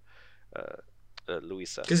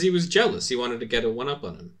Luisa. Because he was jealous. He wanted to get a one-up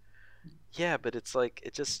on him. Yeah, but it's like,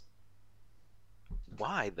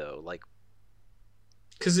 why though? Like,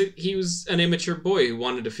 because he was an immature boy who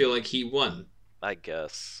wanted to feel like he won. I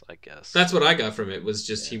guess. That's what I got from it, was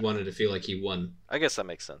just he wanted to feel like he won. I guess that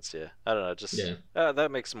makes sense, yeah. I don't know, just... Yeah. That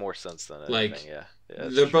makes more sense than anything, like, yeah.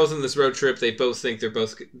 They're both on this road trip, they both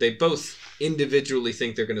individually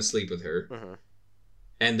think they're going to sleep with her. Mm-hmm.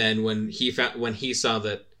 And then when he saw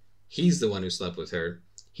that he's the one who slept with her,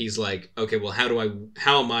 he's like, okay, well,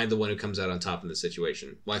 how am I the one who comes out on top in this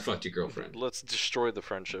situation? Well, I fucked your girlfriend. Let's destroy the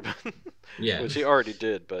friendship. Yeah. Which he already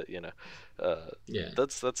did, but, you know. Yeah.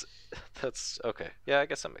 That's okay. Yeah, I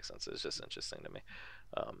guess that makes sense. It's just interesting to me.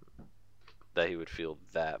 That he would feel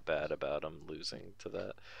that bad about him losing to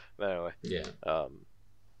that. But anyway. Yeah.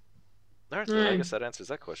 I guess that answers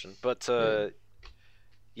that question. But,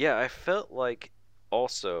 yeah, I felt like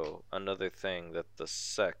also another thing that the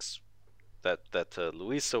sex that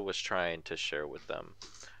Luisa was trying to share with them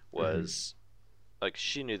was like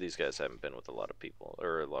she knew these guys haven't been with a lot of people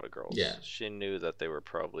or a lot of girls. Yeah. She knew that they were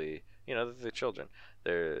probably, you know, they're children.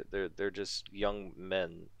 They're just young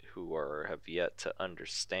men who have yet to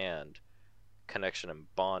understand connection and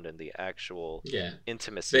bond and the actual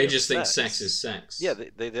intimacy. They just think sex is sex. Yeah,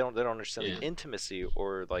 they don't understand the intimacy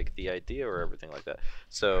or like the idea or everything like that.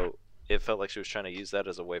 So it felt like she was trying to use that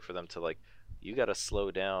as a way for them to like, you got to slow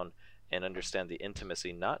down and understand the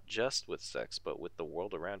intimacy not just with sex but with the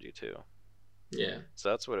world around you too. Yeah. So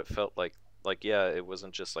that's what it felt like. Like, yeah, it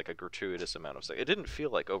wasn't just like a gratuitous amount of sex. It didn't feel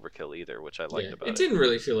like overkill either, which I liked about it. It didn't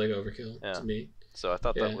really feel like overkill to me. So I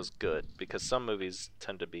thought that was good, because some movies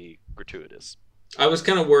tend to be gratuitous. I was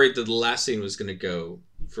kind of worried that the last scene was going to go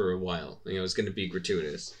for a while. You know, it was going to be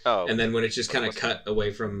gratuitous. Oh. And then when it just kind of cut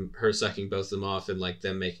away from her sucking both of them off and like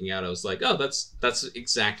them making out, I was like, oh, that's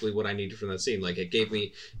exactly what I needed from that scene. Like, it gave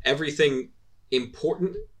me everything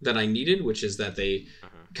important that I needed, which is that they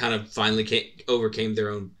kind of finally overcame their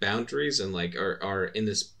own boundaries and like are in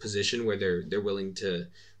this position where they're willing to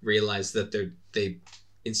realize that they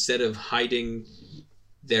instead of hiding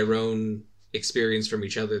their own experience from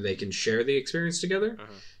each other, they can share the experience together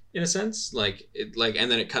in a sense. Like and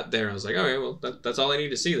then it cut there. I was like, okay, well that's all I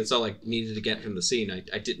need to see. That's all I needed to get from the scene.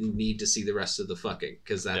 I didn't need to see the rest of the fucking,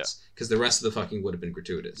 because the rest of the fucking would have been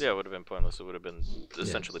gratuitous. Yeah, it would have been pointless. It would have been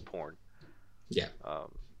essentially porn. Yeah.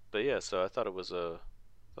 But yeah, so I thought it was a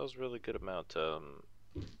really good amount.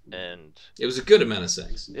 And it was a good amount of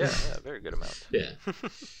sex. Yeah, very good amount. Yeah.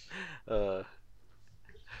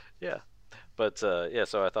 Yeah. But so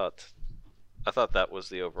I thought that was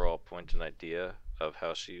the overall point and idea of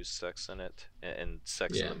how she used sex in it, and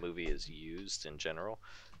sex in the movie is used in general.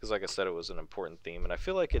 Because like I said, it was an important theme, and I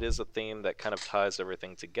feel like it is a theme that kind of ties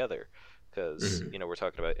everything together. Because, you know, we're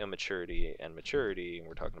talking about immaturity and maturity, and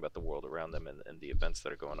we're talking about the world around them and the events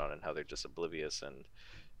that are going on and how they're just oblivious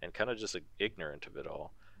and kind of just ignorant of it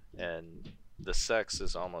all. And the sex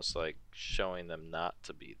is almost like showing them not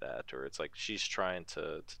to be that, or it's like she's trying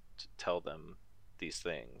to tell them these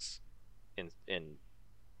things in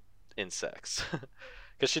sex.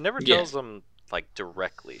 Because she never tells them like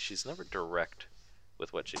directly. She's never direct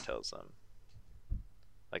with what she tells them.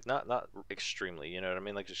 Like not extremely, you know what I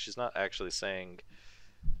mean? Like she's not actually saying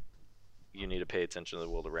you need to pay attention to the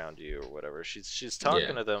world around you or whatever. She's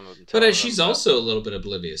talking to them. But she's also a little bit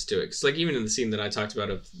oblivious to it. Cause like even in the scene that I talked about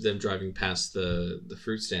of them driving past the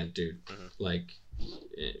fruit stand dude, like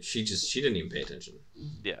she didn't even pay attention.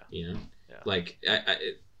 Yeah. You know? Yeah. Like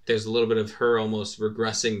there's a little bit of her almost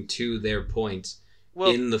regressing to their point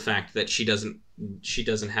in the fact that she doesn't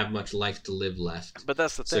have much life to live left. But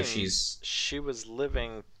that's the thing. So she was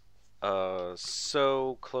living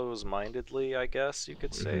so close-mindedly, I guess you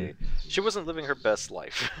could say. She wasn't living her best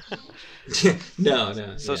life.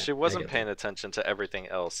 No. So she wasn't paying attention to everything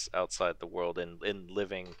else outside the world and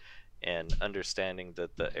living and understanding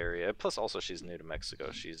the area. Plus, also, she's new to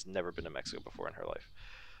Mexico. She's never been to Mexico before in her life.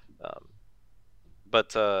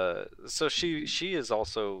 But so she is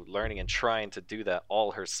also learning and trying to do that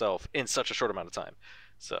all herself in such a short amount of time.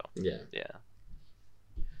 So yeah.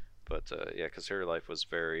 But because her life was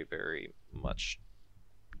very, very much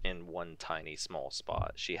in one tiny small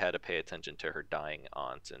spot. She had to pay attention to her dying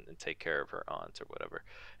aunt and take care of her aunt or whatever.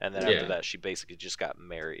 And then after that, she basically just got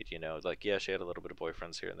married. You know, like she had a little bit of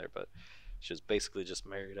boyfriends here and there, but she was basically just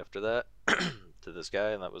married after that to this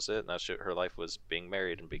guy, and that was it. Now her life was being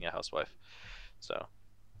married and being a housewife. So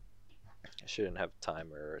she didn't have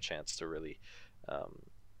time or a chance to really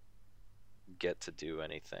get to do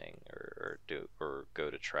anything or go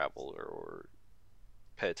to travel or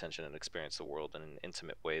pay attention and experience the world in an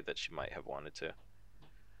intimate way that she might have wanted to.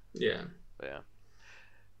 Yeah. But yeah.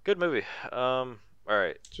 Good movie. All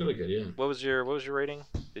right. It's really good, yeah. What was your rating?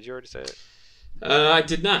 Did you already say it? I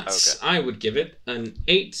did not. Okay. I would give it an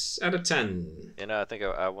 8 out of 10. You know, I think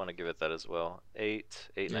I want to give it that as well.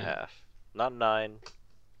 8.5. Not 9,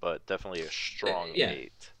 but definitely a strong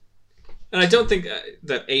 8. And I don't think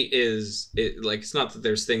that 8 is like, it's not that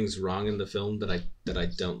there's things wrong in the film that I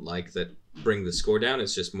don't like that bring the score down.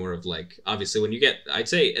 It's just more of like, obviously when you get, I'd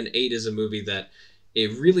say an 8 is a movie that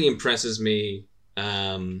it really impresses me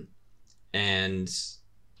and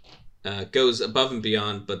goes above and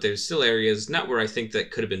beyond, but there's still areas not where I think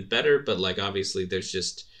that could have been better, but like obviously it's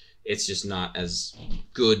just not as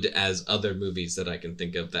good as other movies that I can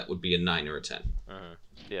think of that would be a 9 or a 10.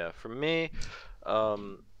 Yeah, for me,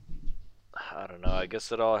 I don't know. I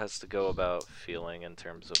guess it all has to go about feeling in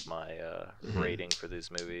terms of my rating for these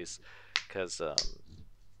movies, because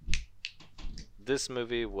this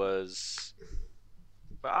movie was.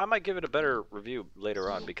 I might give it a better review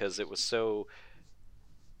later on because it was so.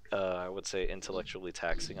 I would say intellectually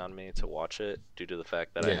taxing on me to watch it due to the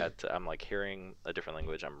fact that I'm like hearing a different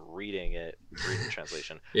language. I'm reading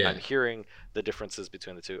translation. I'm hearing the differences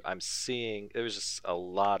between the two. I'm seeing, it was just a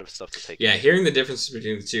lot of stuff to take in. Hearing the differences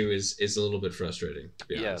between the two is a little bit frustrating, to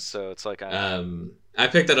be honest. So it's like I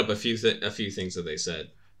picked that up a few things that they said,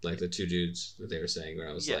 like the two dudes that they were saying, where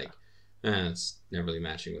I was like, it's not really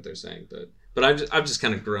matching what they're saying, but But I've just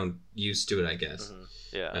kind of grown used to it, I guess.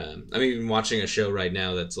 Yeah. I'm even watching a show right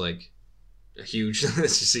now that's like a huge.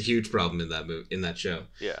 It's just a huge problem in that show.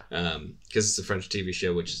 Yeah. Because it's a French TV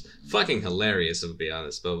show, which is fucking hilarious. I'll be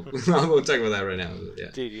honest, but I won't talk about that right now. Yeah.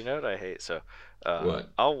 Dude, you know what I hate? So, what?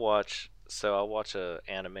 I'll watch a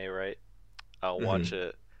anime, right? I'll watch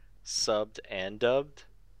it subbed and dubbed,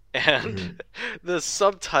 and the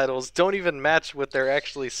subtitles don't even match what they're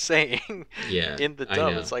actually saying in the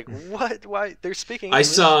dub. It's like, what? Why? They're speaking English. I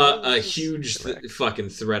saw a huge fucking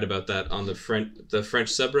thread about that on the French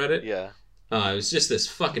subreddit. Yeah. It was just this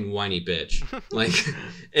fucking whiny bitch. Like,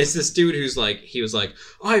 it's this dude who's like, he was like,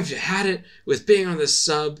 I've had it with being on this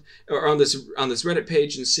sub or on this Reddit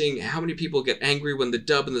page and seeing how many people get angry when the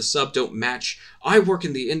dub and the sub don't match. I work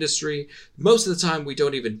in the industry. Most of the time, we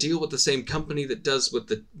don't even deal with the same company that does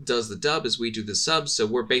the dub as we do the sub. So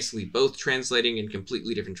we're basically both translating in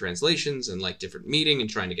completely different translations and like different meaning and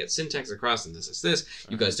trying to get syntax across. And this is this.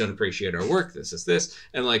 You guys don't appreciate our work. This is this.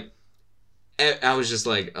 And like, I was just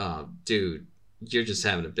like, oh, dude, you're just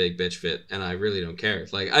having a big bitch fit, and I really don't care.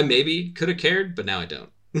 Like, I maybe could have cared, but now I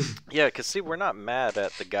don't. Yeah, because, see, we're not mad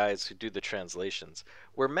at the guys who do the translations.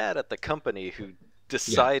 We're mad at the company who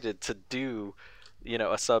decided to do,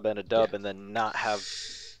 a sub and a dub and then not have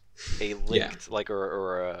a linked,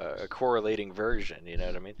 or a correlating version, you know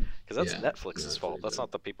what I mean? Because that's Netflix's fault. That's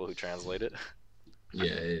not the people who translate it. Yeah,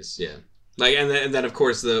 it is, yeah. Like, and then of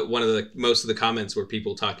course, most of the comments were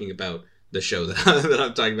people talking about the show that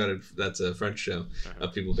I'm talking about. That's a French show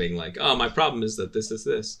of people being like, "Oh, my problem is that this is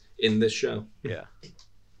this in this show." Yeah,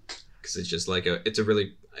 because it's just like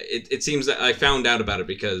it seems that I found out about it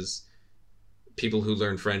because people who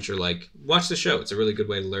learn French are like, watch the show. It's a really good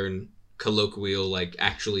way to learn colloquial, like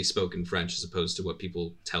actually spoken French as opposed to what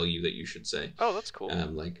people tell you that you should say. Oh, that's cool.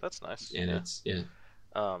 That's nice. And it's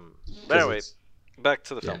but anyway. Back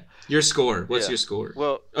to the film. Your score. What's your score?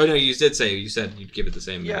 Well, oh no, you said you'd give it the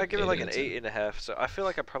same. Yeah, I give it like an 8.5. So I feel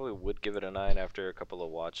like I probably would give it a 9 after a couple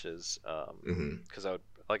of watches. Because I would,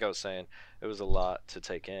 like I was saying, it was a lot to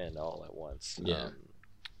take in all at once. Yeah.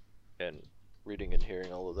 And reading and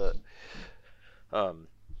hearing all of that.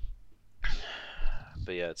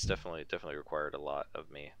 But yeah, it's definitely required a lot of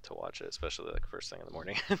me to watch it, especially like first thing in the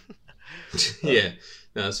morning. Yeah,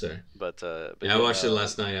 no, that's fair. But I watched it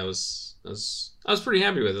last night. I was pretty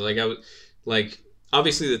happy with it. Like I was like,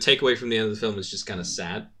 obviously the takeaway from the end of the film is just kind of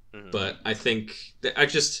sad. But I think that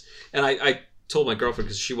I told my girlfriend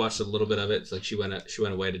because she watched a little bit of it. It's like she went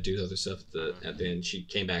away to do other stuff at the end. She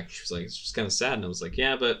came back. She was like, it's just kind of sad, and I was like,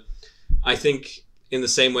 yeah, but I think. In the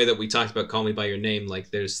same way that we talked about Call Me By Your Name,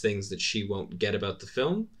 like there's things that she won't get about the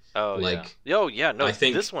film. Oh, like, yeah. Oh, yeah. No, I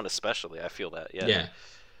think this one especially, I feel that. Yeah. Yeah.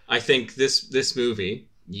 I think this movie,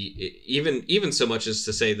 even so much as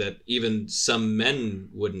to say that even some men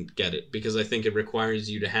wouldn't get it, because I think it requires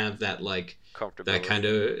you to have that, like, that kind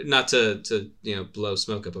of, not to blow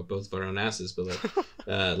smoke up both of our own asses, but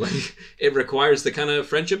like it requires the kind of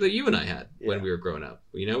friendship that you and I had when we were growing up,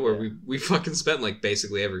 where we fucking spent like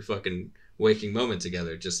basically every fucking waking moment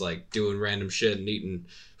together, just like doing random shit and eating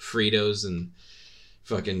Fritos and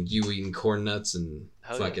fucking you eating corn nuts and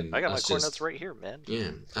fucking. I got my corn nuts right here, man.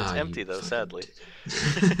 Yeah, it's empty though, sadly.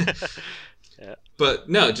 Yeah, but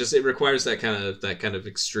no, just it requires that kind of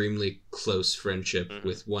extremely close friendship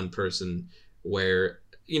with one person, where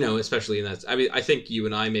especially in that. I mean, I think you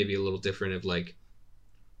and I may be a little different of like,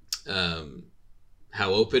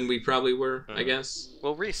 how open we probably were, I guess.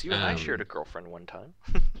 Well, Reese, you and I shared a girlfriend one time.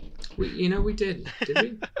 we did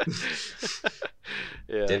we?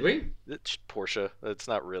 Yeah. Did we? It's Portia. It's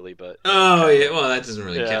not really, but. Oh yeah, well that doesn't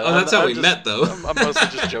really count. Oh, that's how we met, though. I'm mostly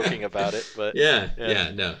just joking about it, but. Yeah.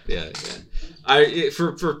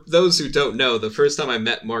 For those who don't know, the first time I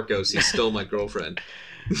met Marcos, he stole my girlfriend.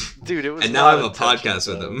 Dude, it was. And now I have a podcast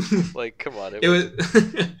with him. Like, come on, it was.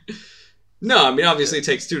 No, I mean obviously it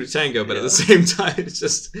takes two to tango, but at the same time, it's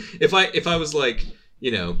just if I was like,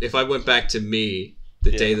 if I went back to me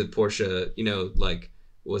the day that Portia, like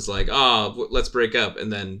was like, oh, let's break up,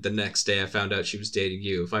 and then the next day I found out she was dating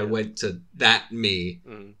you. If I went to that me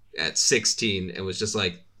at 16 and was just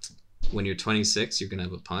like, when you're 26, you're gonna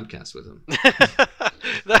have a podcast with him.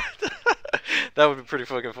 That would be pretty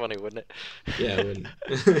fucking funny, wouldn't it? Yeah, it wouldn't.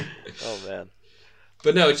 Oh man.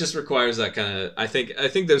 But no, it just requires that kind of. I think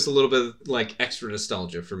there's a little bit of, like extra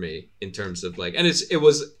nostalgia for me in terms of like, and it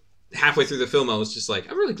was halfway through the film I was just like,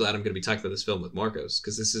 I'm really glad I'm going to be talking about this film with Marcos,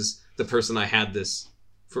 because this is the person I had this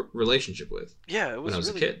relationship with. Yeah, it was when I was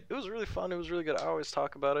really, a kid. It was really fun. It was really good. I always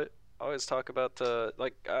talk about it. I always talk about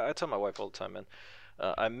like I tell my wife all the time, man.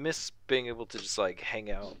 I miss being able to just like hang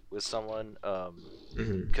out with someone,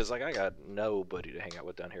 because like I got nobody to hang out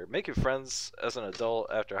with down here. Making friends as an adult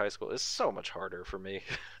after high school is so much harder for me.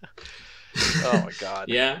 Oh my god.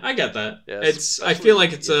 Yeah, I get that. Yeah, I feel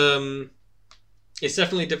like it's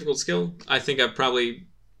definitely a difficult skill. I think I've probably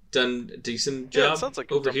done a decent job. Yeah, it sounds like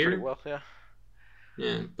you've done here. Pretty well. Yeah.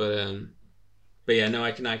 Yeah, but yeah, no,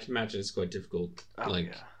 I can imagine it's quite difficult.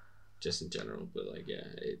 Just in general, but like, yeah,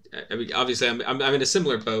 I mean, obviously, I'm in a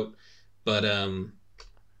similar boat, but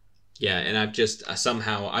yeah, and I've just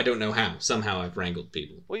somehow, I don't know how, somehow I've wrangled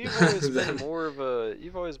people. Well, you've always been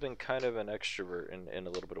you've always been kind of an extrovert in a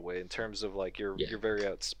little bit of way, in terms of like you're very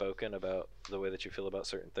outspoken about the way that you feel about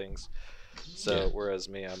certain things. So whereas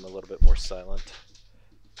me, I'm a little bit more silent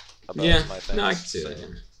about my things. No, I can see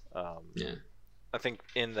that. Yeah. I think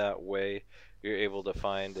in that way, you're able to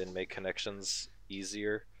find and make connections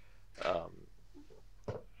easier.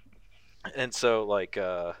 And so like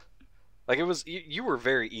it was, you were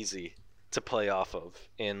very easy to play off of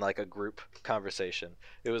in like a group conversation.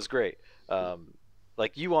 It was great.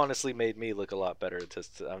 Like you honestly made me look a lot better.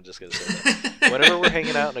 I'm just gonna say that. Whenever we're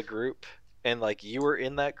hanging out in a group and like you were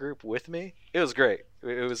in that group with me, it was great.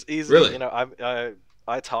 It was easy. Really? You know,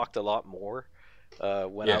 I talked a lot more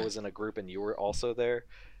when I was in a group and you were also there.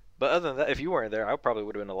 But other than that, if you weren't there, I probably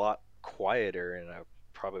would have been a lot quieter, and I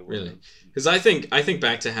probably would. Really? Because I think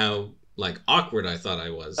back to how like awkward I thought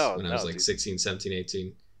I was when I was like 16, 17,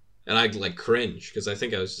 18. And I'd like cringe because I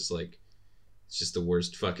think I was just like, it's just the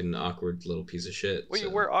worst fucking awkward little piece of shit. Well,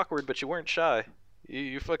 you were awkward, but you weren't shy.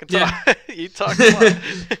 You fucking talk. Yeah. You talked a lot.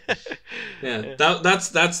 Yeah.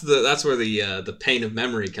 That's where the pain of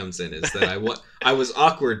memory comes in, is that I was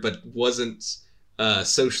awkward but wasn't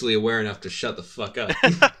socially aware enough to shut the fuck up.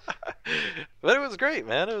 But it was great,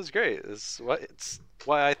 man. It was great. It's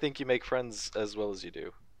why I think you make friends as well as you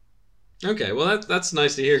do. Okay, well that's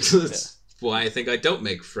nice to hear, because it's why I think I don't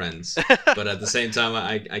make friends. But at the same time,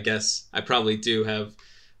 I guess I probably do have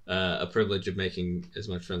a privilege of making as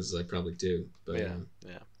much friends as I probably do. But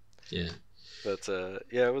yeah. But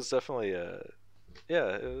it was definitely it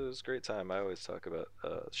was a great time. I always talk about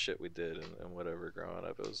shit we did and whatever growing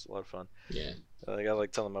up. It was a lot of fun. Yeah. I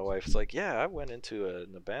like telling my wife, it's like, I went into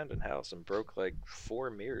an abandoned house and broke like 4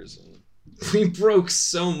 mirrors, and we broke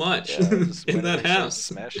so much in that house,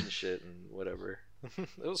 smashing shit and whatever.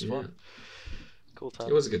 It was fun. Cool time.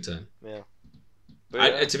 It was a good time. Yeah.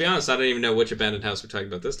 But to be honest, I don't even know which abandoned house we're talking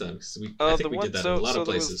about this time, because I think we did that in a lot of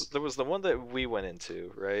places. There was the one that we went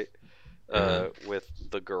into, right? With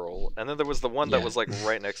the girl, and then there was the one that was like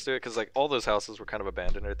right next to it, because like all those houses were kind of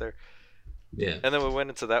abandoned right there. Yeah. And then we went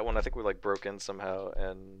into that one. I think we like broke in somehow,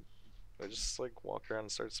 and we just like walked around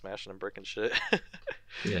and started smashing and breaking shit.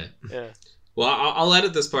 Yeah. Yeah. Well, I'll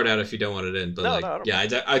edit this part out if you don't want it in. But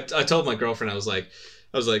I told my girlfriend, I was like,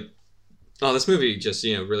 oh, this movie just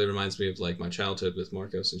really reminds me of like my childhood with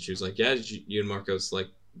Marcos, and she was like, yeah, did you and Marcos like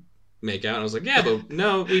make out? And I was like, yeah, but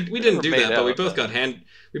no, we didn't do that, but we both got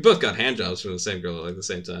hand jobs from the same girl at like the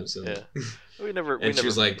same time. So yeah, we never. And she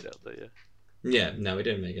was like, out, though, yeah, no, we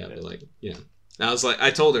didn't make out, but like, And I was like,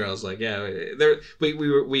 I told her, I was like, yeah,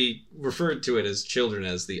 we referred to it as children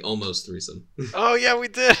as the almost threesome. Oh yeah, we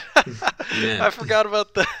did. I forgot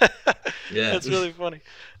about that. Yeah, that's really funny.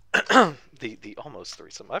 The almost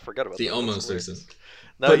threesome. I forgot about the that. Almost threesome.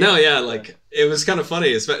 Like it was kind of funny.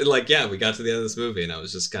 It's like, we got to the end of this movie, and I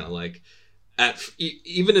was just kind of like,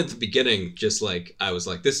 even at the beginning, just like I was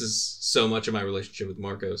like, this is so much of my relationship with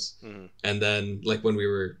Marcos. And then like when we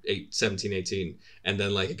were 17, 18, and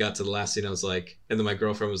then like it got to the last scene, I was like, and then my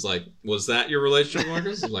girlfriend was like, was that your relationship with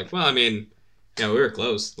Marcos? I was like, well, I mean, we were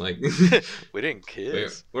close. Like we didn't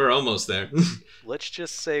kiss. We're almost there. Let's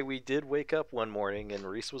just say we did wake up one morning and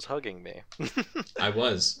Reese was hugging me. I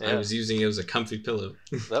was using it as a comfy pillow.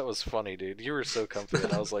 That was funny, dude. You were so comfy,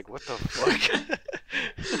 and I was like, what the fuck?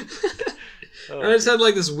 I just had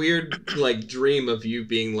like this weird like dream of you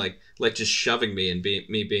being like just shoving me, and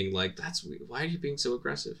me being like, that's weird. Why are you being so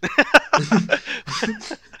aggressive?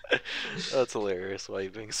 That's hilarious. Why are you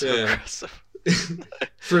being so aggressive?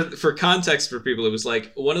 For context for people, it was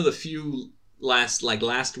like one of the few last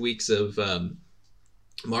weeks of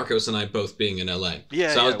Marcos and I both being in LA.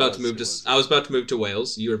 Yeah. So I was about to move to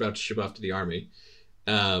Wales. You were about to ship off to the army,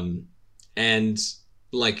 and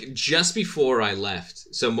like just before I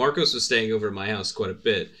left, so Marcos was staying over at my house quite a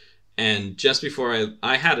bit, and just before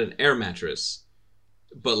I had an air mattress,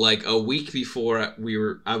 but like a week before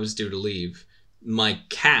I was due to leave, my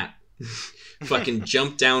cat fucking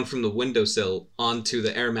jumped down from the windowsill onto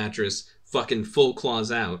the air mattress, fucking full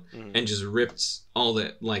claws out, and just ripped all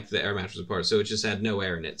the air mattress apart. So it just had no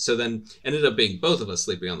air in it. So then ended up being both of us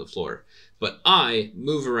sleeping on the floor. but I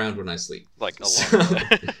move around when I sleep. Like a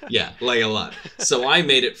lot. Yeah, like a lot. So I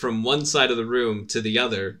made it from one side of the room to the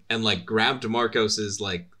other and like grabbed Marcos's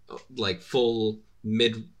like full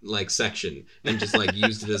mid like section and just like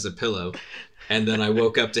used it as a pillow. And then I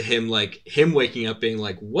woke up to him waking up being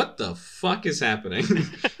like, what the fuck is happening?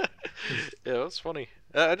 Yeah, it was funny.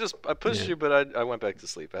 I pushed you, but I went back to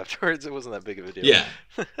sleep afterwards. It wasn't that big of a deal. Yeah.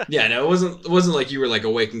 Yeah, no, it wasn't like you were like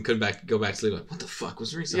awake and couldn't go back to sleep. Like, what the fuck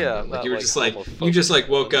was Reese? Yeah, like you were just like, you just like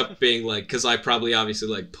woke up being like, because I probably obviously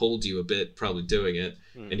like pulled you a bit, probably doing it.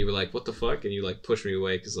 And you were like, what the fuck? And you like pushed me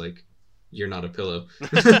away because like, you're not a pillow.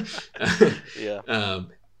 Yeah.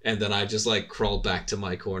 And then I just like crawled back to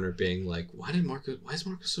my corner being like, why is Marco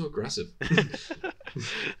so aggressive?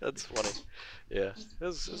 That's funny. Yeah. It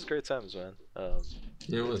was great times, man.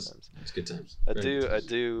 Yeah, it was. It's good times. I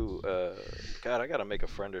do. God, I gotta make a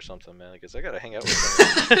friend or something, man, because I gotta hang out with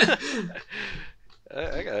someone.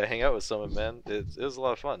 I gotta hang out with someone, man. It was a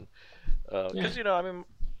lot of fun. Because, you know, I mean,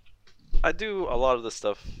 I do a lot of the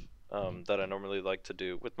stuff that I normally like to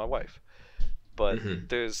do with my wife. But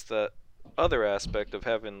there's that other aspect of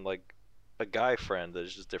having like a guy friend that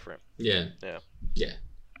is just different. Yeah.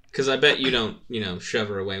 Because I bet you don't, shove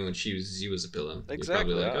her away when she uses you as a pillow.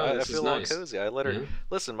 Exactly. Like, I feel all cozy. I let her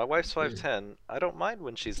listen. My wife's 5'10". I don't mind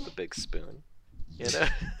when she's the big spoon,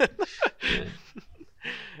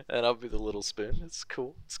 and I'll be the little spoon. It's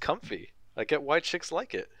cool. It's comfy. I get why chicks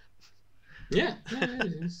like it. Yeah,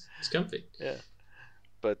 it's comfy. Yeah.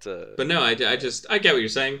 But no, I get what you're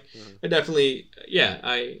saying. I definitely,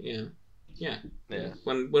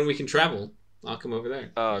 When we can travel, I'll come over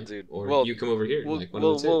there. Oh, dude. Or you come over here.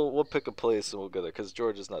 We'll pick a place and we'll go there because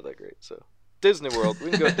Georgia's not that great. So Disney World,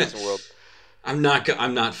 we can go to Disney World. I'm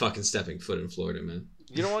not fucking stepping foot in Florida, man.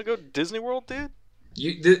 You don't want to go to Disney World, dude?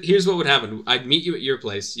 Here's what would happen. I'd meet you at your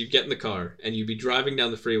place. You'd get in the car and you'd be driving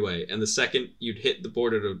down the freeway. And the second you'd hit the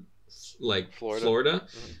border to like Florida,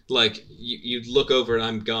 like you'd look over and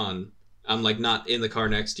I'm gone. I'm like not in the car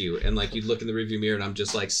next to you, and like you'd look in the rearview mirror and I'm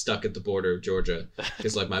just like stuck at the border of Georgia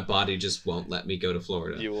because like my body just won't let me go to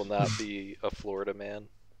Florida. You will not be a Florida man.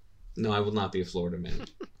 No, I will not be a Florida man.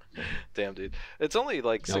 Damn, dude. It's only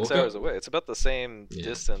like 6 hours away. It's about the same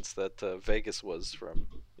distance that Vegas was from,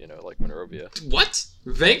 like Monrovia. What?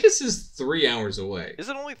 Vegas is 3 hours away. Is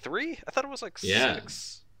it only 3? I thought it was like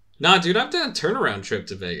 6. Nah, dude, I've done a turnaround trip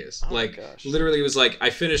to Vegas. Oh my gosh. Literally it was like,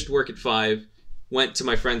 I finished work at 5, went to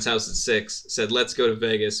my friend's house at 6, said, let's go to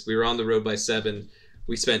Vegas. We were on the road by 7.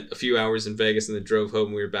 We spent a few hours in Vegas and then drove home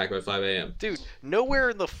and we were back by 5 a.m. Dude,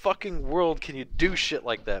 nowhere in the fucking world can you do shit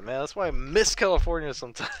like that, man. That's why I miss California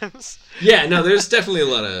sometimes. Yeah, no, there's definitely a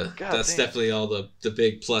lot of... That's definitely all the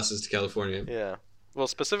big pluses to California. Yeah. Well,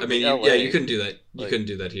 specifically LA. Yeah, you couldn't do that. You couldn't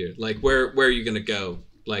do that here. Like, where are you going to go?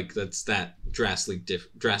 Like, that's that drastically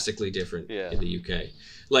different in the UK.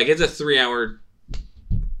 Like, it's a 3-hour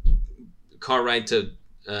car ride to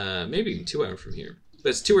maybe even 2 hours from here. But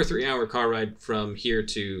it's 2 or 3 hour car ride from here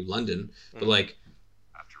to London. But like,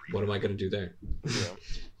 what am I going to do there? Yeah.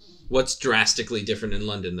 What's drastically different in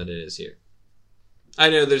London than it is here? I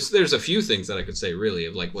know there's a few things that I could say really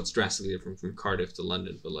of like what's drastically different from Cardiff to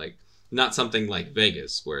London, but like not something like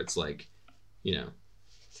Vegas where it's like,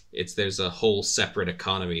 there's a whole separate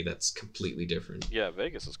economy that's completely different. Yeah,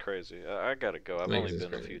 Vegas is crazy. I gotta go. I've only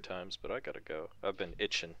been a few times, but I gotta go. I've been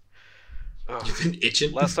itching. Ugh. You've been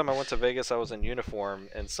itching? Last time I went to Vegas, I was in uniform,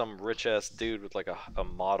 and some rich-ass dude with like a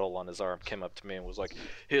model on his arm came up to me and was like,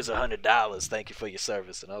 "Here's $100. Thank you for your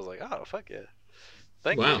service." And I was like, "Oh, fuck yeah.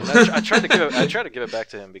 Thank you." I tried to give it back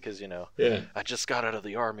to him because, I just got out of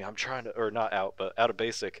the army. I'm trying to, or not out, but out of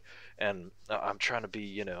basic, and I'm trying to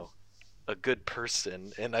be, a good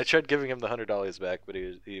person. And I tried giving him the $100 back, but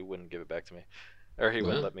he wouldn't give it back to me, or he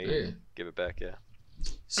wouldn't let me give it back. Yeah.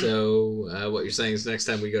 So what you're saying is next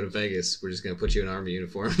time we go to Vegas, we're just gonna put you in army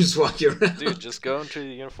uniform and just walk you around. Dude, just go into the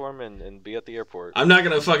uniform and be at the airport. I'm not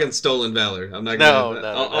gonna fucking stolen valor. I'm not gonna.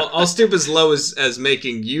 No. I'll stoop as low as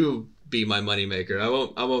making you be my moneymaker.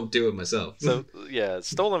 I won't do it myself. So yeah,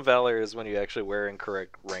 stolen valor is when you actually wear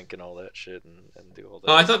incorrect rank and all that shit and do all that.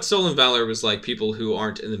 Oh, I thought stolen valor was like people who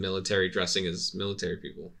aren't in the military dressing as military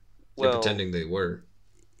people. They're pretending they were.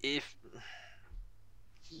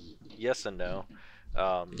 Yes and no.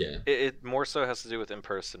 It more so has to do with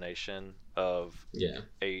impersonation of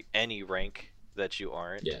any rank that you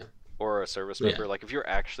aren't, or a service member. Like if you're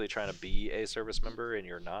actually trying to be a service member and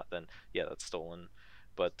you're not, then that's stolen.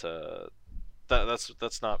 But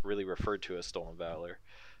that's not really referred to as stolen valor.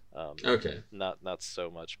 Not so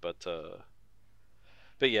much, but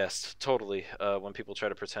yes, totally. When people try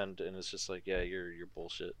to pretend and it's just like, you're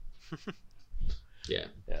bullshit. Yeah,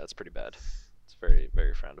 it's pretty bad. It's very,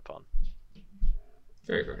 very frowned upon.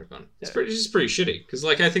 Very, very fun. It's just pretty shitty because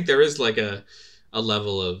like I think there is like a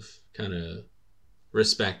level of kind of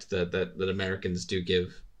respect that Americans do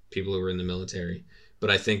give people who are in the military. But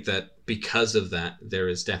I think that because of that, there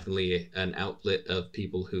is definitely an outlet of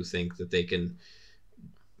people who think that they can,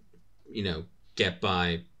 get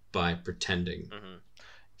by pretending. Mm-hmm.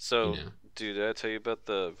 So, dude, did I tell you about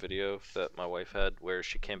the video that my wife had where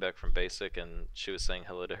she came back from basic and she was saying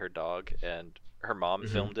hello to her dog and her mom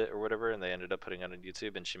filmed it or whatever, and they ended up putting it on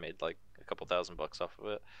YouTube and she made like a couple $1,000 off of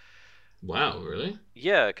it. Wow, really?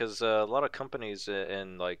 Yeah, because a lot of companies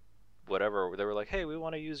in like whatever, they were like, hey, we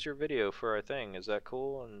want to use your video for our thing, is that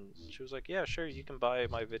cool? And she was like, yeah, sure, you can buy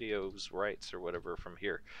my videos rights or whatever from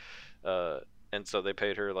here. And so they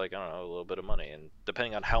paid her like, I don't know, a little bit of money, and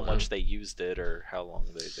depending on how much they used it or how long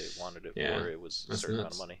they wanted it for, it was a certain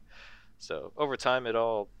amount of money. So over time it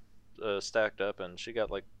all stacked up, and she got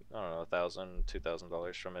like, I don't know, $1,000,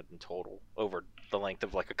 $2,000 from it in total over the length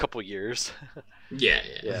of like a couple years. Yeah.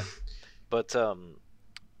 But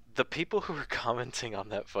the people who were commenting on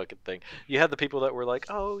that fucking thing, you had the people that were like,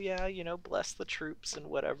 oh yeah, bless the troops and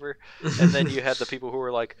whatever, and then you had the people who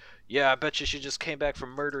were like, yeah, I bet you she just came back from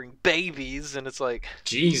murdering babies, and it's like,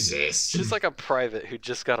 Jesus, she's like a private who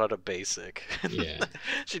just got out of basic. Yeah.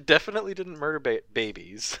 She definitely didn't murder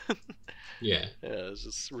babies. Yeah, it's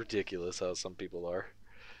just ridiculous how some people are.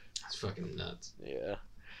 It's fucking nuts. Yeah,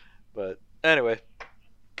 but anyway,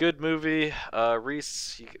 good movie.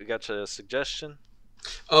 Reese, you got a suggestion?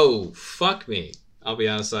 Oh, fuck me. I'll be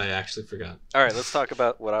honest, I actually forgot. Alright, let's talk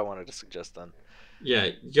about what I wanted to suggest then. Yeah,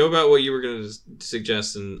 go about what you were going to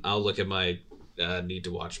suggest, and I'll look at my need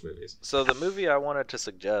to watch movies. So the movie I wanted to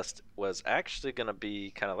suggest was actually going to be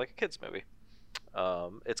kind of like a kid's movie.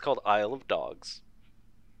 It's called Isle of Dogs.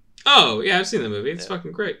 Oh, yeah, I've seen the movie. It's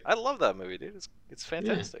fucking great. I love that movie, dude. It's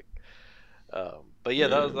fantastic. But yeah,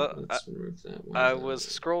 I was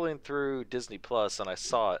scrolling through Disney Plus, and I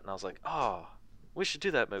saw it, and I was like, oh, we should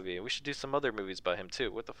do that movie. We should do some other movies by him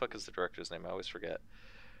too. What the fuck is the director's name? I always forget.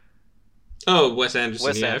 Oh, Wes Anderson.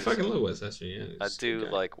 Anderson. I fucking love Wes Anderson. Yeah, I do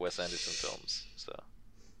like Wes Anderson films. So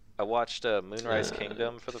I watched Moonrise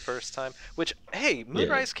Kingdom for the first time. Which, hey,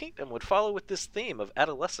 Moonrise Kingdom would follow with this theme of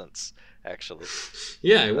adolescence. Actually,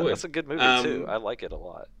 yeah, it would. That's a good movie too. I like it a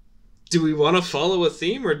lot. Do we want to follow a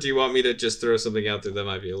theme, or do you want me to just throw something out there that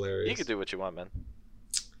might be hilarious? You can do what you want, man.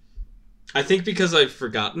 I think because I've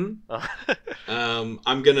forgotten,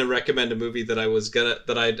 I'm gonna recommend a movie that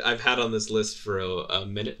I've had on this list for a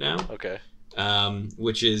minute now. Okay.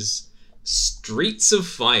 Which is Streets of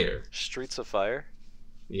Fire. Streets of Fire?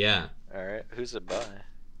 Yeah. All right. Who's it by?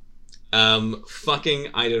 Fucking,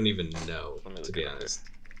 I don't even know, to be honest.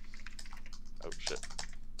 Oh shit.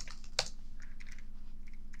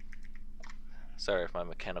 Sorry if my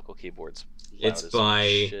mechanical keyboard's loud It's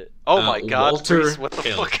by shit. Oh my god, Walter Reese, what the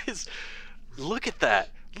Hill. fuck is... Look at that.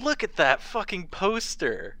 Look at that fucking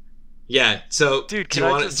poster. Yeah, so dude, do you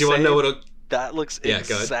want to know what that looks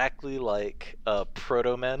exactly like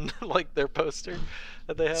Proto Men, like their poster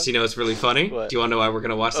that they have. So you know what's really funny? What? Do you want to know why we're going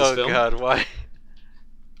to watch this film? Oh god, why?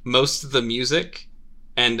 Most of the music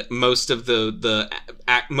and most of the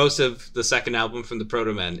second album from the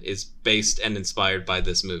Proto Men is based and inspired by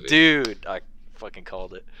this movie. Dude, I fucking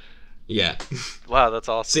called it. Yeah. Wow, that's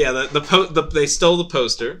awesome. So yeah, they stole the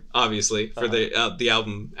poster, obviously, for the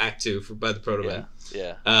album Act 2 by the Proto Men.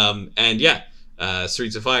 Yeah. And yeah,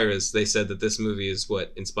 Streets of Fire they said that this movie is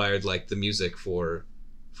what inspired like the music for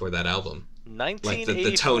that album. 1984. Like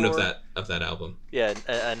the tone of that album. Yeah,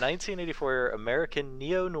 a 1984 American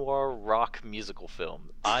neo-noir rock musical film.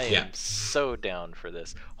 I am so down for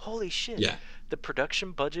this. Holy shit. Yeah. The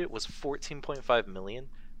production budget was $14.5 million.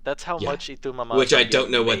 That's how much Itu Mama. Which I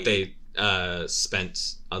don't know what they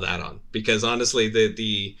spent that on, because honestly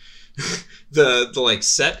the like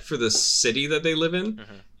set for the city that they live in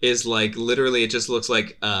is like literally it just looks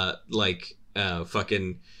like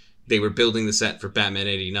fucking they were building the set for Batman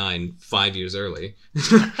 89 5 years early.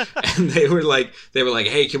 And they were like,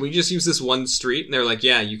 hey, can we just use this one street? And they're like,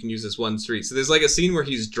 yeah, you can use this one street. So there's like a scene where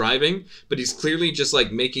he's driving, but he's clearly just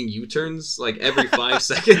like making U-turns like every 5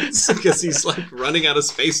 seconds because he's like running out of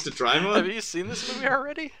space to drive on. Have you seen this movie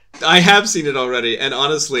already? I have seen it already, and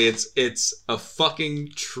honestly, it's a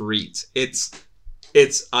fucking treat. It's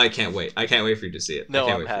I can't wait. I can't wait for you to see it. No,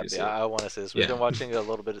 I'm happy. I want to see this. We've been watching a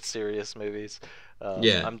little bit of serious movies.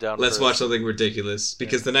 I'm down. Let's watch something ridiculous,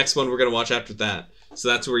 because the next one we're gonna watch after that. So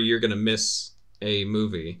that's where you're gonna miss a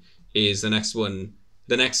movie. Is the next one?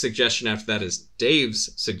 The next suggestion after that is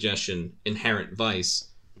Dave's suggestion, Inherent Vice,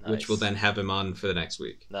 which will then have him on for the next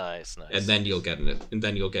week. Nice. And then you'll get it. And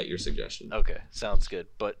then you'll get your suggestion. Okay, sounds good.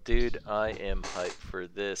 But dude, I am hyped for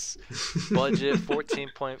this. Budget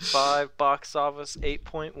 14.5, box office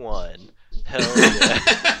 8.1. Hell yeah.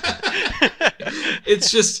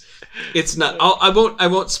 It's not. I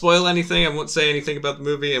won't spoil anything. I won't say anything about the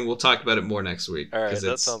movie, and we'll talk about it more next week. All right,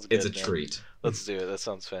 that sounds good. It's a treat. Let's do it. That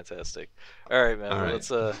sounds fantastic. All right, man. All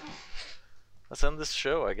right. Let's end this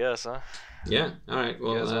show, I guess, huh? Yeah. All right.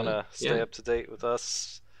 Well, you guys want to stay up to date with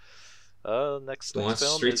us? Next film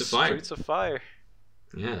Streets is of Fire. Streets of Fire.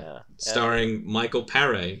 Yeah. Starring Michael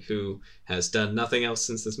Paré, who has done nothing else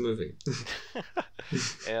since this movie.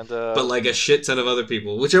 And but like a shit ton of other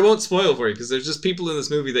people, which I won't spoil for you, because there's just people in this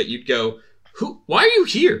movie that you'd go, why are you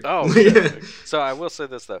here? Oh, yeah. So I will say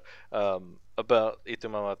this though, about Y Tu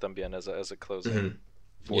Mamá También as a closing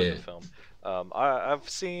for the film. I've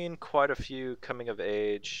seen quite a few coming of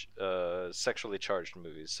age, sexually charged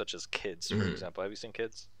movies, such as Kids, for example. Have you seen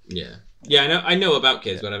Kids? Yeah. I know about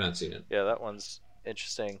Kids, but I've not seen it. Yeah, that one's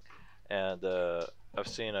interesting, and I've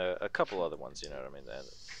seen a couple other ones. You know what I mean?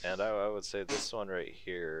 And I would say this one right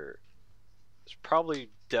here is probably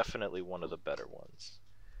definitely one of the better ones.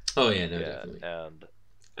 Oh yeah, definitely. And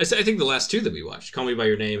I think the last two that we watched, Call Me by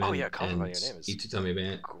Your Name. Call Me by Your Name is Y Tu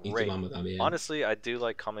Mamá. Honestly, I do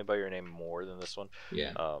like Call Me by Your Name more than this one.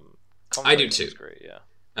 Yeah. I do too. Great, yeah.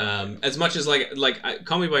 As much as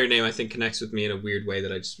Call Me by Your Name, I think connects with me in a weird way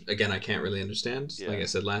that I can't really understand. Yeah. Like I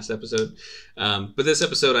said last episode, but this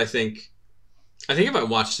episode, I think if I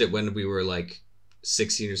watched it when we were like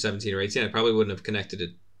 16 or 17 or 18, I probably wouldn't have connected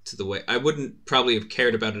it to the way I wouldn't probably have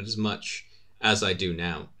cared about it as much as I do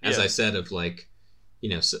now. As I said, of like,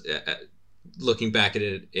 looking back at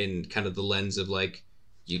it in kind of the lens of like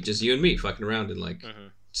you and me fucking around and like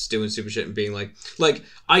just doing stupid shit and being like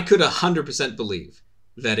I could 100% believe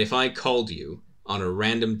that if I called you on a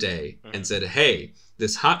random day and said, hey,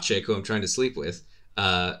 this hot chick who I'm trying to sleep with,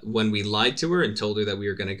 when we lied to her and told her that we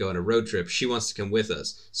were going to go on a road trip, she wants to come with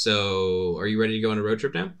us. So are you ready to go on a road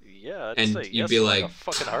trip now? Yeah. And you'd be like, a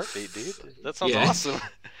fucking heartbeat, dude. That sounds awesome.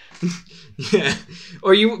 Yeah.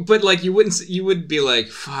 Or you would be like,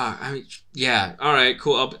 fuck, I mean, yeah, all right,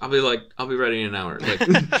 cool. I'll be ready in an hour. Like,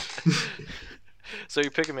 so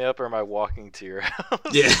you're picking me up, or am I walking to your house?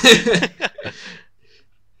 Yeah.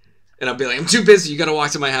 And I'll be like, I'm too busy. You gotta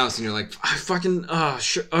walk to my house, and you're like, I fucking,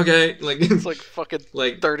 sure, okay. Like it's like fucking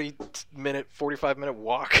 30-minute, 45-minute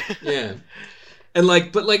walk. Yeah. And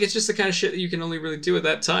but it's just the kind of shit that you can only really do at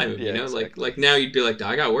that time, you know. Exactly. Like now you'd be like,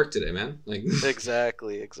 I got work today, man. Like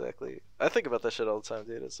exactly. I think about that shit all the time,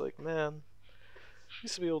 dude. It's like, man, I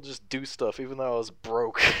used to be able to just do stuff even though I was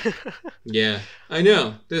broke. Yeah, I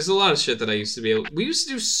know. There's a lot of shit that I used to be able. We used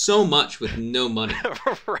to do so much with no money.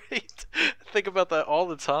 Right. I think about that all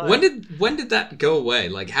the time. When did that go away?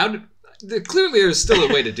 Like, how did? Clearly, there's still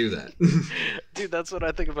a way to do that. Dude, that's what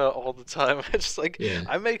I think about all the time. It's just like,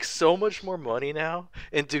 I make so much more money now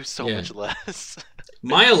and do so much less.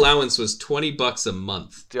 My allowance was $20 a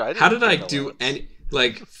month. Dude, how did I do any?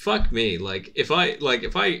 Like, fuck me. Like, if I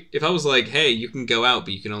was like, hey, you can go out,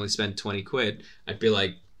 but you can only spend 20 quid, I'd be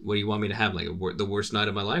like, what do you want me to have? Like, the worst night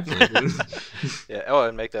of my life? Like, yeah. Oh,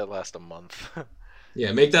 and make that last a month.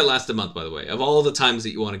 Yeah, make that last a month. By the way, of all the times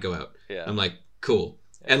that you want to go out, I'm like, cool.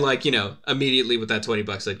 And immediately with that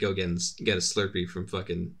 $20, I'd go get a Slurpee from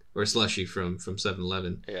or a slushie from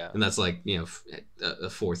 7-Eleven. Yeah. And that's like, a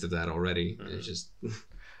fourth of that already. Mm-hmm. It's just.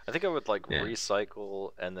 I think I would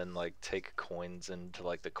recycle and then take coins into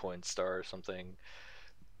the Coinstar or something.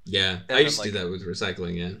 Yeah, and I used to do that with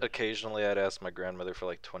recycling. Yeah. Occasionally, I'd ask my grandmother for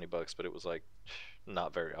 $20, but it was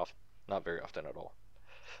not very often at all.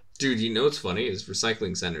 Dude, what's funny is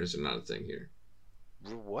recycling centers are not a thing here.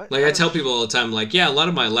 What? I tell people all the time, a lot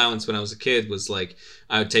of my allowance when I was a kid was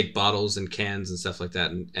I would take bottles and cans and stuff like that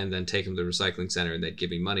and then take them to the recycling center and they'd give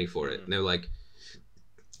me money for it. And they're like,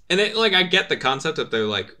 and I get the concept that they're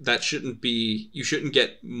like, that shouldn't be, you shouldn't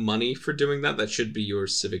get money for doing that. That should be your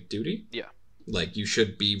civic duty. Yeah. You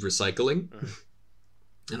should be recycling.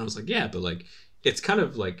 Mm-hmm. And I was like, yeah, but it's kind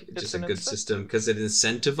of just a good system because it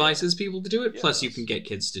incentivizes people to do it. Plus, you can get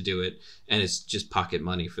kids to do it, and it's just pocket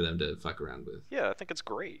money for them to fuck around with. Yeah, I think it's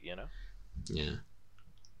great, Yeah.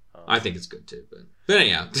 I think it's good too. But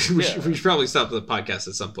anyhow, we should probably stop the podcast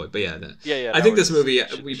at some point. But yeah. I think this movie,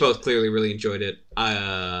 we both clearly really enjoyed it.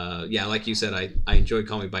 Like you said, I enjoyed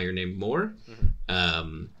Call Me By Your Name more.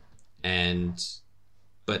 Mm-hmm.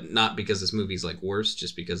 But not because this movie's worse,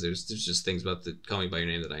 just because there's just things about the Call Me By Your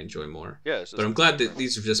Name that I enjoy more. Yeah, but I'm glad that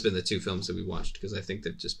these have just been the two films that we watched because I think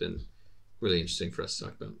they've just been really interesting for us to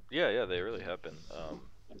talk about. Yeah, they really have been.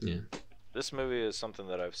 Yeah. This movie is something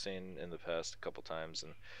that I've seen in the past a couple times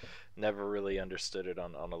and never really understood it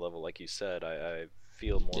on a level like you said. I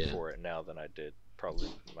feel more for it now than I did probably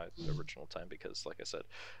my original time because, like I said,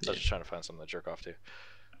 I was just trying to find something to jerk off to.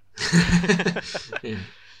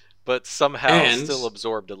 But somehow still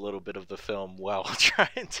absorbed a little bit of the film while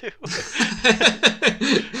trying to.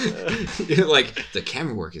 Like, the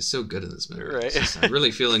camera work is so good in this movie. Right. I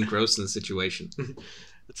really feel engrossed in the situation.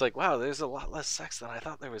 It's like, wow, there's a lot less sex than I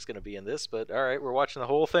thought there was going to be in this, but all right, we're watching the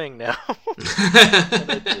whole thing now.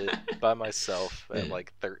 And I did by myself at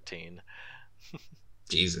like 13.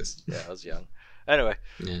 Jesus. Yeah, I was young. Anyway.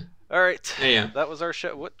 Yeah. All right. Yeah. That was our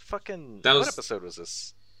show. What episode was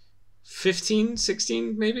this? 15,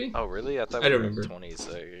 16, maybe? Oh, really? I thought we were in the 20s.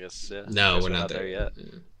 I guess, yeah. No, we're not there yet.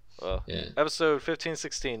 Yeah. Well, episode 15,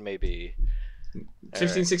 16, maybe.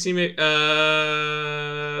 15, 16, maybe.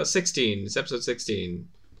 16. It's episode 16.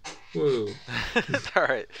 Woo. All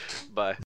right. Bye.